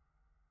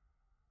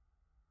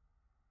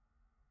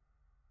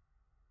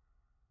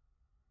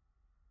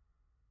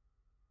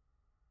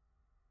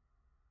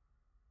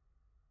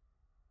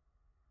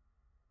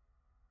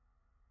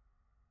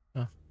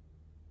 Huh.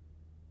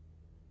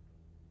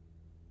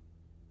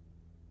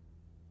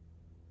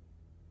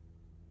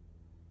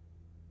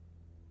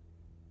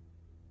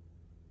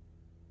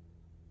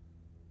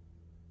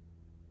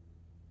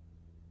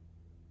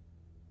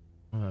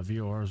 Well, that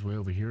VOR is way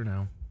over here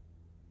now.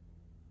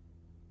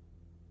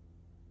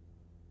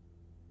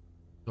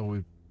 So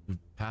we've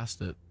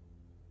passed it.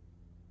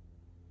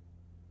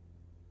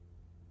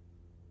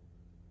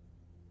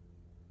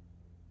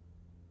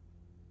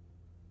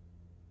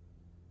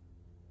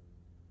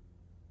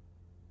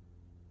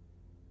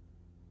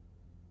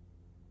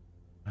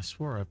 I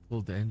swore I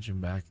pulled the engine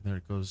back and there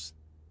it goes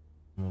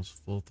almost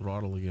full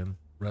throttle again,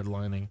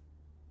 redlining.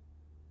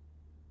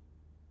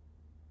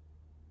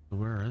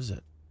 Where is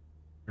it?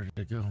 Where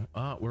did it go?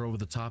 Ah, we're over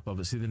the top of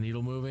it. See the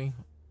needle moving?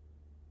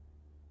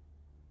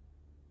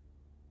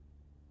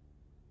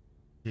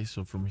 Okay,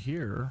 so from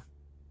here,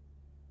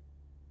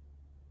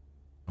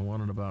 I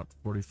want it about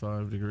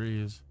 45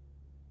 degrees.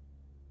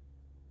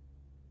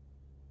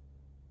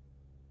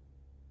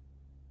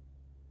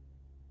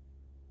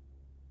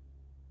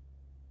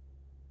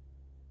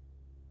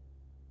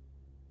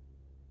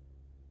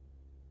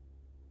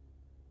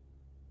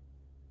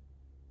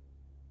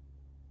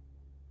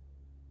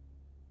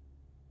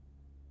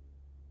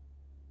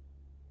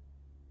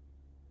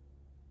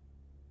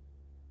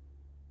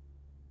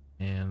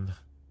 And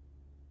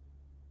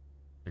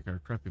take our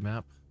crappy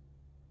map.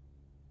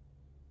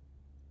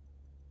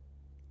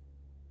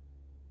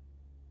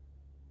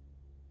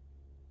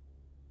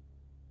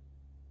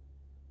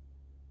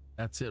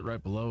 That's it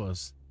right below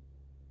us.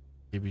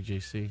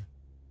 KBJC.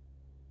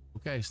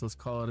 Okay, so let's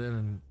call it in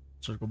and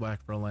circle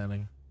back for a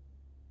landing.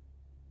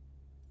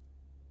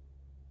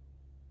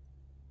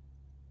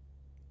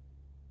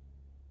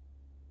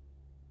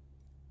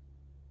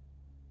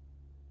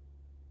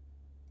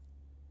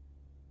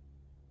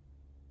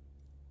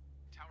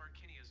 Tower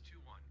Kinneas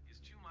 2-1 is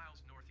 2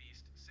 miles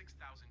northeast,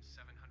 6,700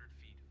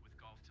 feet with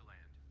Gulf to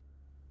land.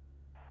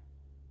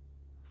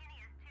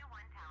 Kinneas 2-1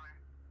 tower.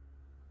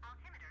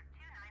 Altimeter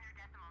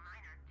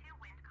 29er.9er, 2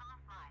 wind calm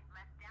fly,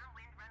 left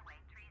downwind runway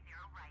 30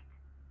 right.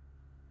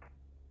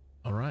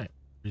 All right.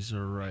 These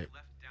are right.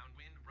 Left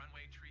downwind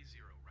runway 30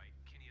 right,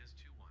 Kinneas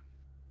 2-1.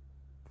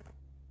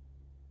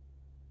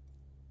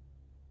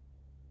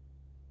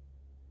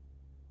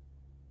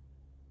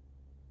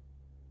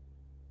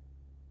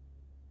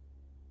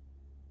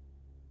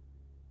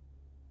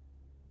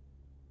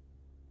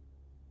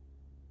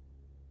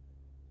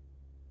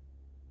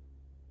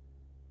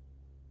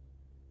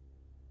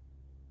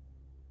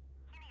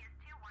 Kinneas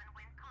 2-1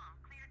 wind calm,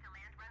 clear to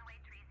land runway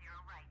 30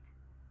 right.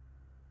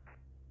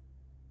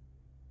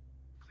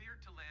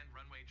 Cleared to land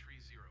runway 30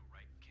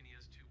 right,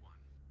 Kinneas 2-1.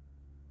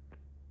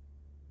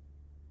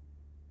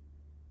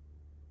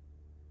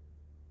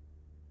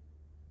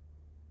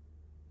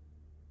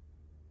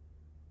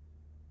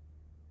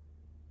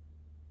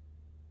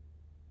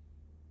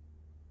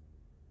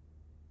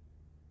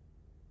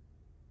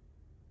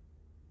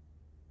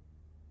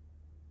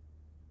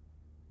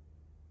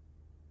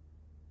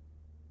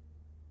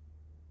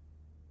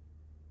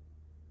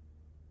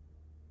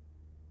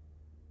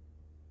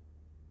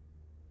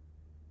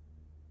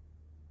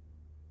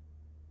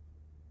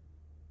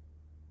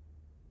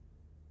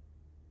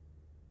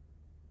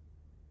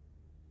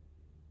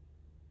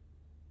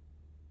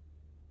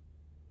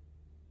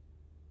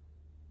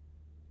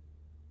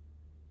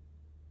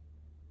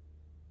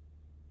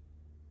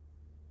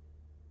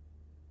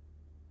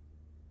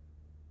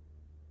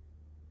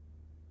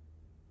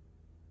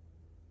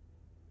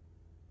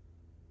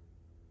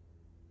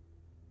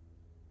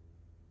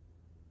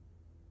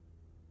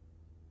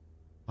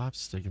 Pop's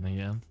sticking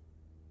again.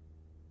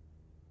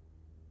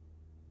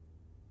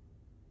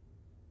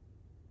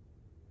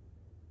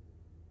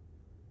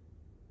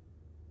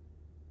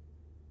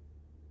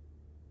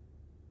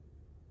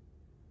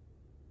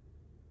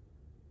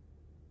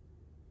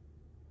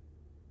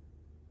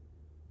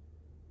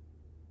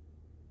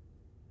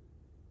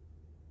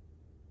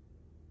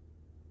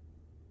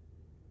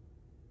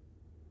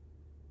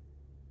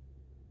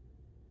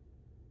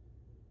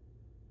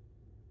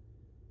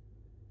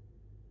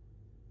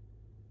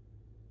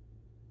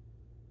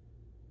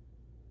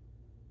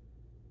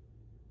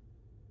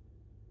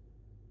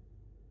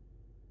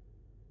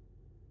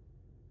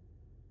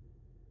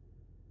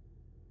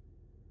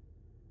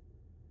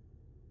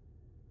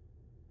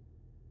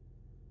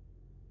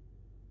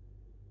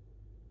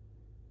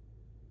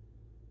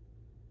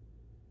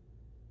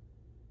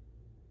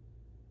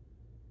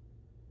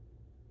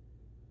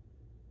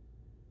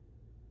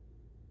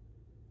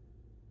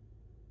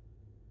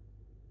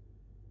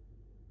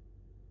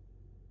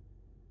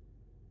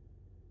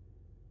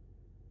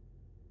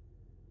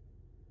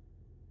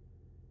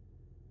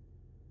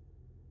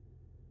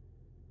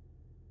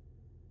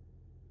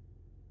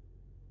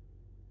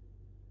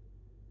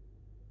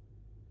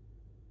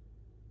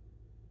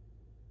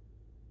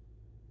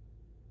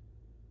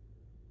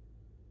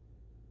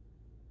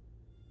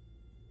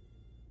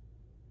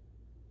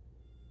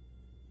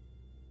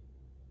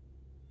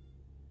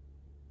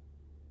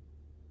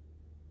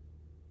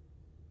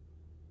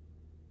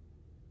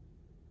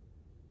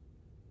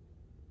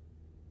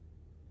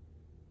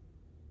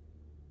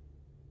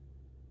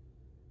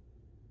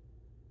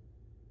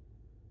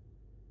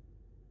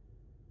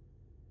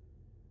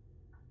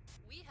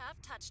 We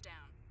have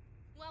touchdown.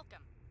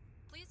 Welcome.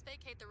 Please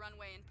vacate the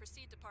runway and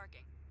proceed to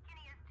parking.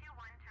 Kinneas 2-1,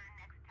 turn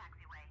next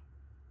taxiway.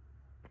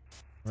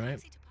 Right.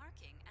 Taxi to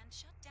parking and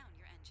shut down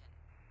your engine.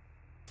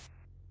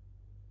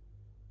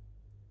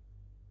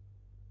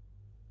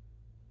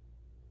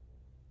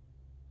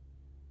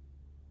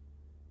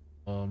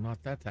 Well,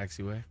 not that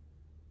taxiway.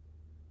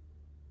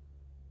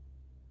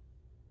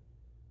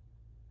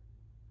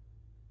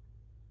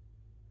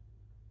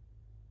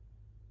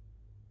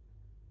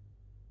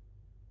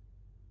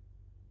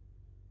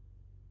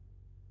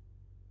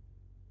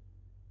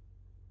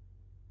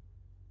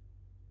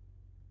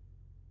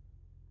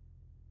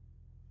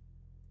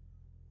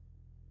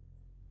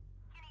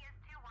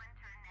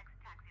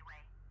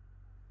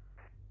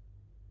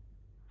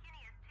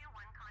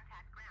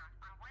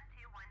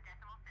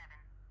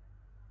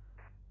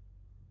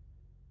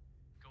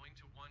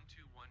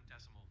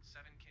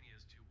 7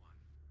 Kinneas 2-1.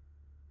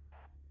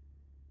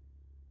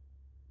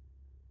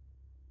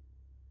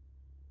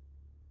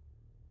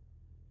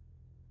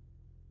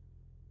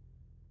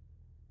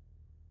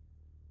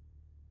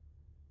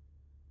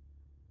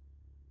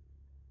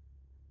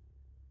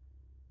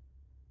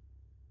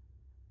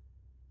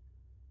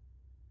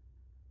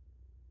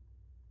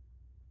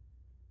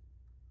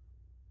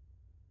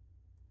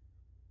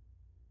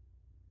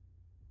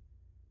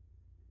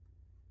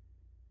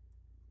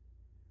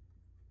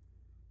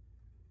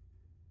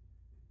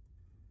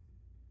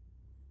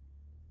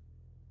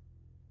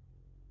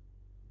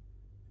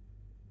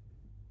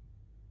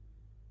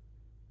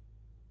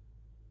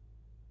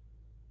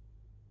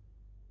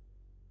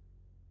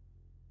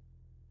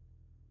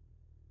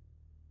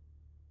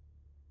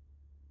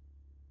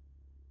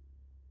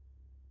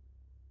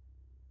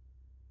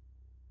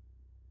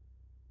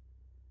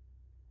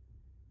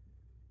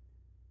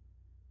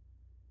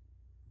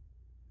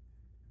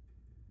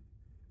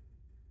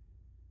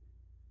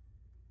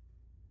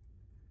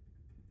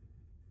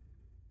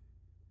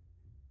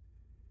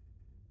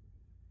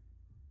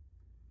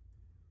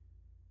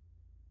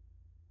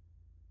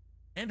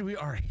 And we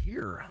are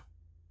here.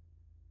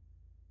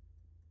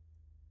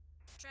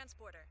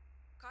 Transporter.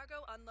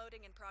 Cargo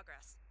unloading in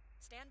progress.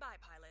 Stand by,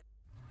 pilot.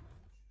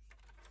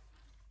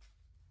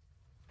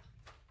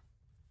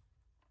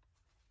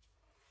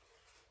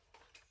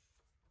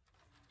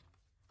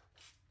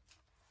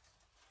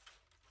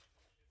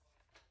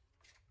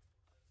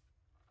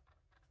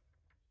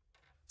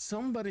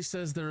 Somebody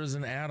says there is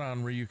an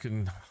add-on where you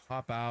can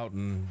hop out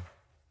and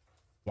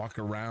walk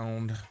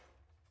around.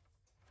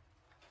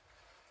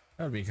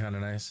 That would be kind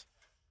of nice.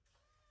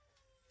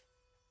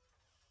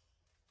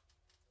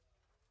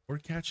 We're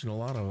catching a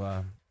lot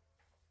of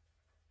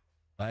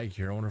lag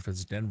here. I wonder if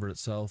it's Denver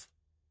itself.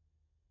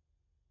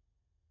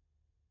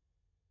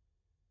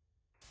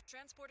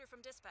 Transporter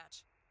from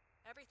dispatch.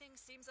 Everything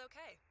seems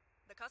okay.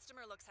 The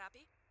customer looks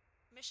happy.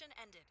 Mission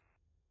ended.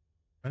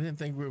 I didn't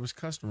think it was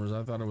customers.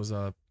 I thought it was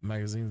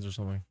magazines or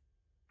something.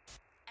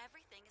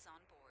 Everything is on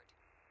board.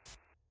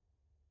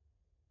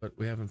 But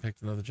we haven't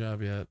picked another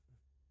job yet.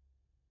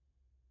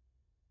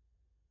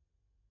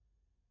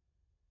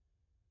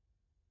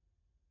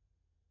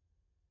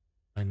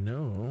 I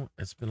know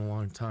it's been a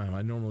long time.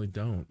 I normally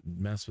don't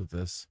mess with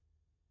this,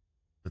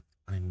 but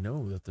I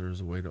know that there's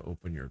a way to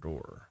open your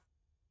door.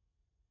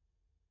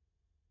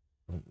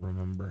 Don't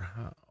remember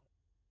how.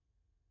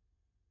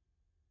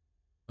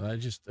 I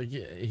just,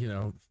 you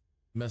know,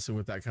 messing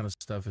with that kind of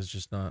stuff is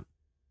just not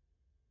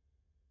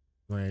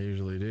the way I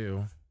usually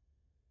do.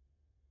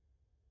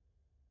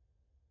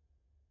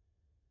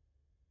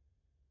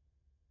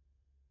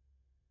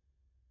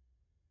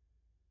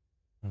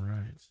 All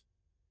right.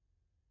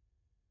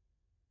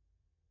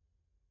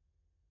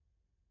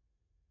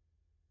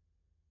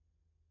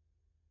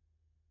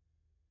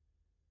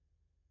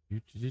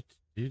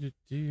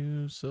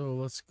 So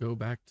let's go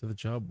back to the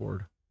job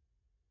board.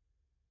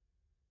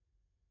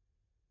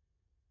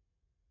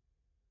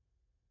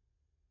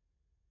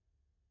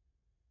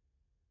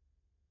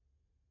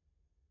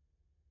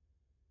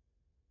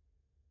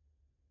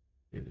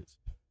 It is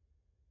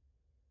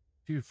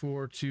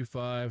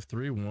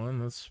 242531.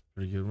 That's a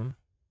pretty good one.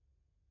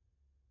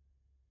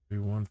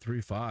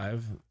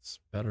 3135. That's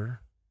better.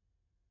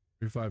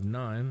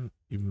 359.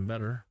 Even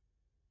better.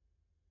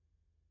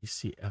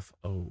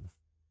 ECFO.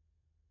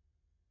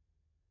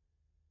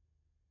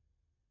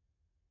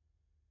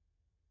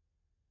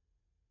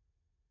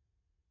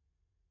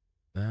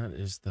 That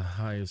is the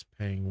highest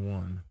paying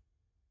one.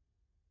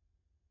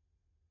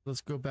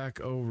 Let's go back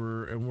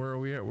over. And where are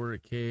we at? We're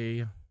at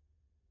KBJC.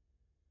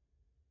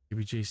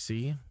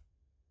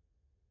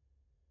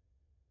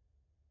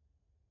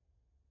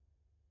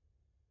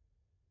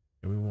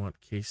 And we want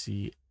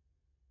KCFO.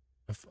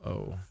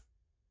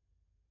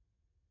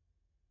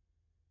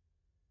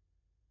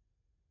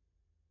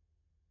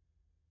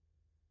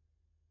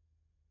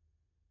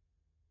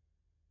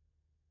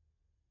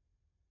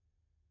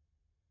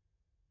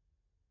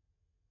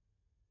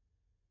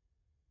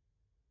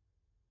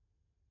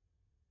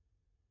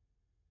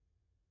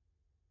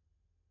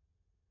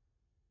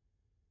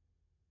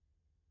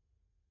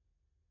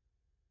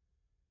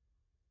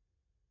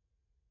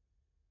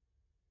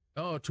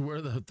 Oh, to where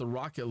the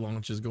rocket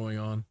launch is going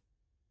on.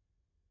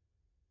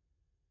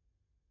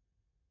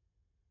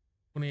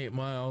 28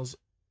 miles.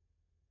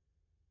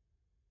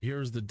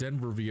 Here's the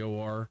Denver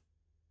VOR,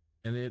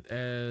 and it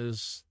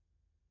is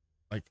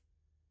like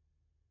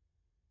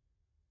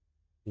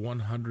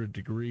 100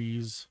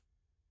 degrees,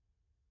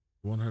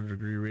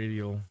 100-degree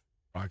radial,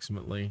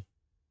 approximately,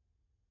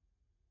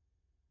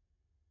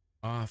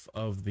 off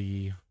of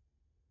the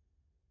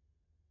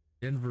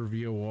Denver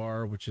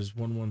VOR, which is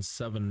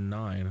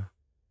 1179.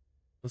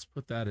 Let's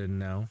put that in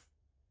now.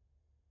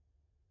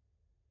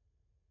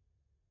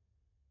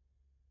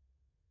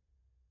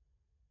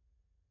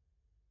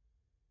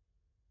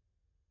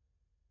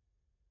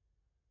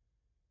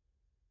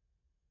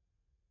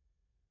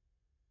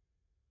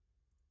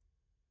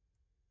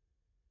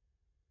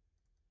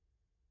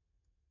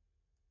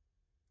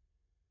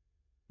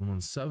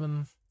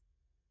 117.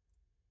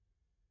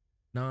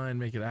 9,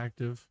 make it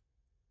active.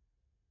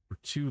 We're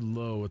too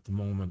low at the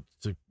moment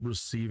to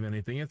receive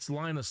anything. It's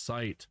line of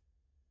sight.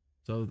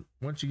 So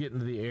once you get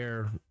into the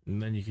air,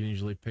 and then you can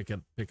usually pick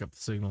up the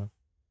signal.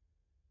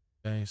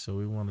 Okay, so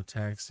we want to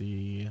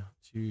taxi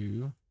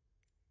to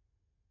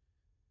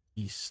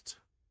east.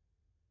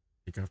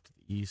 Take off to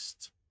the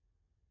east.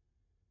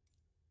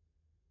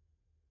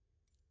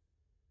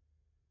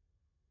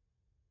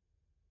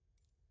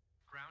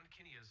 Ground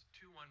Kinneas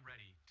 2-1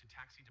 ready to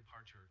taxi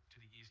departure to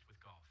the east with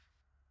Golf.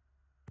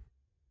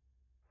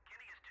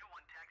 Kinneas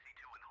 2-1 taxi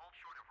to and hold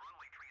short of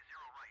runway 30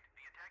 right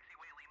via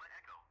taxiway Lima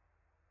Echo.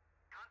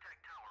 Contact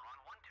tower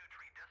on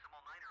 123.9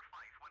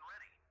 when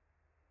ready.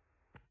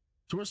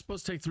 So we're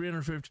supposed to take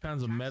 350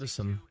 pounds of Taxi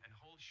medicine. to and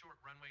hold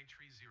short runway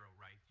 30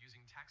 right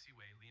using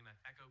taxiway Lima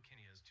Echo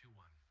Kinneas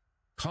 2-1.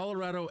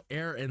 Colorado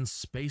Air and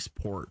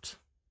Spaceport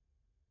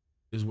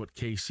is what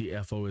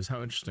KCFO is.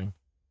 How interesting.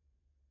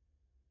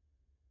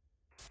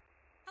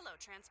 Hello,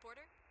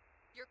 transporter.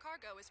 Your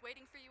cargo is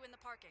waiting for you in the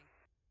parking.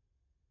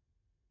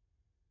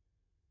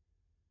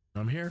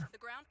 I'm here. The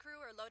ground crew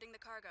are loading the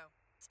cargo.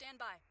 Stand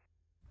by.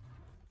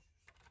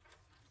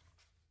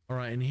 All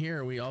right, and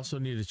here we also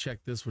need to check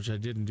this, which I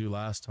didn't do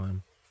last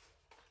time,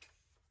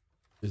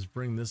 is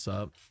bring this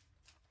up.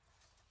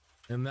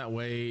 And that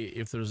way,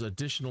 if there's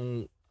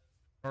additional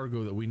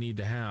cargo that we need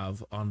to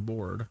have on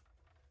board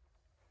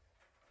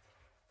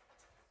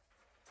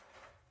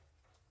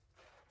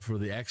for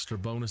the extra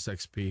bonus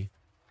XP,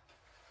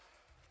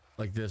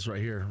 like this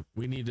right here,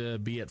 we need to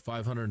be at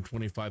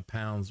 525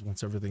 pounds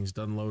once everything's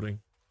done loading.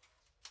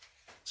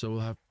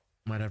 So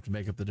might have to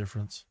make up the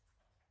difference.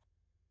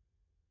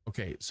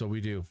 Okay, so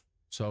we do.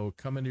 So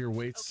come into your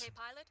weights. Okay,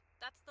 pilot.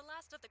 That's the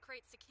last of the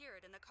crates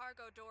secured, and the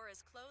cargo door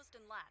is closed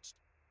and latched.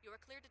 You are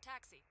cleared to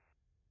taxi.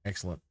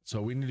 Excellent.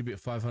 So we need to be at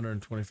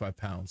 525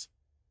 pounds.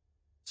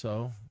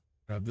 So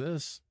grab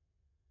this.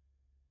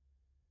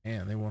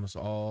 And they want us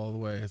all the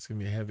way. It's going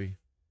to be heavy.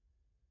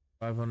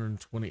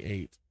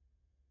 528.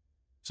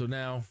 So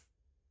now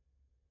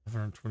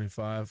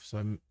 525. So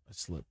I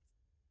slipped.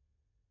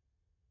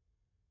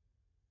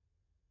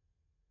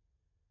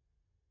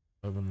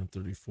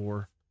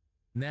 534.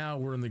 Now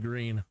we're in the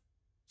green.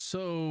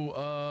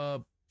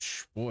 So,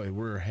 boy,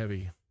 we're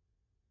heavy.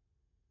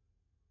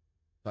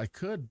 I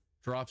could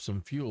drop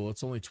some fuel.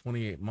 It's only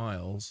 28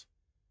 miles.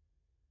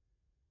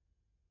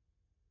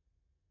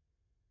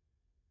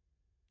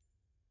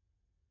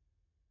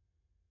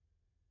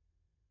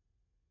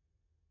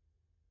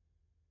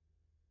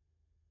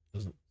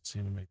 Doesn't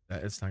seem to make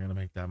that. It's not going to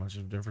make that much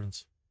of a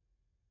difference.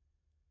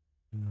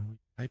 Can we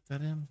type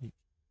that in?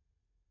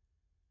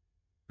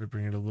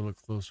 Bring it a little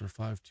closer.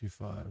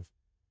 525.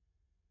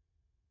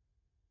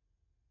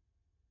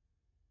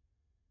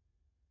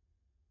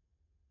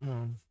 Come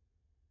on.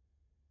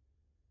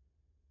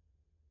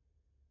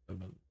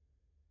 7.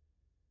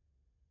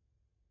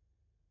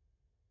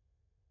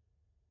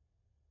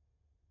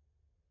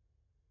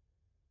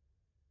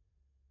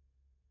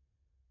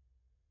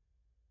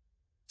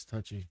 It's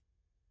touchy.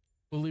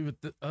 We'll leave it.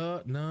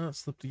 No, it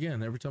slipped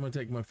again. Every time I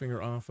take my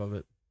finger off of it,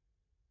 it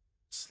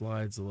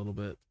slides a little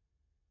bit.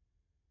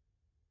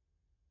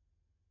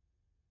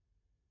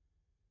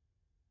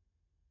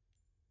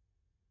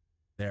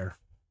 There.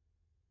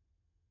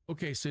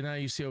 Okay, so now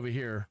you see over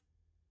here,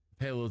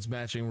 payload's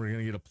matching. We're going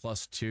to get a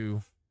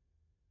 +2.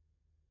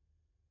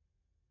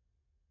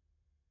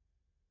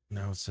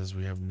 Now it says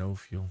we have no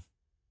fuel.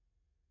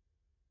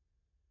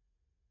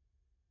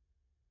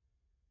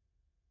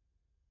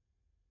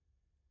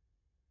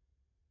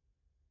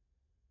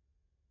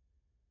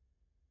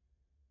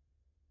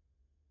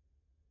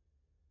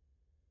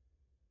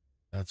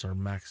 That's our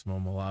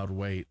maximum allowed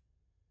weight.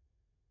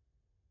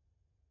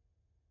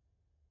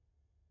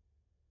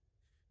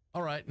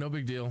 All right, no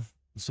big deal.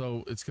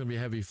 So it's going to be a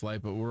heavy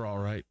flight, but we're all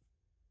right.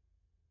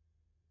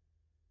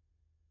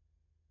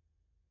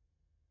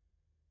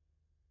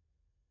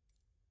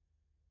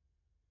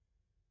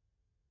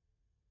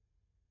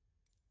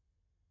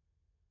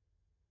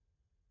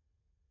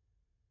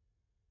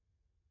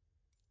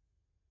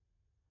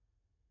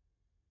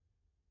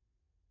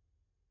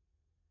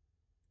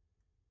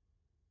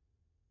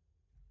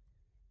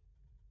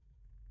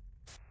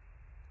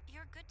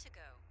 You're good to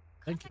go.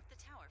 Thank you. Contact the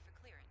tower for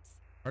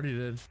clearance. Already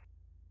did.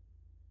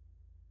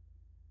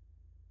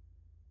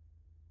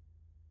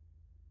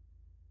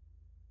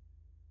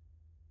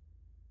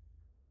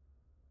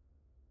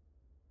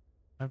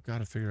 I've got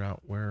to figure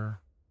out where.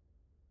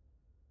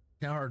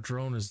 Now our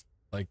drone is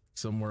like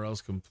somewhere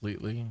else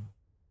completely.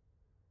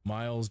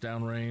 Miles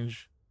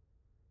downrange.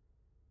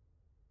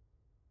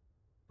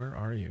 Where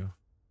are you?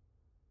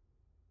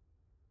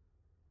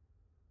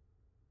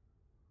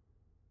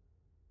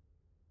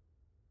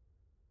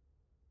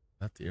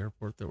 At the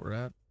airport that we're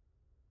at?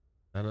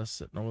 Is that us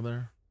sitting over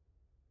there?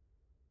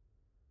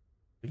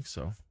 I think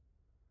so.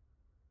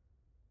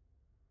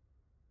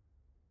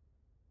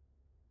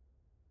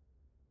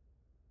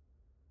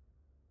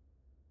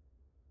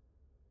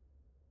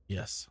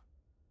 Yes.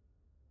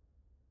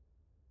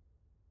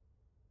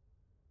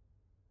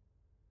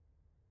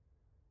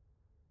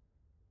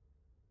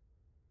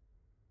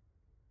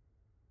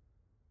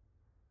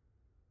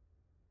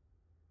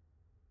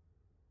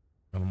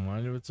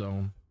 its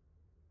own.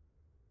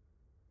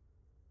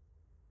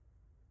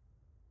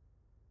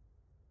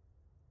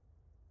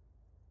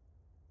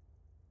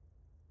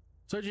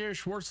 So Jerry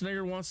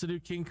Schwarzenegger wants to do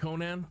King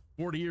Conan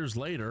 40 years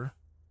later.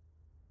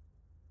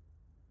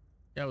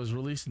 Yeah, it was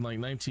released in like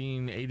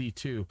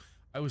 1982.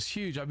 I was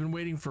huge. I've been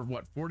waiting for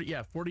what, 40?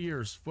 Yeah, 40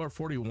 years.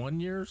 41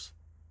 years?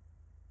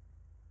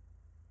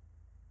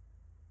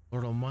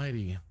 Lord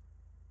Almighty.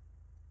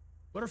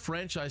 What a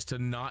franchise to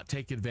not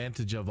take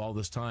advantage of all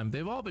this time.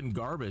 They've all been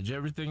garbage.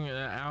 Everything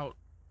out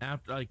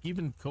after, like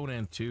even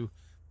Conan 2,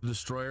 The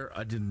Destroyer,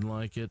 I didn't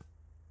like it.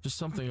 Just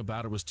something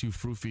about it was too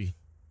froofy.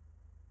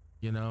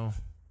 You know?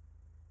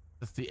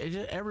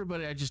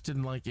 Everybody, I just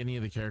didn't like any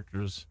of the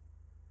characters.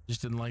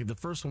 Just didn't like. The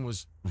first one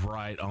was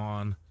right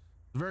on.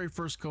 The very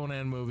first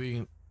Conan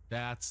movie,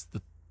 that's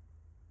the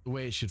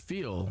way it should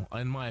feel.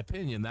 In my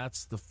opinion,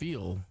 that's the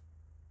feel.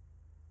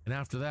 And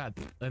after that,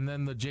 and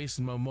then the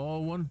Jason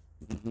Momoa one,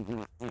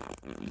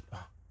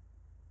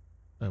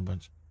 a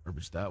bunch of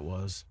garbage that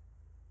was.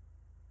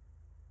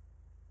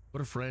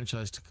 What a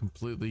franchise to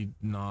completely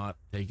not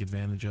take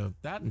advantage of.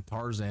 That and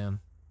Tarzan.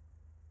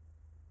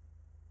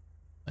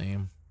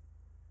 Lame.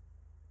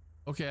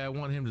 Okay, I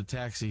want him to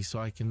taxi so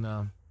I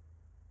can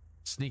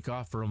sneak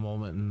off for a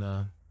moment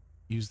and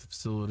use the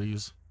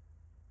facilities.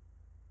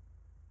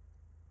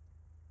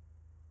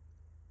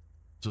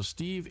 So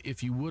Steve,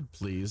 if you would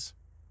please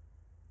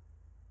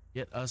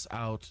get us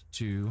out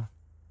to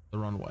the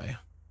runway.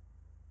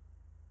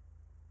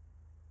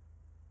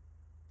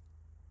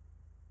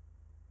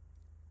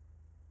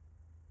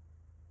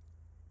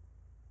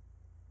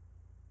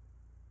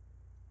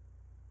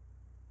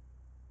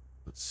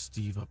 Put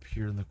Steve up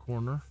here in the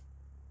corner.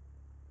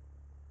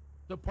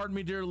 So pardon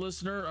me, dear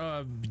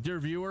listener, dear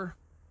viewer,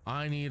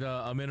 I need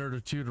a minute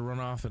or two to run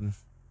off and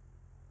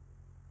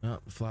the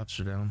flaps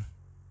are down.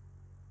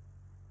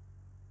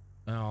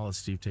 I'll let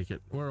Steve take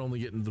it. We're only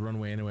getting to the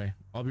runway anyway.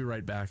 I'll be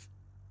right back.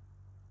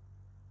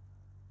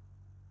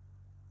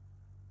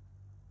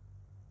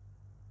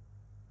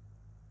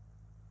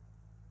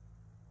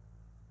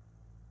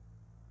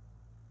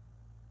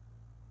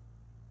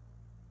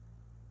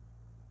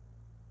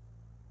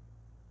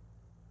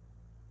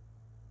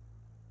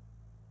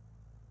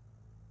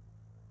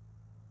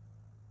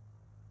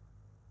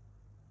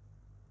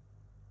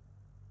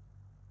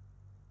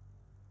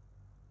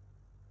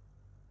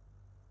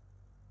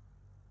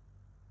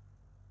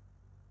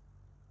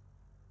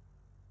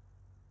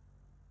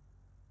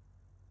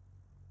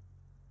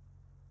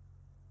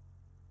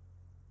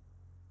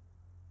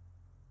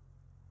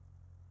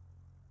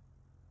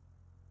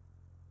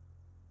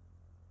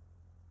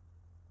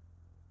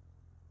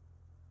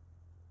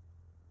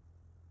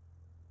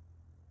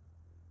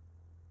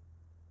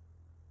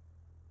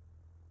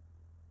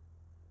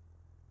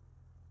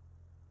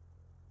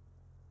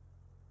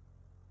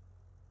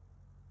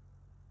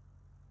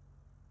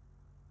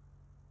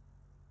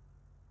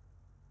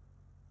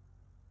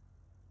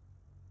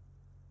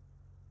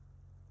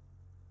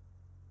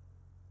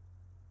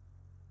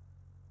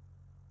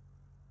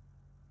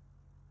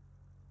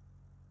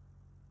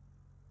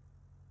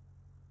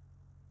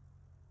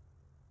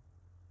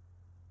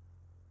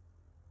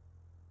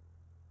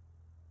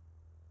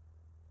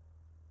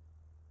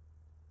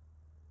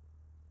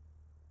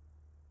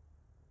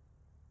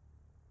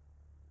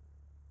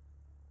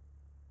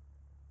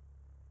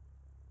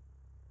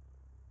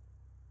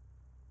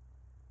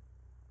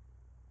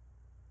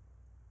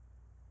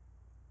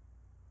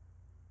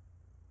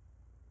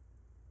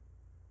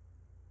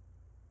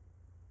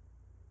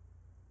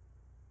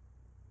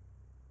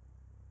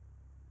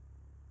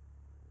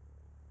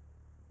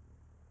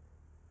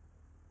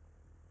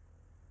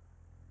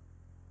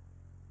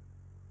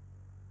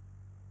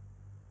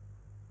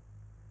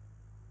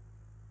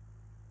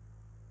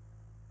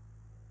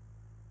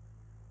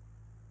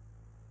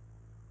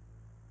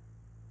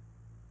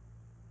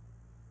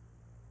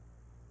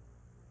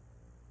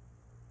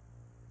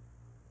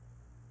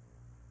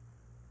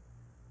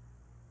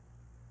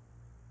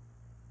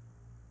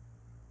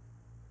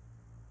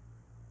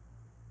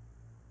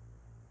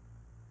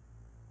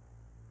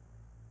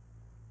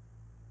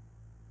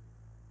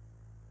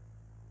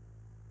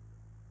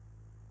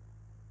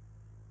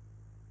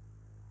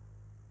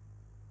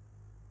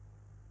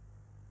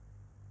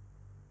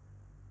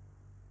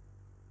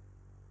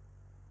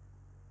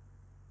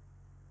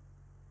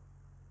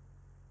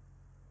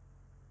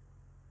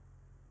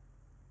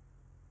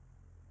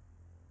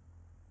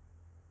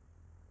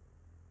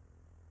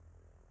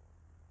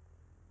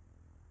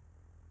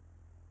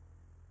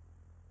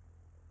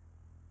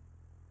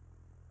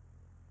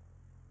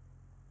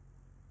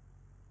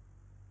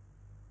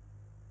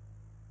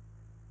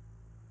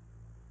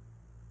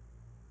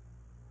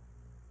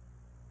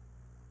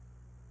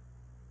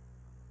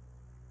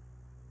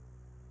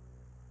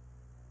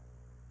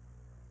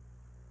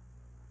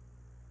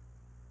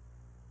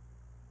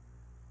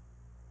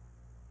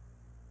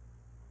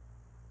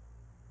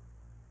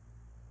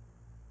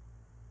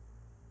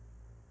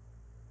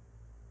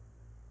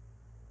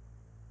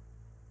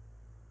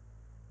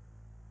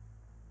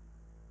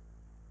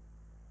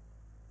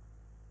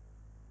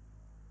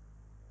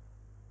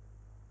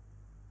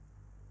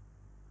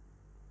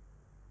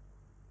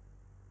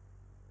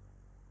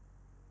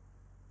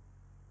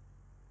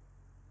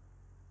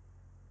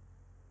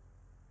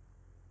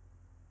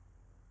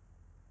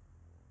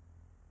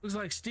 Looks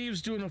like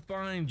Steve's doing a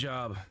fine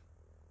job.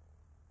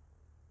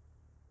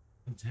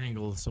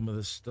 Untangle some of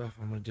this stuff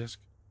on my desk.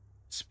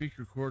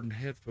 Speaker cord and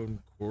headphone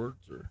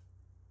cords are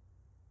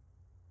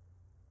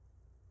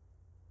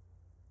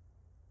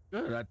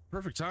good. At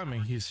perfect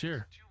timing. He's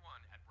here.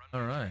 21 at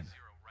All runway right. 30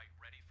 right,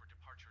 ready for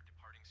departure,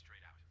 departing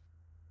straight out.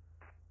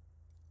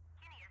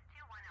 Kinneas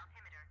 21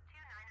 altimeter,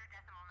 29er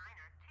decimal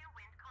 9er, 2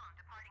 wind calm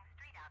departing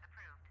straight out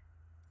approved.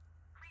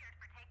 Cleared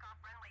for takeoff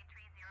runway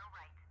 30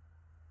 right.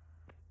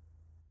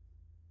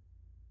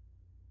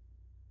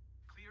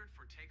 Cleared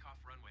for takeoff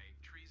runway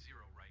 30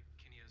 right,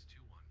 Kinneas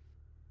 21.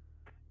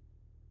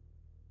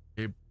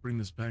 Okay, bring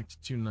this back to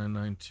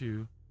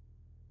 2992.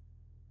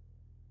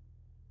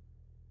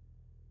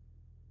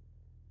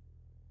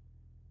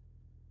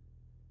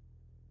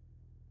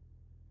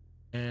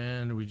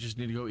 And we just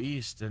need to go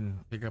east and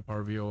pick up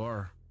our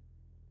VOR.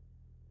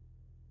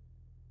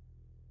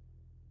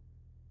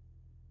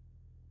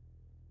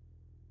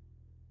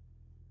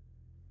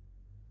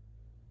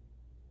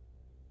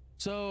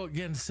 So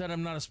again, said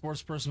I'm not a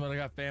sports person, but I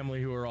got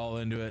family who are all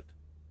into it.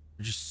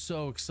 They're just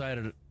so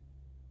excited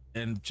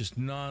and just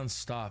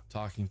non-stop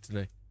talking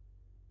today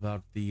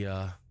about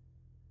the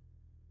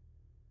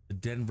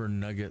Denver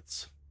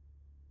Nuggets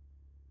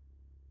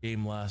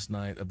game last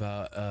night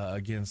about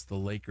against the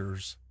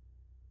Lakers.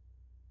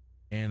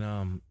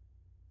 And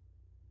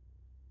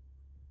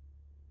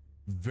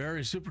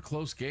very super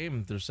close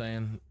game, they're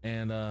saying.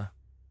 And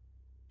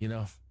you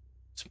know,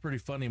 it's pretty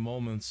funny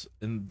moments,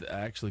 and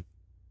I actually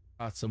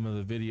caught some of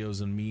the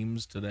videos and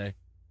memes today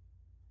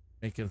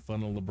making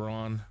fun of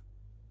LeBron.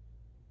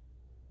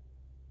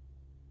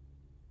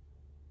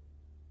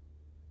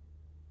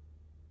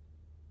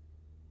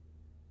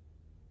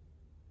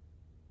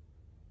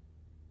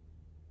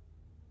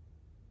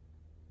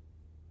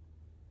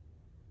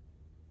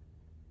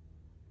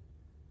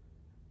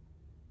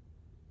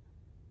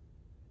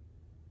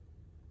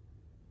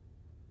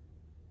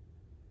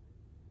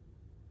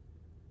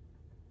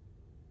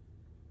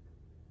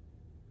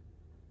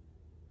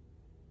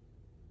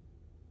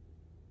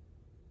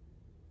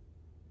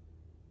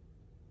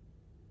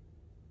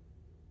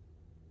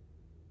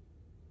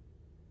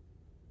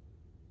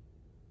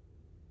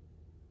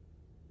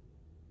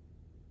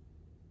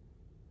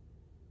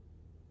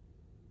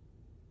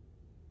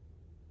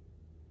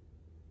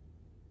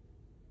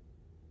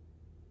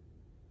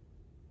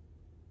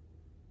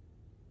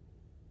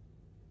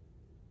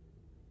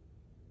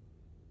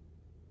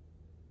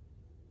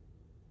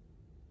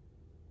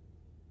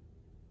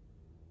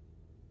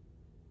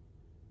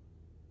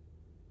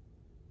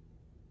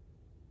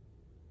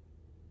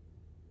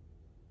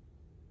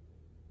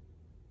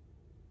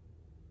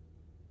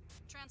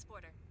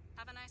 Transporter,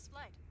 have a nice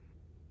flight.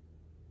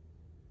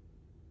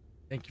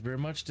 Thank you very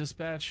much,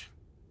 dispatch.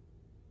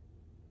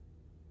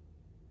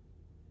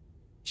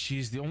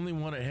 She's the only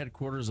one at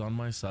headquarters on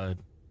my side.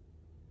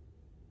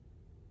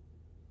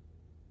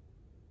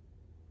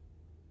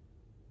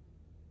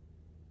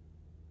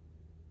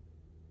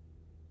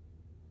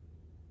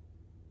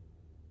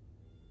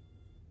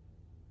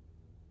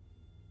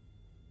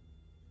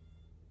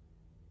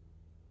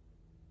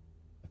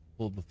 I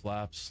pulled the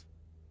flaps.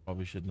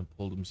 Probably shouldn't have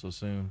pulled them so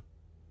soon.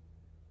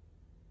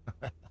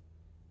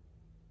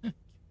 Give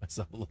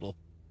myself a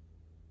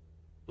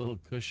little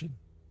cushion.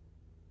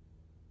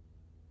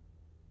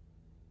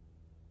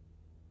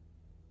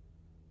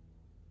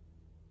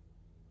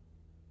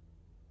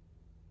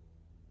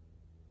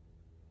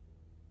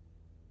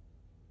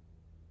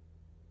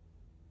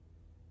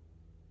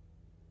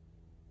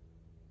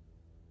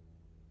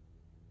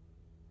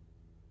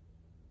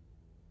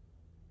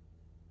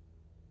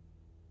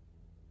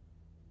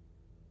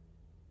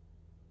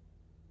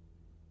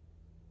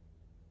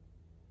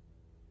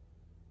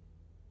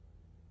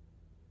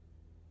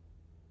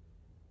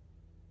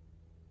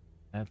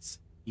 That's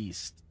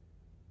east.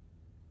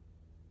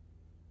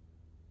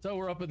 So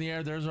we're up in the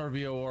air. There's our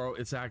VOR.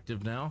 It's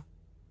active now.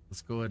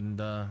 Let's go ahead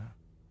and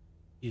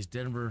East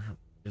Denver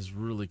is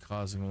really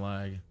causing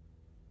lag.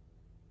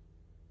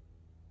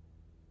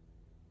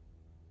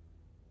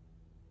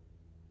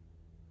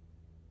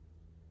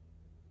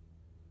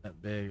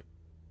 That big.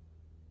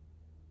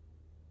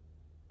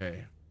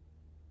 Okay.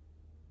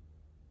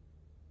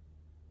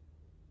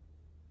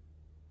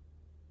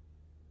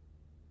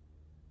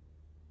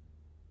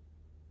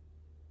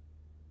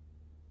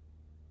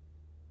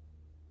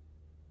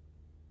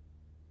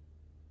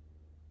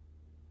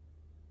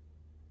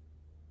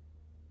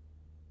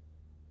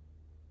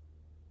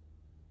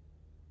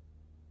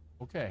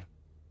 Okay.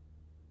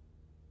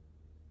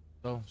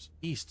 So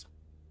east.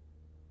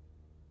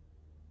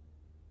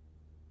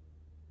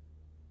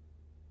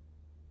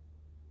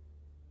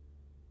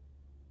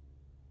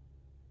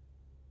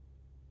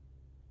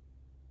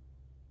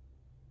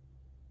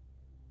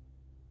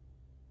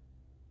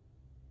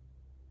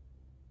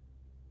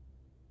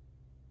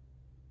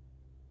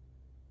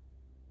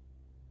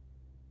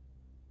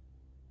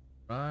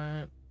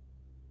 Right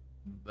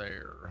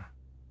there.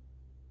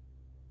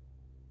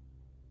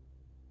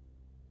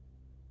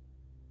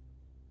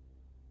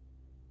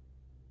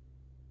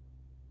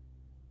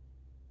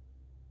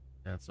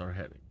 That's our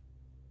heading.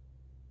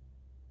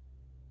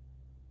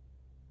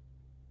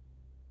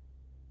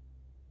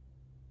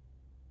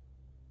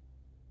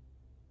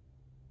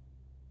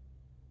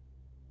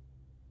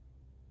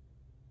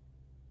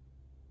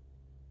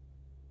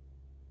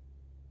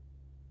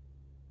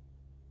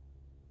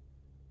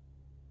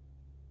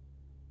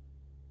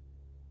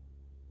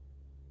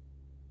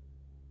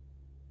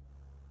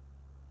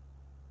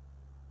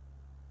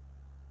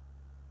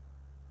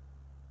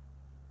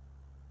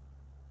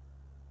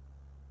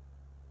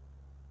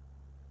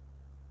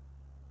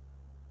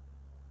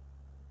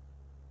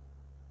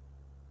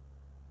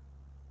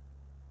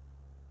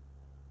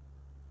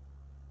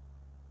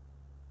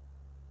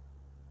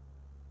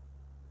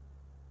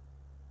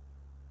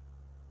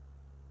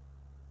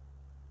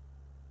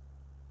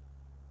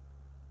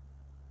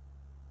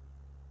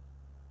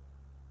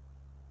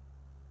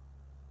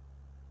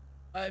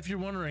 If you're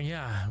wondering,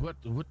 yeah, what,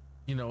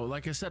 you know,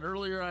 like I said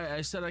earlier,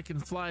 I said I can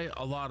fly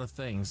a lot of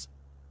things,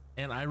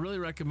 and I really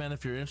recommend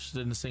if you're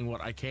interested in seeing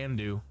what I can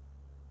do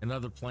and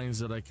other planes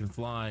that I can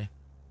fly,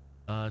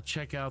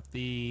 check out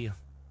the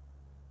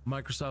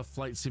Microsoft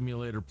Flight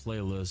Simulator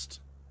playlist.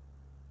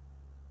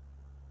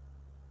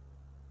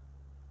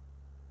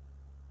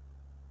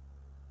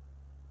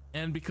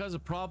 And because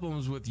of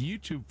problems with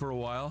YouTube for a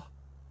while,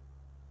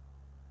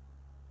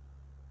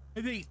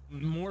 I think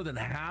more than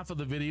half of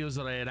the videos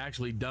that I had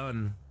actually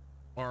done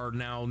are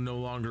now no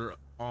longer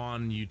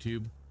on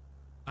YouTube.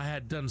 I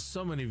had done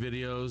so many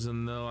videos,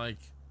 and they're like,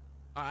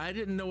 I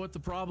didn't know what the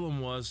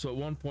problem was. So at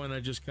one point I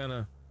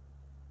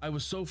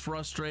was so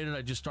frustrated,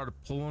 I just started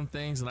pulling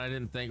things, and I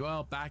didn't think,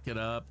 well, back it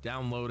up,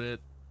 download it.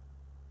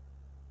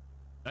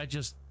 I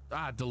just,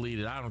 delete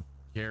it. I don't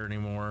care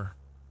anymore.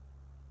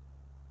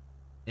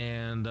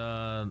 And,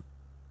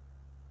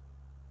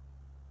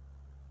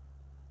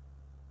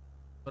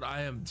 but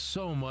I am,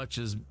 so much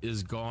is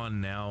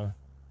gone now.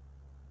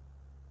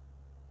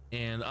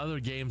 And other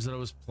games that I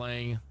was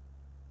playing,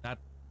 that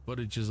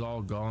footage is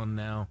all gone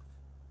now.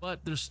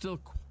 But there's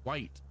still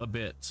quite a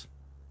bit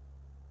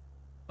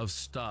of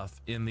stuff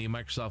in the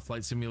Microsoft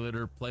Flight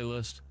Simulator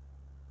playlist.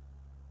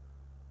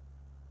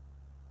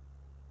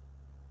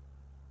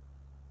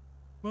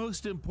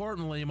 Most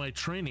importantly, my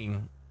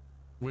training,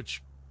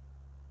 which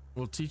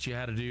will teach you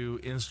how to do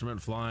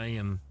instrument flying,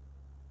 and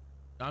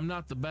I'm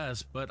not the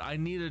best, but I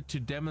needed to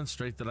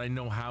demonstrate that I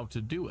know how to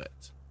do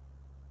it.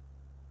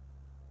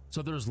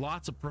 So there's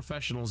lots of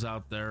professionals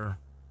out there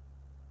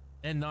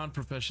and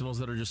non-professionals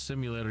that are just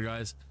simulator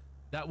guys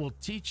that will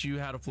teach you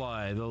how to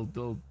fly.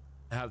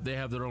 They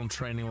have their own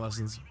training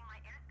lessons.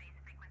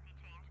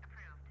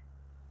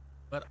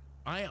 But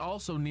I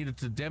also needed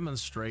to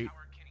demonstrate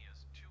Tower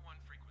Kinneas 21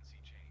 frequency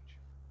change.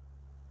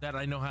 that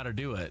I know how to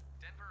do it.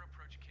 Denver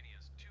approach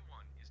Kinneas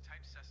 21 is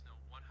type Cessna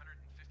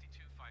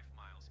 152.5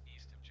 miles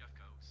east of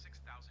Jeffco,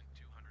 6,200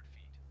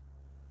 feet.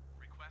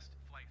 Request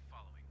flight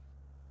following.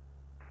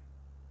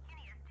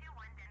 Kinneas 21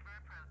 Denver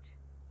approach.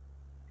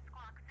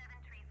 Squawk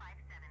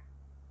 7357.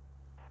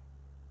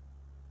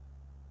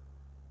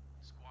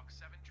 Squawk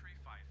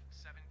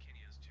 7357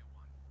 Kinneas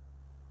 21.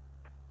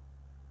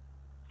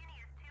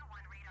 Kinneas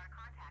 21 radar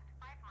contact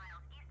 5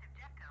 miles east of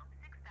Jeffco,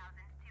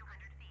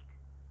 6,200 feet.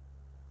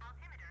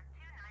 Altimeter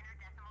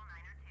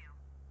 29.902.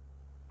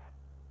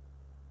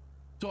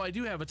 So I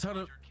do have a ton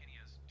of Roger,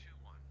 Kinneas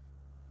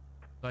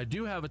 21. I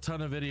do have a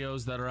ton of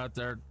videos that are out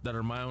there that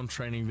are my own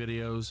training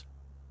videos.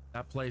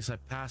 That place, I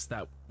passed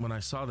that when I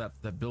saw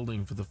that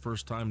building for the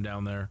first time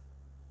down there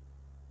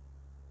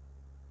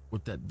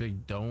with that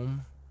big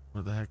dome.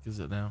 Where the heck is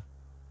it now?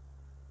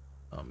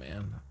 Oh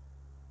man,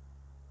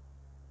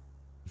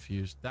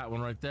 confused. That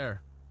one right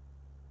there,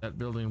 that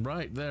building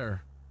right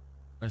there.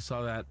 I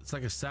saw that. It's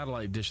like a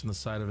satellite dish on the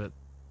side of it.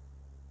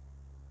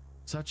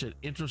 Such an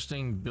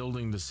interesting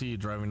building to see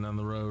driving down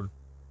the road.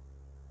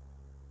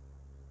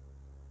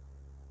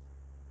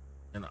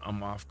 And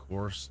I'm off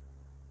course.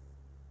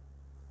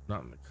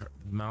 Not in the car.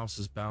 The mouse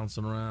is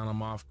bouncing around.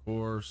 I'm off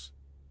course.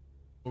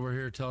 Over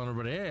here telling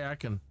everybody, hey, I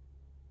can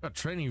got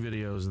training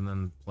videos, and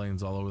then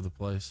planes all over the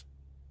place.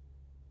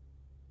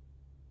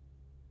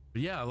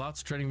 But yeah, lots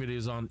of training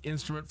videos on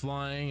instrument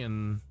flying,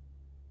 and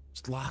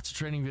just lots of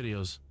training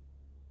videos.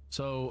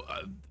 So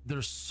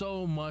there's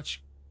so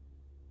much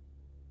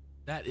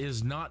that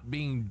is not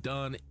being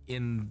done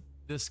in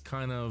this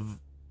kind of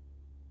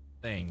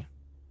thing.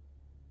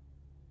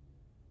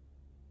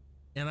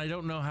 And I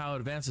don't know how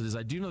advanced it is.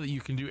 I do know that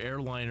you can do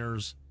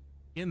airliners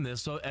in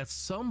this. So at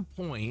some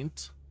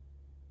point,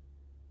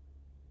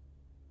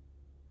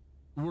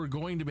 we're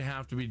going to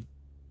have to be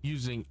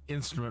using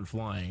instrument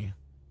flying.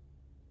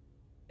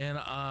 And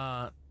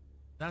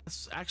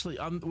that's actually,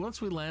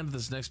 once we land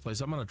this next place,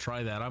 I'm going to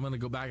try that. I'm going to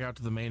go back out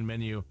to the main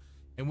menu,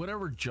 and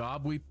whatever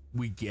job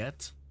we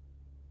get,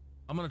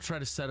 I'm going to try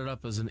to set it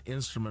up as an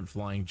instrument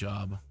flying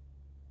job.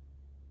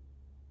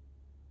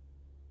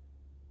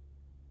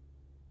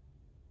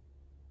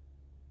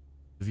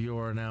 The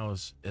viewer now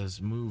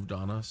has moved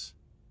on us.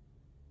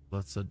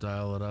 Let's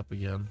dial it up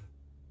again.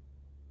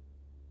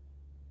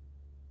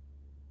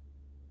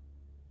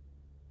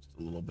 Just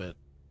a little bit.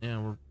 Yeah,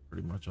 we're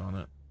pretty much on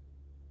it.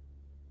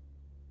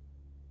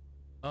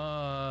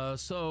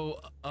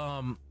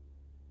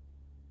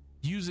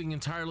 Using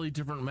entirely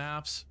different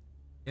maps,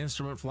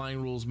 instrument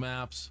flying rules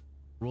maps,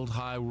 world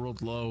high,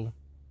 world low,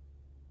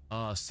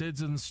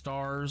 SIDS and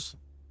stars,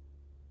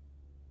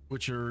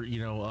 which are,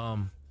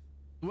 the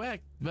way I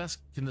best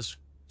can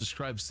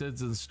describe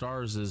SIDS and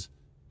stars is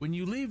when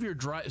you leave your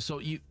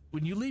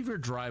when you leave your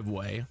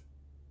driveway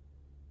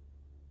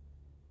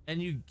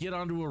and you get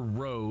onto a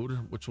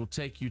road, which will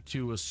take you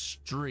to a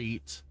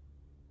street,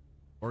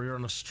 or you're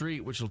on a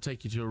street, which will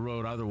take you to a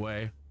road either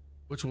way,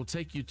 which will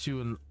take you to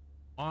an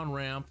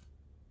on-ramp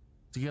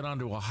to get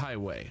onto a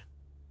highway.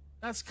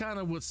 That's kind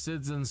of what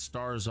SIDS and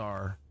stars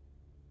are.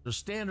 They're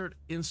standard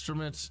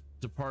instrument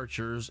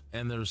departures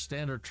and their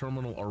standard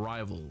terminal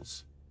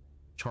arrivals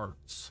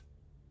charts.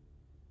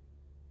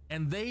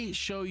 And they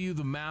show you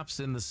the maps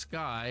in the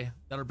sky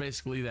that are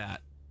basically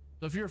that.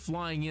 So if you're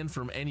flying in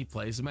from any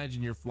place,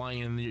 imagine you're flying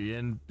in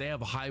and they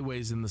have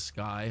highways in the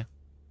sky.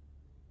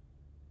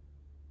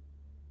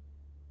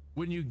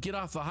 When you get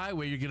off the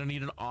highway, you're going to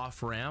need an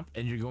off ramp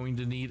and you're going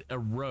to need a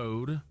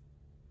road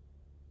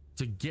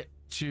to get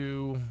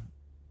to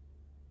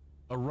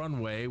a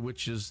runway,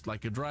 which is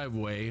like a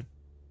driveway,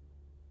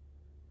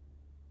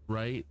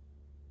 right?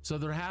 So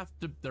there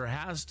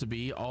has to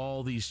be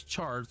all these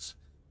charts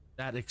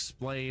that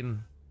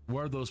explain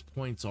where those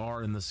points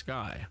are in the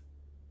sky.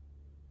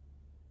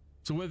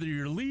 So whether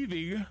you're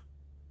leaving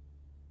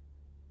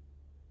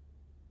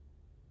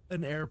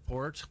an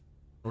airport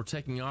or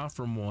taking off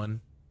from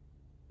one,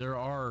 there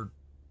are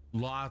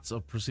lots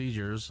of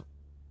procedures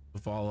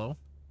to follow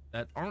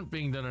that aren't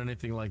being done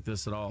anything like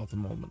this at all at the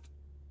moment.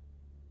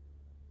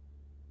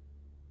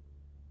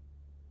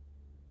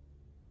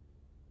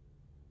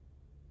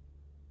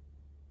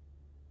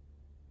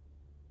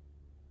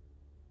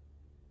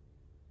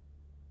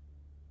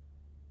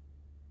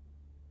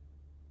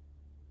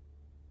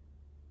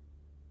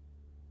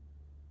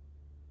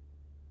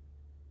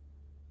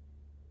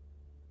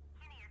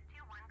 Kinneas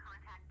 2-1,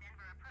 contact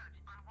Denver approach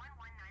on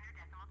 119er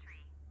decimal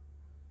tree.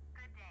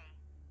 Good day.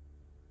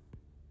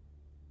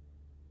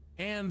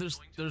 And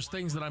there's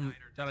things that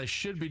I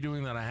should be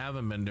doing that I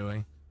haven't been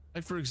doing.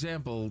 Like for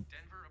example,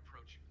 Denver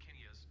approach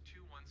Kinneas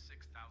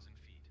 216,000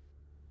 feet.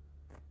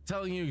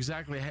 telling you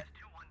exactly 21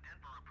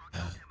 Denver approach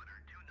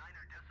altimeter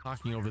 29er decimal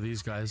talking over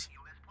these guys.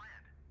 US planned.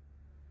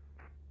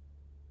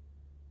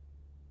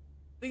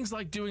 Things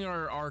like doing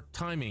our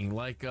timing,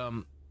 like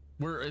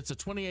where it's a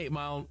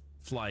 28-mile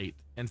flight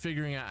and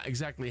figuring out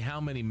exactly how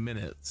many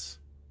minutes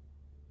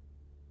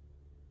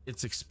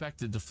it's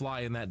expected to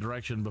fly in that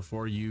direction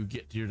before you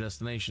get to your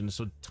destination.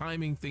 So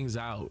timing things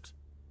out,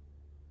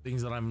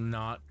 things that I'm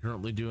not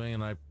currently doing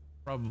and I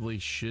probably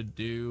should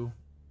do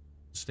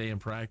to stay in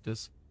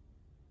practice.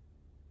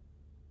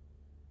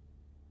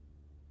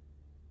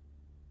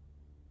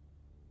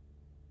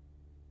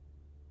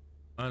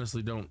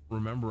 Honestly don't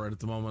remember right at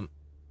the moment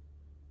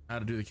how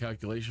to do the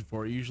calculation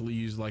for it. I usually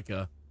use like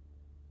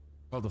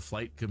called a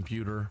flight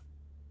computer,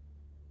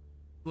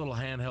 little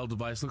handheld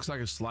device, looks like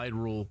a slide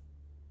rule.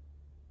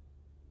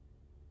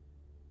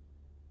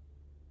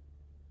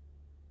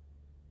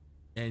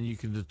 And you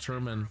can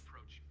determine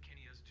Approach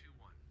Kinneas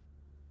 2-1.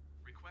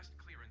 Request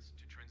clearance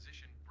to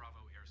transition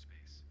Bravo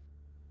airspace.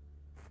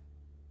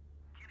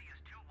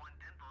 Kinneas 2-1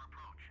 Denver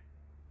approach.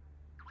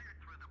 Cleared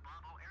through the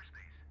Bravo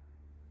airspace.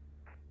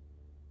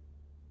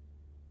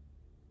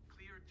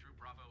 Cleared through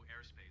Bravo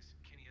airspace,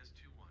 Kinneas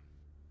 2-1.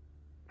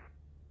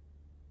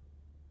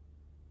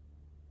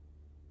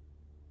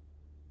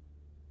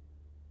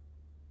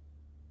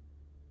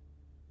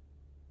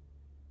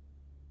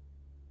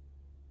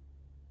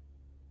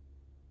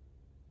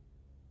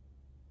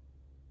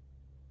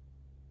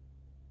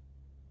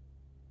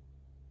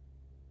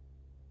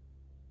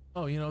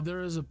 oh,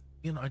 there is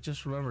I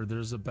just remembered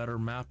there's a better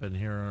map in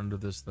here under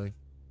this thing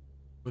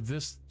with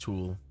this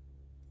tool.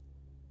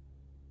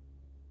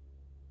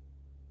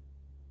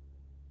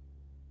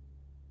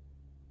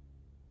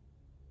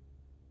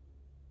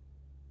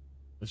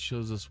 It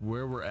shows us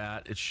where we're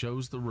at. It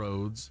shows the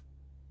roads.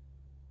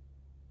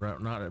 We're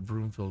not at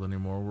Broomfield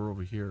anymore. We're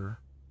over here.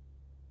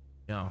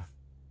 Yeah.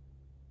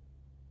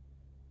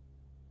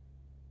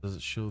 Does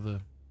it show the...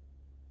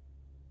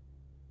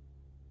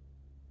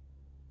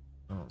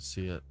 I don't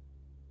see it.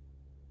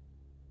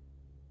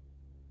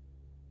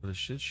 But it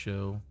should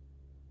show,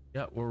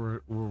 yeah,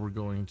 where we're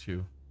going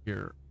to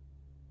here.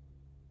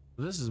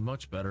 This is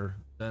much better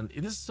than,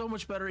 this is so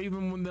much better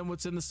even than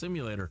what's in the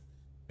simulator.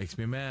 Makes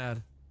me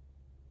mad.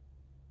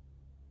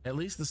 At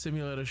least the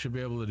simulator should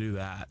be able to do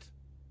that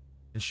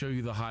and show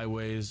you the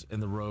highways and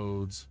the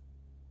roads.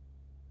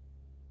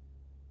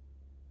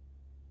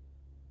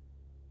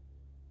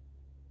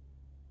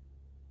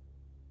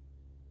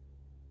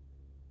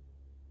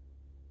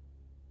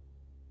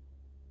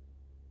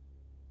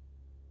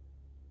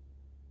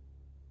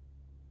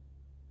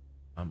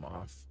 I'm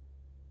off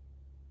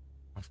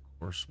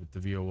course with the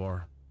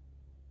VOR.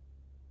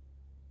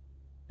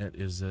 It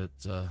is at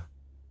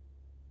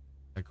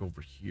like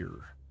over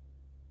here.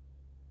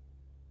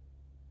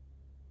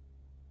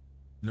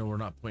 No, we're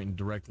not pointing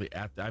directly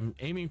at I'm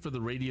aiming for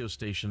the radio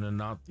station and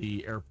not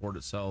the airport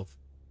itself.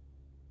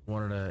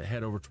 Wanted to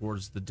head over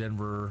towards the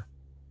Denver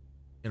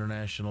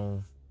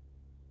International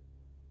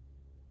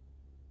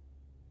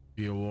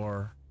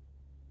VOR.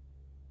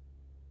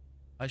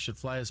 I should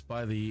fly us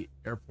by the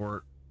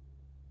airport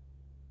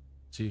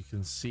so you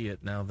can see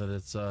it now that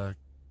it's that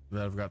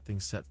I've got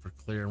things set for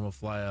clear, and we'll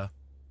fly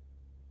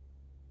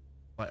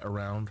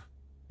around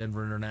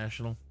Denver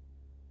International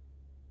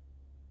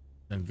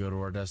and go to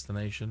our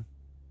destination.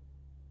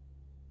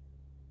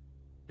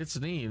 It's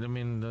neat. I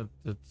mean,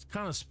 it's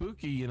kind of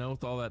spooky, you know,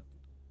 with all that,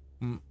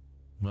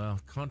 well,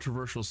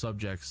 controversial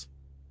subjects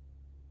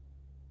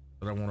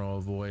that I want to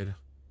avoid.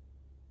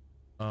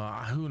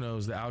 Who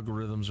knows? The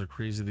algorithms are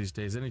crazy these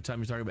days. Anytime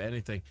you talk about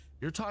anything,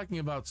 you're talking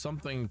about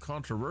something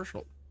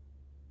controversial.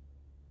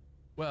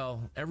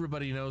 Well,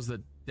 everybody knows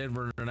that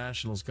Denver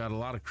International's got a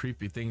lot of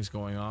creepy things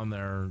going on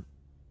there.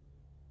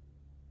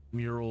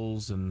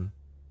 Murals and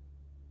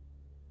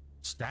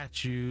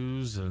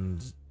statues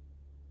and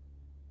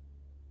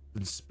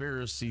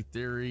conspiracy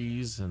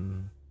theories,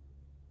 and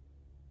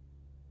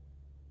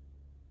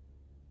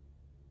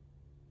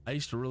I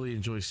used to really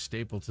enjoy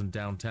Stapleton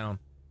downtown,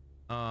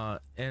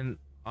 and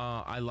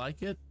I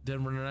like it,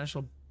 Denver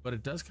International, but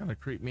it does kind of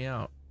creep me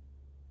out.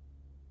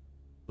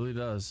 It really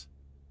does.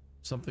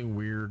 Something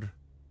weird.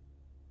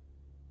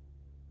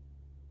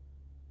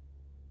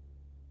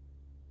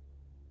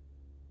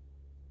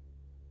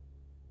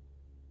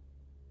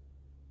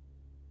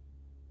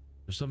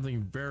 There's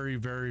something very,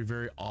 very,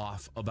 very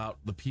off about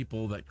the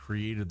people that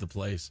created the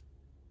place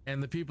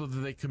and the people that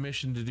they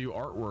commissioned to do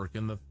artwork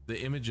and the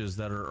images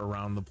that are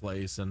around the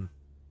place. And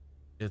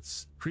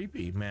it's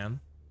creepy, man.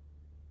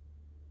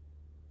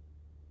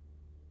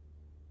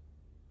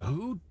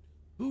 Who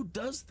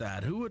does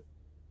that? Who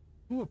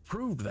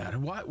approved that?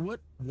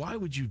 Why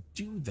would you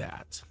do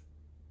that?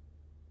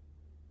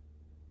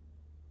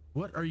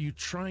 What are you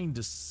trying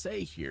to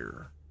say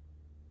here?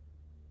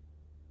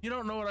 You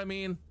don't know what I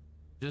mean?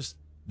 Just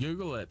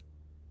Google it.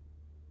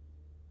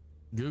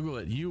 Google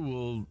it. You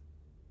will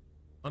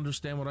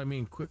understand what I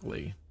mean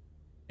quickly.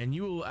 And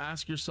you will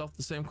ask yourself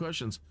the same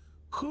questions.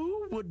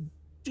 Who would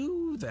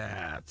do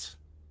that?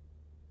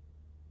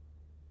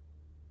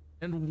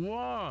 And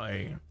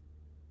why?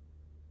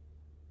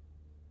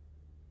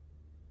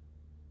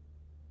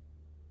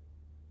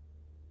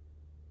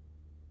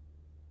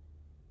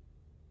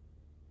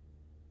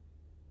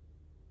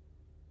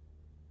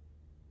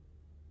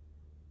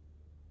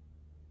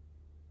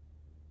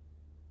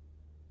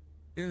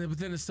 Yeah, but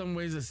then in some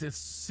ways it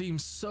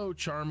seems so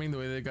charming the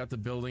way they got the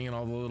building and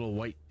all the little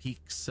white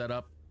peaks set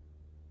up.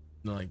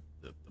 Like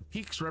the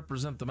peaks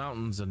represent the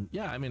mountains, and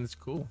yeah, I mean, it's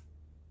cool.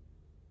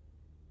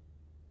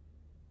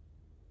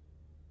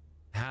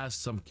 It has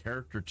some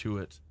character to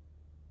it.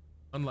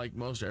 Unlike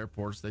most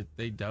airports,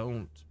 they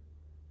don't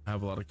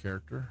have a lot of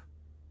character.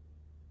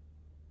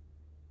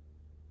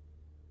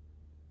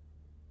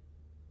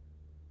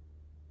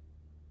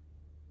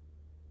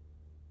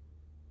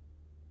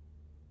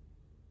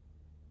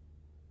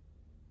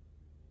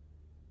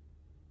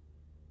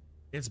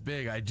 It's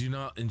big. I do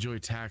not enjoy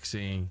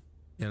taxiing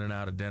in and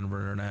out of Denver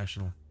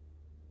International.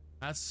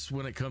 That's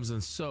when it comes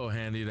in so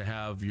handy to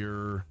have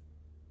your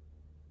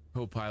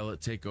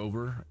co-pilot take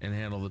over and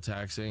handle the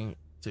taxiing. It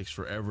takes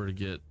forever to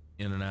get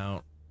in and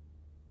out.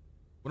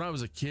 When I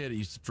was a kid, it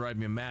used to drive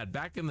me mad.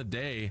 Back in the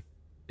day,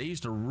 they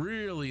used to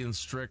really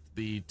restrict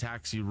the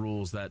taxi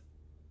rules that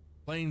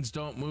planes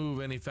don't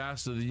move any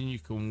faster than you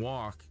can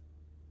walk.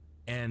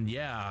 And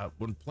yeah,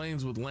 when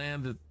planes would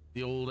land at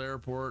the old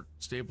airport,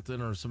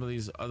 Stapleton, or some of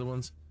these other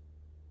ones,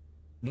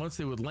 once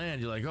they would land,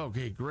 you're like,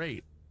 okay,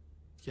 great.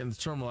 Get in the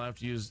terminal, I have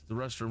to use the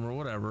restroom or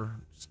whatever.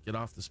 Just get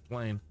off this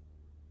plane.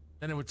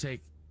 Then it would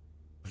take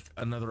like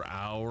another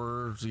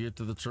hour to get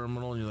to the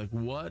terminal, and you're like,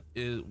 what?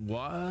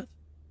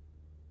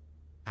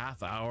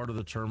 Half hour to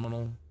the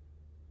terminal?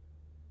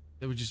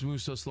 They would just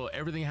move so slow.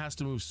 Everything has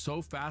to move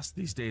so fast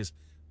these days.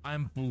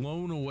 I'm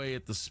blown away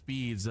at the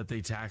speeds that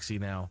they taxi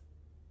now.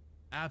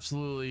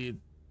 Absolutely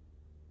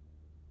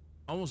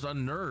almost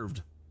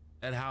unnerved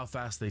at how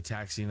fast they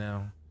taxi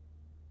now.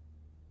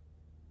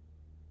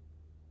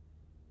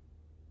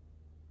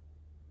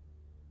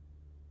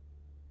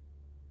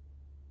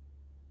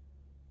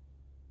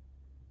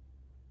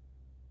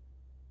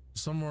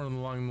 Somewhere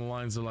along the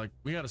lines of like,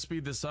 we got to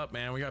speed this up,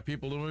 man. We got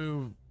people to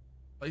move,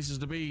 places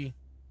to be.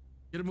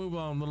 Get a move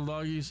on, little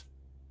doggies.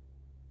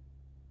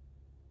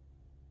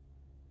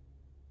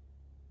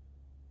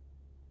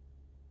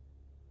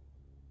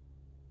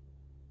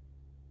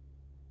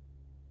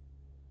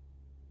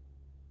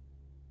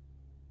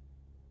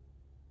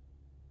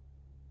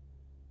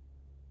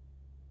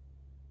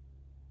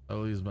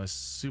 I'll use my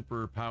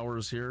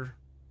superpowers here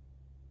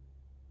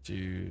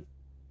to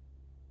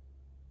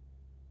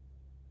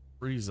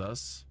freeze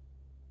us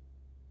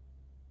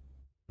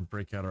and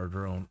break out our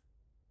drone.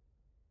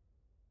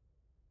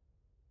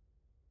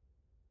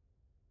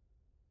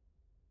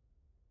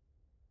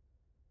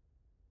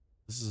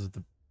 This is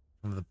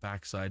from the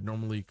backside.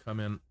 Normally you come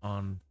in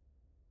on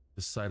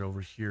this side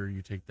over here,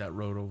 you take that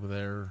road over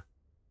there.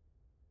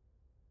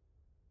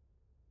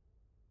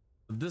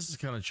 This is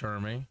kind of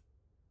charming.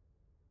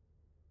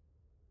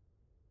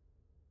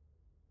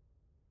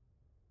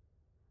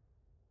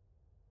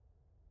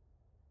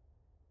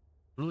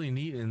 Really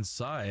neat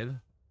inside.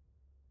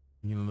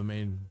 You know, the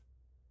main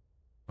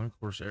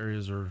concourse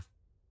areas are,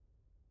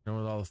 you know,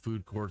 where all the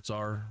food courts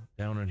are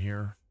down in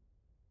here.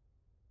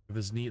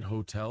 This neat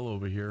hotel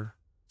over here.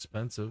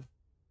 Expensive.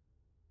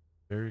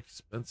 Very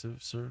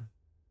expensive, sir.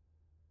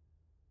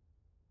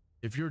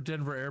 If your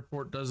Denver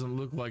airport doesn't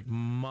look like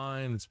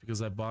mine, it's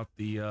because I bought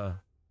the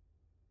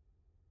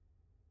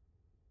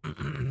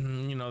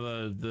you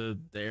know, the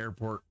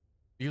airport,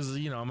 because,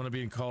 you know, I'm gonna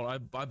be in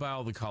Colorado. I buy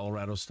all the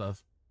Colorado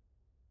stuff.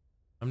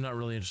 I'm not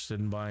really interested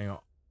in buying,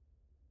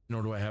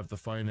 nor do I have the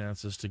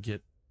finances to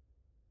get,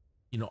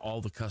 you know, all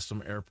the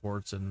custom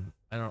airports. And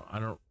I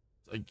don't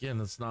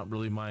again, it's not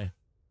really my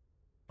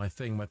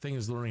thing. My thing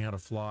is learning how to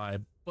fly.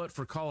 But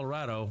for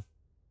Colorado,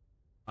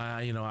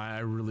 I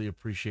really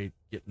appreciate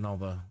getting all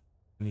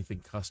anything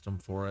custom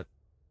for it,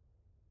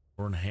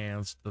 or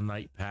enhanced, the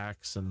night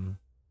packs. And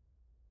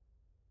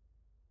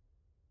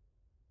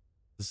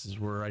this is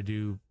where I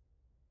do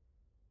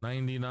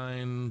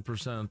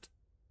 99%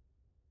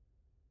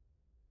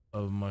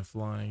 of my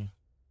flying.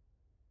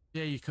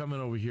 Yeah, you come in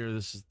over here.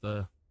 This is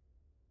the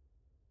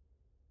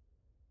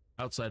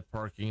outside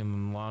parking, and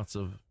then lots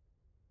of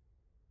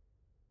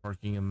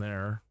parking in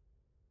there.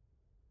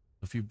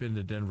 If you've been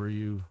to Denver,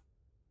 you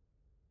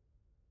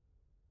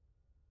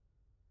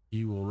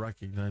will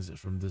recognize it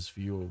from this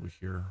view over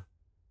here.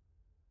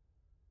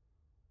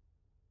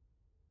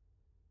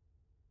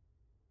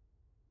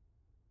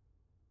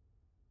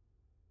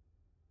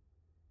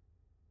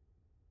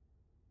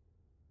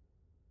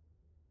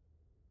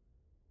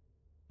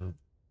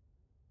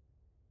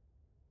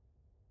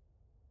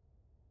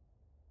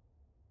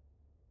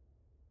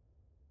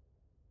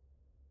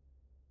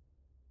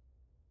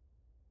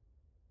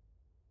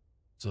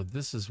 So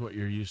this is what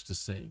you're used to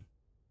seeing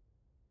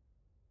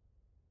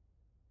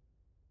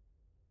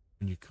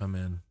when you come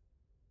in.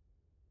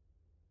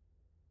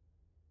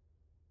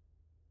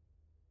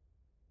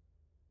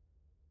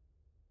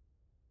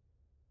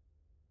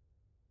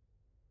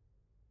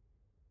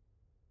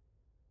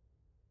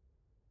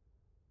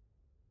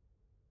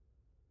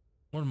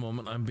 One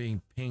moment, I'm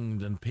being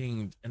pinged and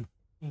pinged and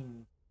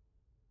pinged.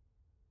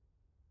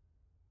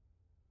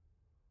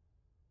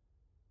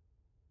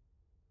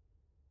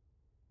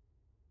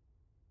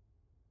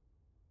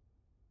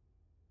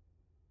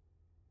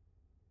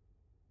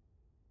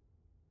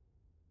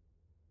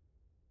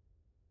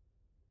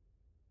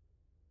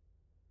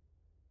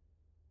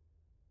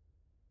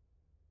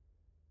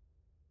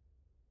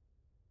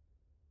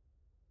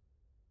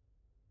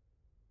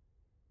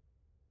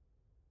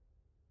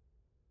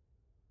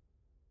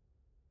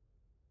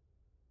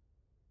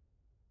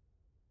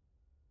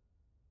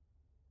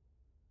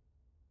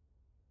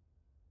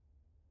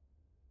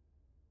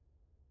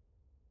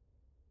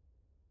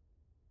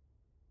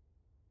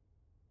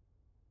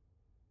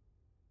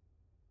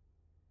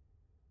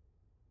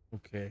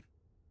 Okay. Let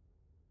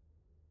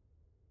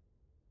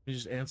me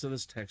just answer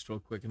this text real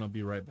quick and I'll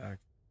be right back.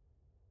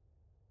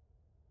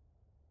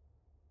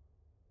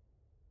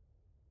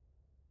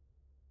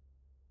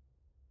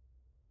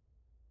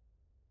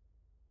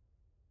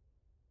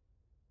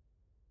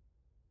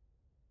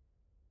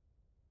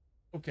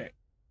 Okay.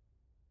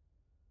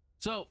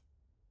 So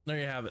there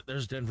you have it.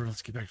 There's Denver.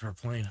 Let's get back to our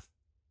plane.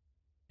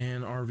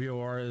 And our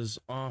VOR is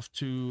off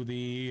to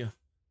the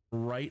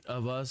right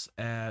of us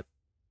at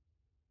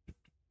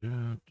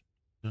we're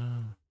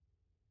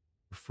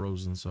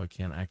frozen, so I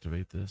can't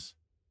activate this.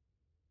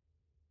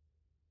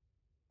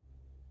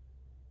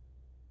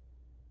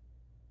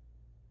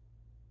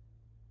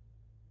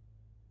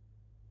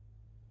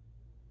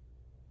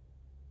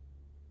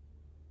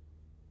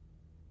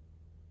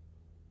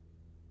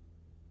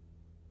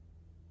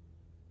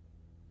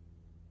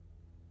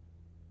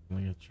 Let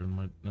me get your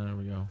there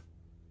we go.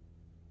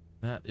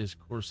 That is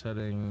course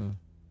heading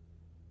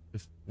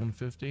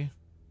 150.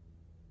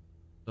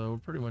 So we're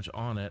pretty much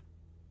on it,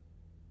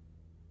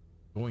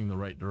 going the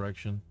right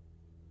direction.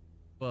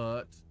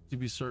 But to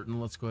be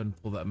certain, let's go ahead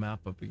and pull that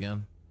map up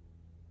again.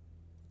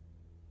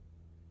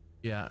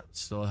 Yeah,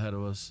 it's still ahead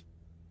of us.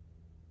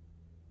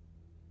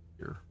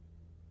 Here.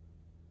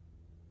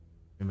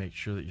 Let me make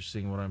sure that you're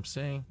seeing what I'm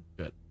saying.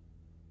 Good.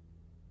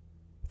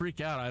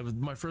 Freak out. I was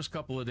my first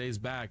couple of days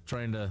back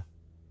trying to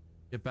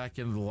get back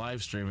into the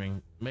live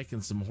streaming,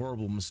 making some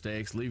horrible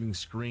mistakes, leaving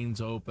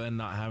screens open,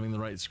 not having the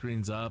right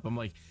screens up. I'm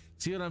like,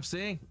 see what I'm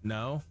saying?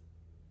 No,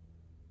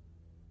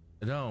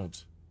 I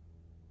don't.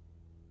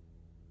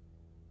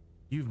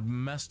 You've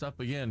messed up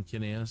again,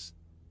 Kinneas.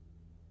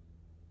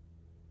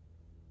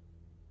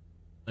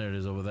 There it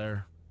is over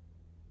there.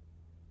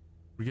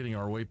 We're getting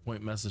our waypoint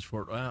message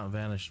for it. Wow, it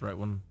vanished right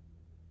when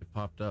it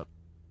popped up.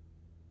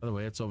 By the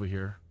way, it's over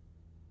here.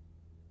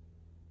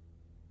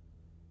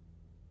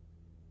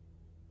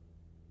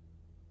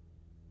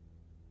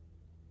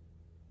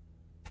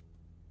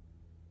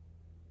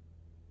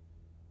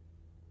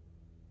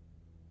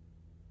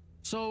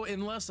 So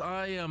unless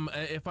I am,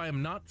 if I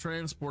am not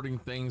transporting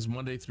things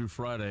Monday through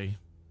Friday,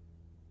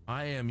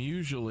 I am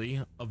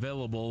usually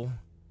available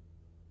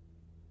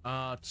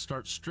to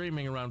start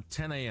streaming around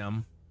 10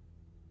 a.m.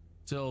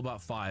 till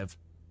about 5.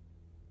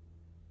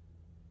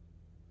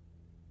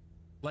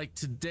 Like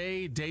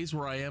today, days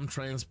where I am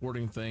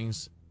transporting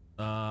things,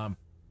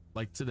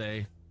 like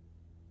today,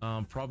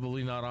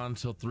 probably not on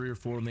until 3 or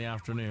 4 in the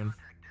afternoon.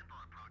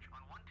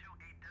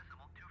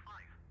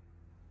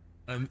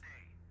 And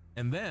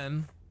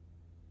then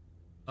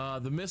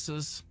the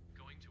missus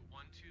Going to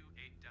 128.25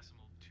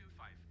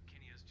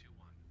 Kinneas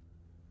 21.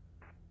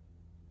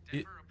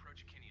 Denver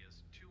approach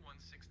Kinneas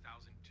 216,200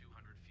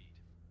 feet.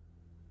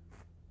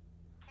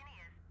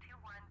 Kinneas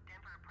 21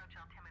 Denver approach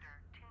altimeter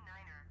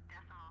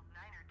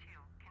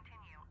 29.902.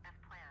 Continue as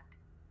planned.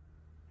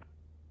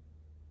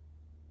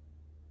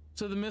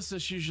 So the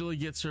missus usually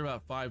gets here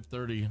about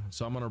 5:30,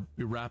 so I'm gonna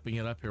be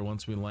wrapping it up here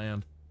once we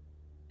land,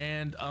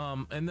 and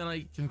then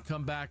I can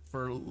come back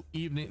for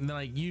evening. And then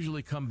I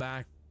usually come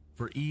back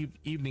for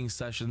evening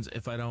sessions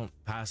if I don't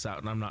pass out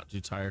and I'm not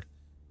too tired.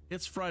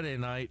 It's Friday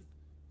night,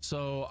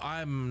 so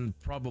I'm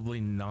probably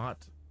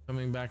not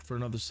coming back for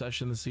another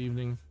session this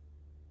evening.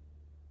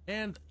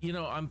 And you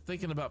know, I'm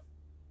thinking about,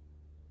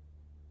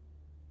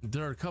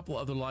 there are a couple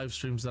other live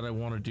streams that I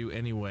want to do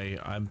anyway.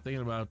 I'm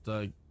thinking about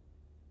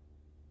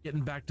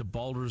getting back to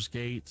Baldur's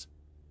Gate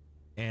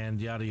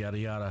and yada yada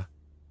yada.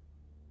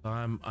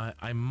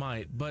 I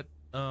might, but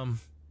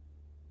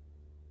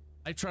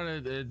I try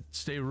to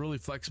stay really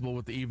flexible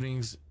with the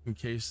evenings in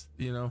case,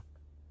 you know,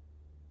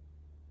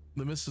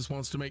 the missus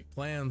wants to make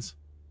plans.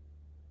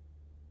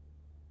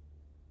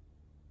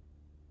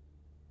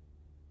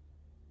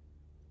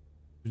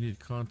 We need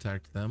to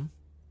contact them.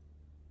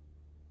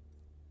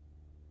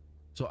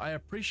 So I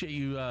appreciate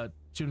you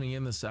tuning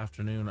in this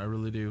afternoon. I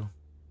really do.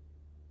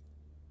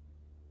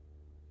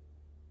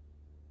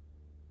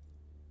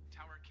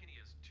 Tower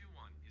Kinneas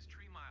 21 is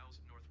 3 miles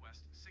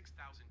northwest,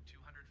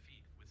 6,200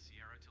 feet with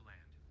Sierra to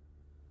land.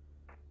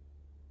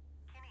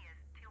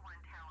 Kinneas 21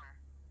 Tower.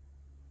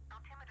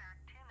 Altimeter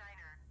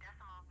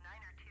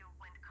 29.902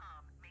 wind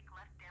calm. Make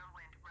left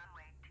downwind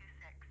runway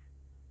 26.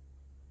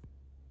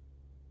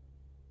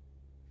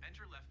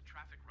 Enter left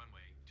traffic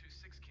runway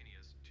 26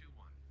 Kinneas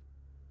 21.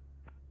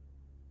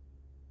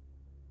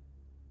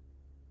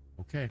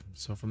 Okay,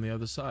 so from the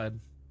other side.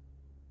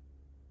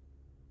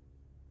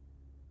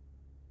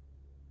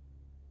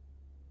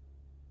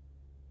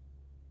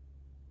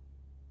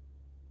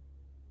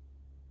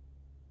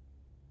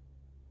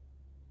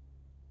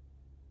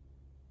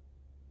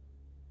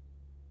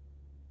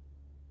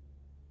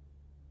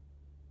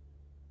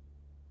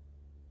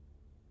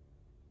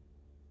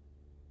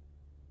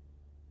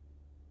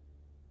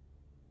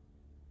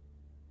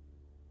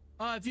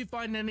 If you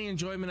find any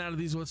enjoyment out of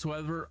these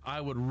whatsoever,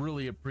 I would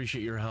really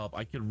appreciate your help.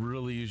 I could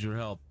really use your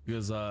help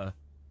because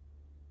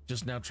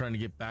just now trying to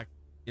get back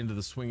into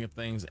the swing of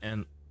things,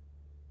 and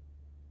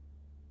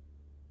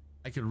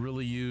I could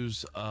really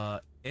use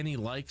any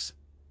likes,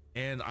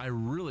 and I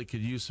really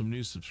could use some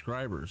new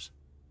subscribers.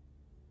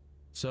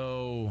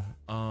 So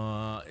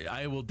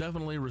I will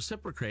definitely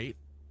reciprocate.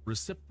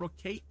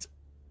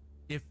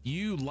 If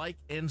you like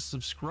and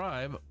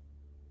subscribe,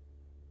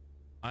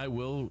 I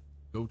will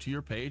go to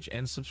your page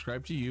and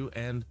subscribe to you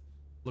and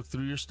look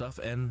through your stuff,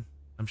 and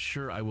I'm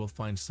sure I will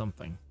find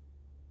something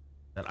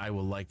that I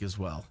will like as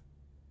well.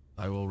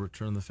 I will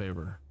return the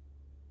favor.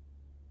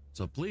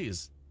 So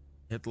please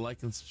hit the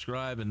like and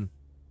subscribe, and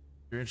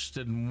if you're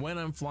interested in when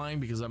I'm flying,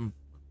 because I'm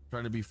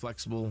trying to be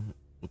flexible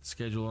with the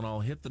schedule and all,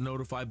 hit the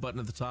notify button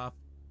at the top,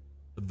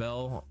 the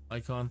bell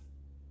icon,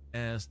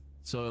 and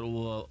so it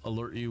will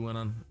alert you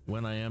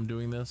when I am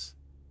doing this.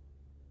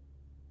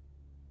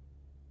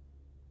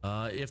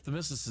 If the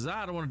missus says,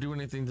 I don't want to do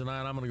anything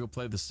tonight, I'm going to go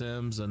play The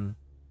Sims and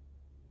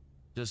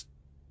just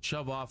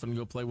shove off and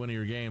go play one of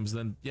your games,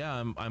 then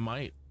yeah, I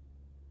might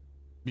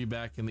be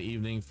back in the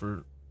evening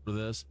for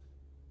this.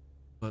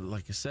 But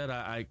like I said,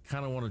 I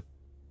kind of want to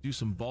do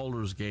some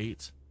Baldur's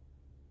Gate.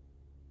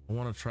 I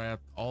want to try out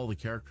all the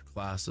character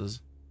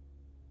classes.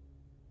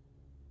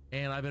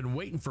 And I've been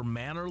waiting for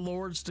Manor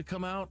Lords to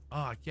come out. Oh,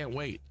 I can't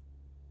wait.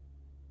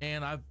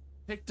 And I've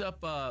picked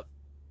up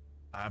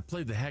I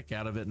played the heck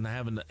out of it, and I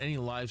haven't done any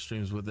live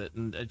streams with it,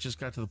 and it just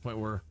got to the point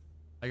where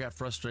I got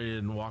frustrated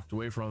and walked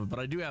away from it. But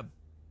I do have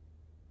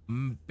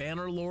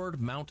Bannerlord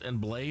Mount and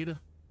Blade,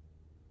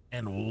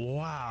 and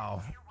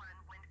wow, 21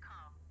 wind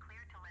calm.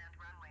 Clear to land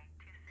runway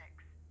 26.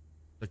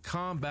 the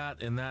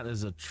combat in that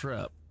is a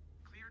trip.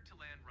 Clear to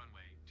land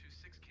runway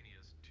 26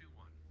 Kinneas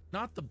 21.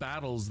 Not the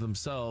battles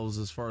themselves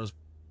as far as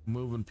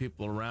moving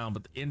people around,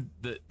 but in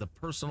the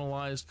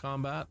personalized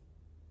combat,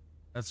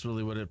 that's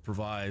really what it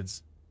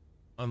provides.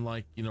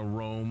 Unlike, you know,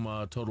 Rome,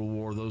 Total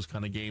War, those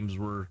kind of games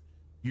where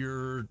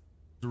you're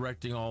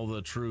directing all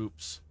the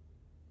troops.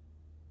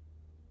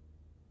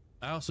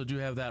 I also do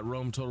have that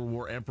Rome Total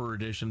War Emperor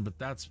Edition, but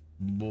that's,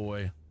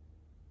 boy,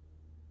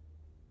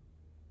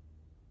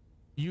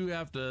 you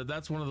have to,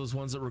 that's one of those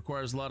ones that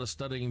requires a lot of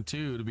studying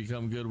too to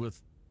become good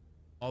with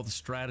all the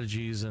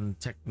strategies and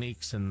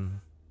techniques and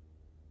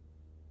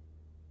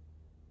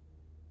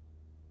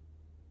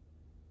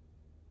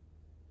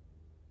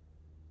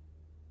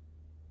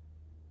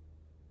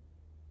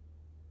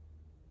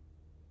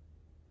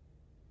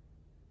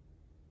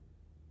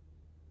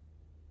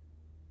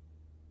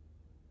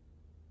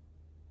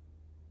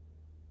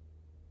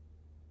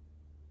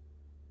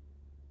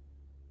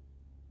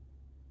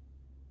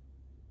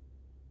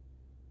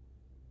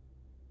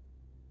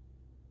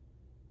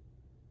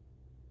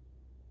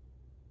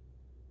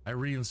I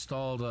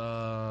reinstalled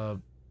the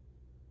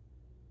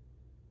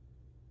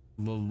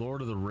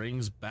Lord of the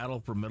Rings Battle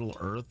for Middle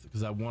Earth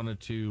because I wanted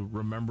to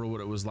remember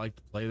what it was like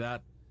to play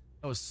that.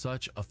 That was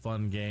such a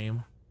fun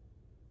game.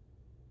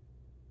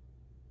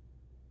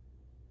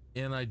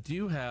 And I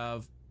do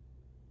have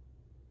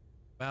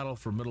Battle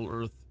for Middle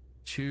Earth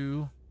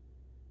 2.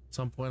 At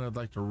some point I'd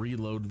like to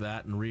reload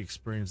that and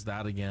re-experience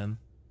that again.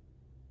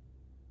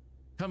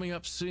 Coming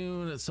up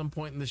soon, at some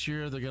point in this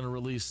year, they're going to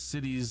release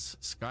Cities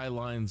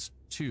Skylines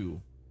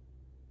 2.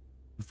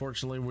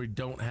 Unfortunately, we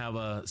don't have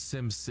a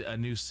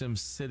new Sim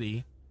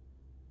City,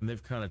 and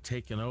they've kind of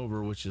taken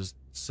over, which is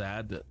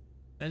sad.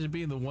 Imagine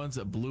being the ones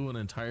that blew an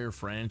entire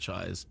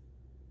franchise.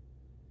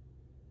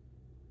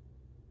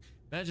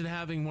 Imagine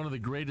having one of the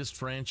greatest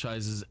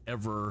franchises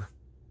ever,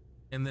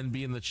 and then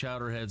being the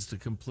chowderheads to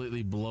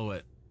completely blow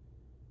it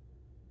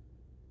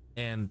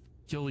and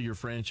kill your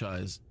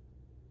franchise.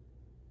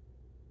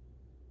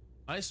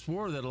 I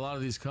swore that a lot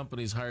of these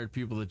companies hired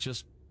people that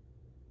just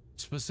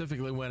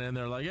specifically went in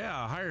there like,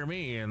 yeah, hire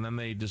me, and then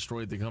they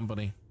destroyed the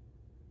company.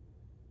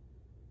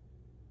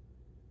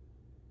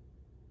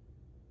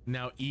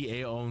 Now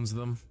EA owns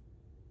them.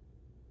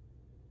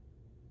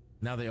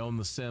 Now they own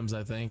the Sims,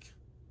 I think.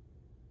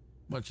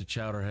 Bunch of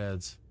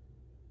chowderheads.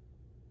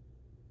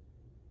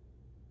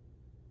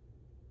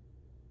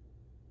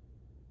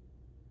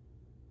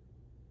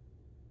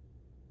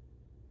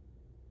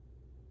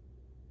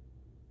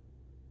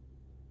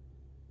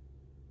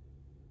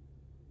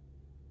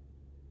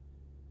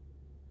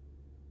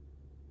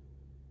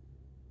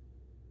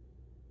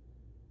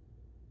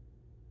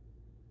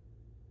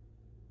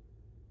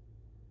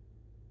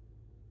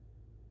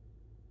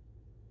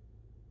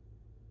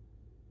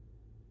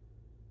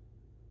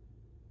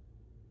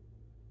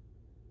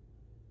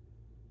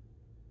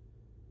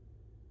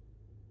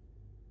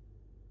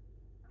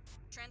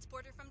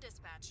 Transporter from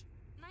dispatch.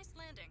 Nice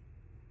landing.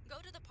 Go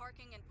to the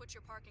parking and put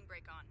your parking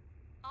brake on.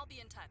 I'll be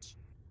in touch.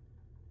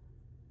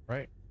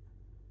 Right.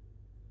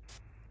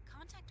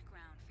 Contact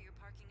ground for your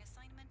parking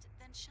assignment,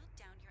 then shut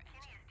down your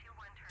engine. Kinneas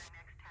 21 turn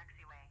next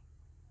taxiway.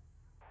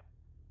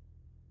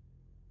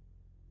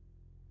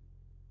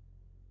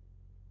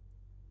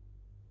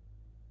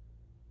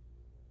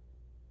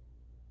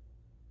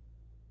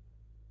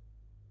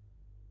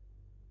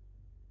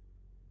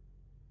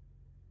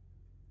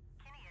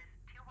 Kinneas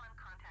 21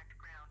 contact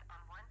ground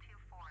on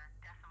 124.7.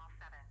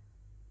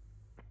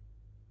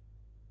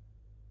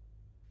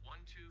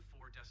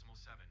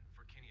 124.7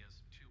 for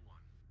Kinneas 21.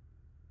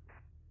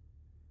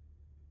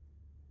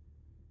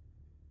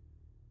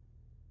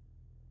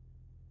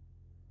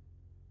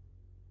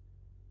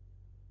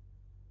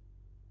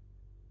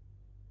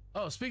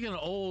 Oh, speaking of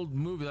old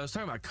movies, I was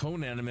talking about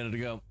Conan a minute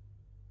ago.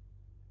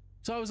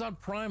 So I was on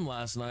Prime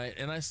last night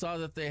and I saw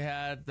that they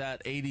had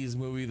that 80s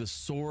movie, The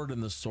Sword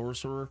and the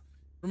Sorcerer.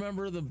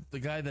 Remember the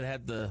guy that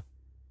had the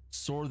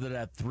sword that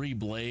had 3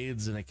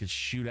 blades and it could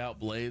shoot out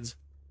blades?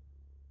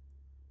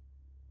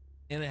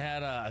 And it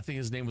had, I think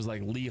his name was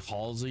like Lee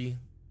Halsey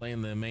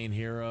playing the main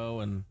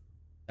hero, and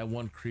that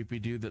one creepy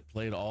dude that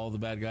played all the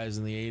bad guys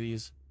in the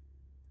 80s.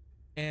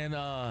 And,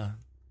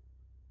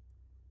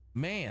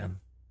 man,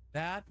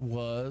 that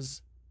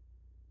was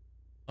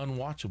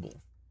unwatchable.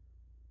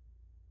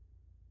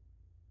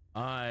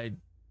 As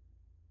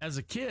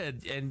a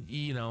kid, and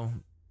you know,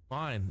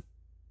 fine,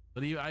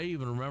 but I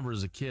even remember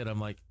as a kid, I'm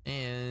like,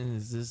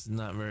 this is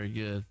not very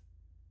good.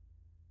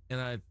 And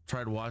I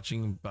tried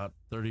watching about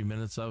 30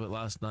 minutes of it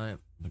last night.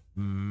 Like,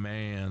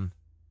 man,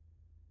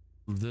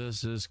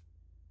 this is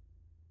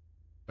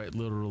quite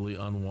literally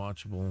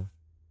unwatchable.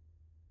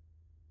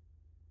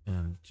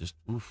 And just,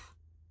 oof.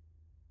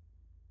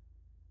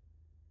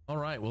 All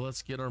right, well,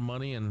 let's get our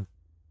money and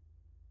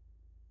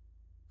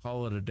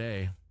call it a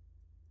day.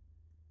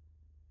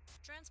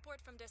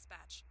 Transport from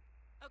dispatch.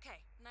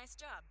 Okay, nice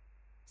job.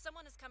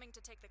 Someone is coming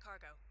to take the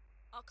cargo.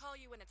 I'll call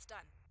you when it's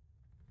done.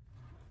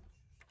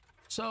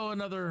 So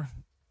another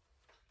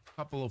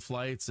couple of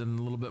flights and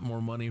a little bit more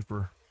money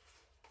for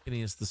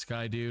Kinneas the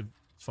Skydude.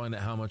 Let's find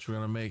out how much we're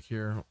going to make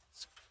here.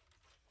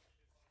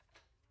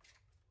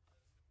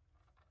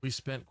 We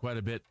spent quite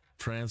a bit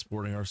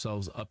transporting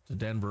ourselves up to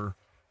Denver.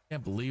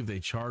 Can't believe they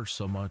charge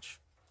so much.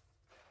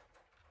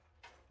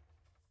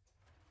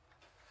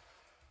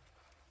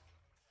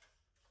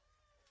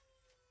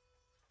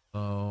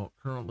 So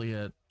currently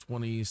at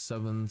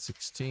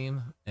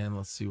 27.16, and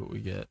let's see what we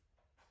get.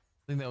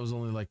 I think that was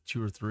only like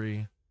 2 or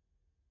 3.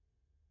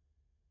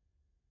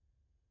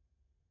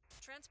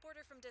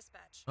 Transporter from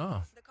dispatch.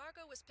 Oh, The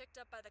cargo was picked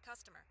up by the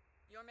customer.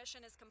 Your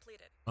mission is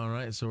completed. all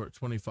right. So we're at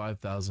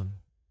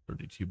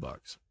 25,032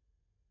 bucks.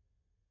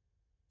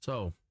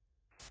 So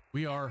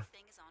we are,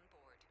 Everything is on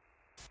board.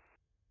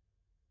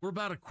 we're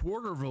about a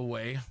quarter of a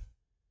way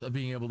of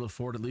being able to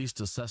afford at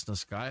least a Cessna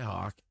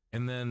Skyhawk.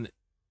 And then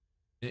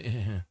we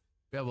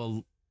have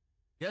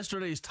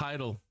yesterday's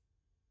title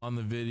on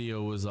the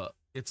video was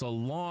it's a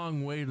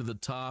long way to the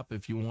top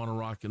if you want to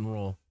rock and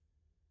roll.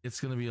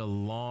 It's going to be a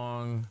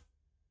long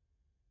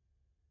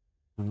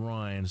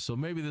grind. So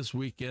maybe this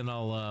weekend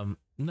I'll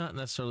not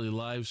necessarily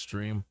live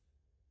stream,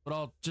 but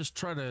I'll just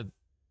try to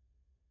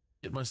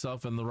get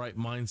myself in the right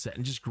mindset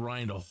and just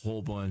grind a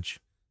whole bunch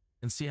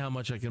and see how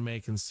much I can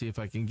make and see if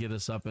I can get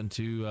us up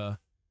into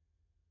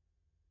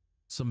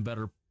some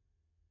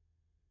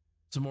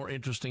more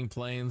interesting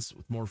planes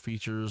with more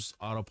features,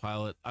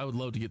 autopilot. I would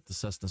love to get the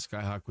Cessna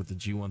Skyhawk with the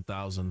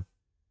G1000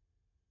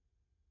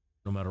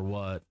 no matter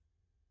what.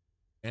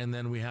 And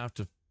then we have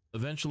to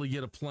eventually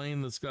get a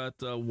plane that's got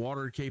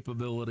water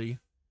capability.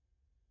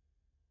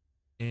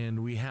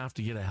 And we have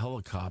to get a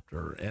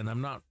helicopter. And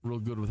I'm not real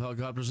good with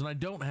helicopters. And I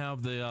don't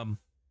have the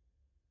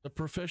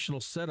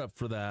professional setup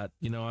for that.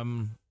 You know,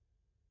 I'm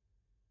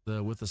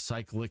with the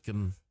cyclic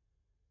and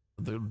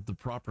the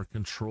proper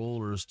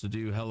controllers to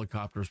do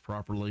helicopters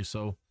properly.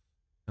 So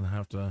I'm gonna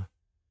have to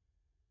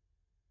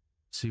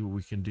see what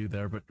we can do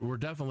there. But we're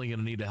definitely going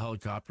to need a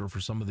helicopter for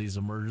some of these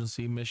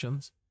emergency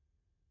missions.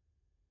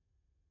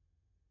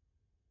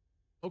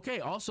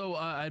 Okay, also,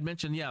 I'd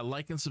mentioned, yeah,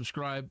 like and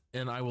subscribe,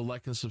 and I will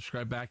like and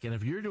subscribe back. And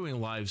if you're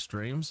doing live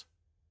streams,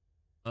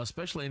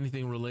 especially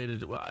anything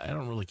related to, well, I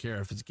don't really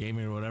care if it's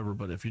gaming or whatever,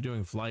 but if you're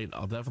doing flight,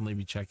 I'll definitely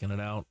be checking it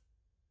out.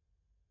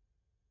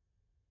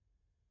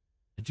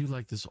 I do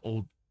like this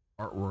old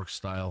artwork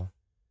style.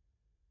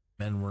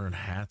 Men wearing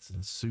hats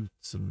and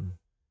suits and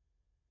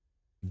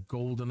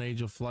golden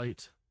age of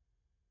flight.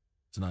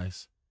 It's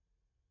nice.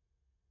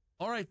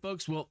 All right,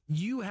 folks. Well,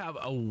 you have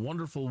a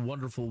wonderful,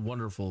 wonderful,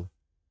 wonderful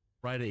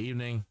Friday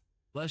evening.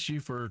 Bless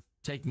you for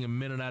taking a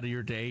minute out of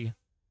your day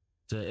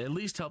to at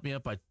least help me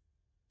out by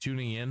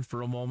tuning in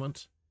for a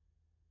moment.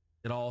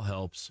 It all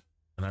helps,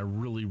 and I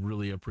really,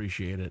 really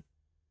appreciate it.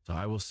 So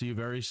I will see you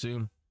very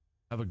soon.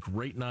 Have a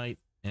great night,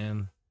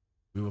 and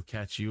we will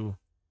catch you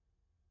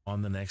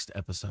on the next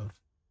episode.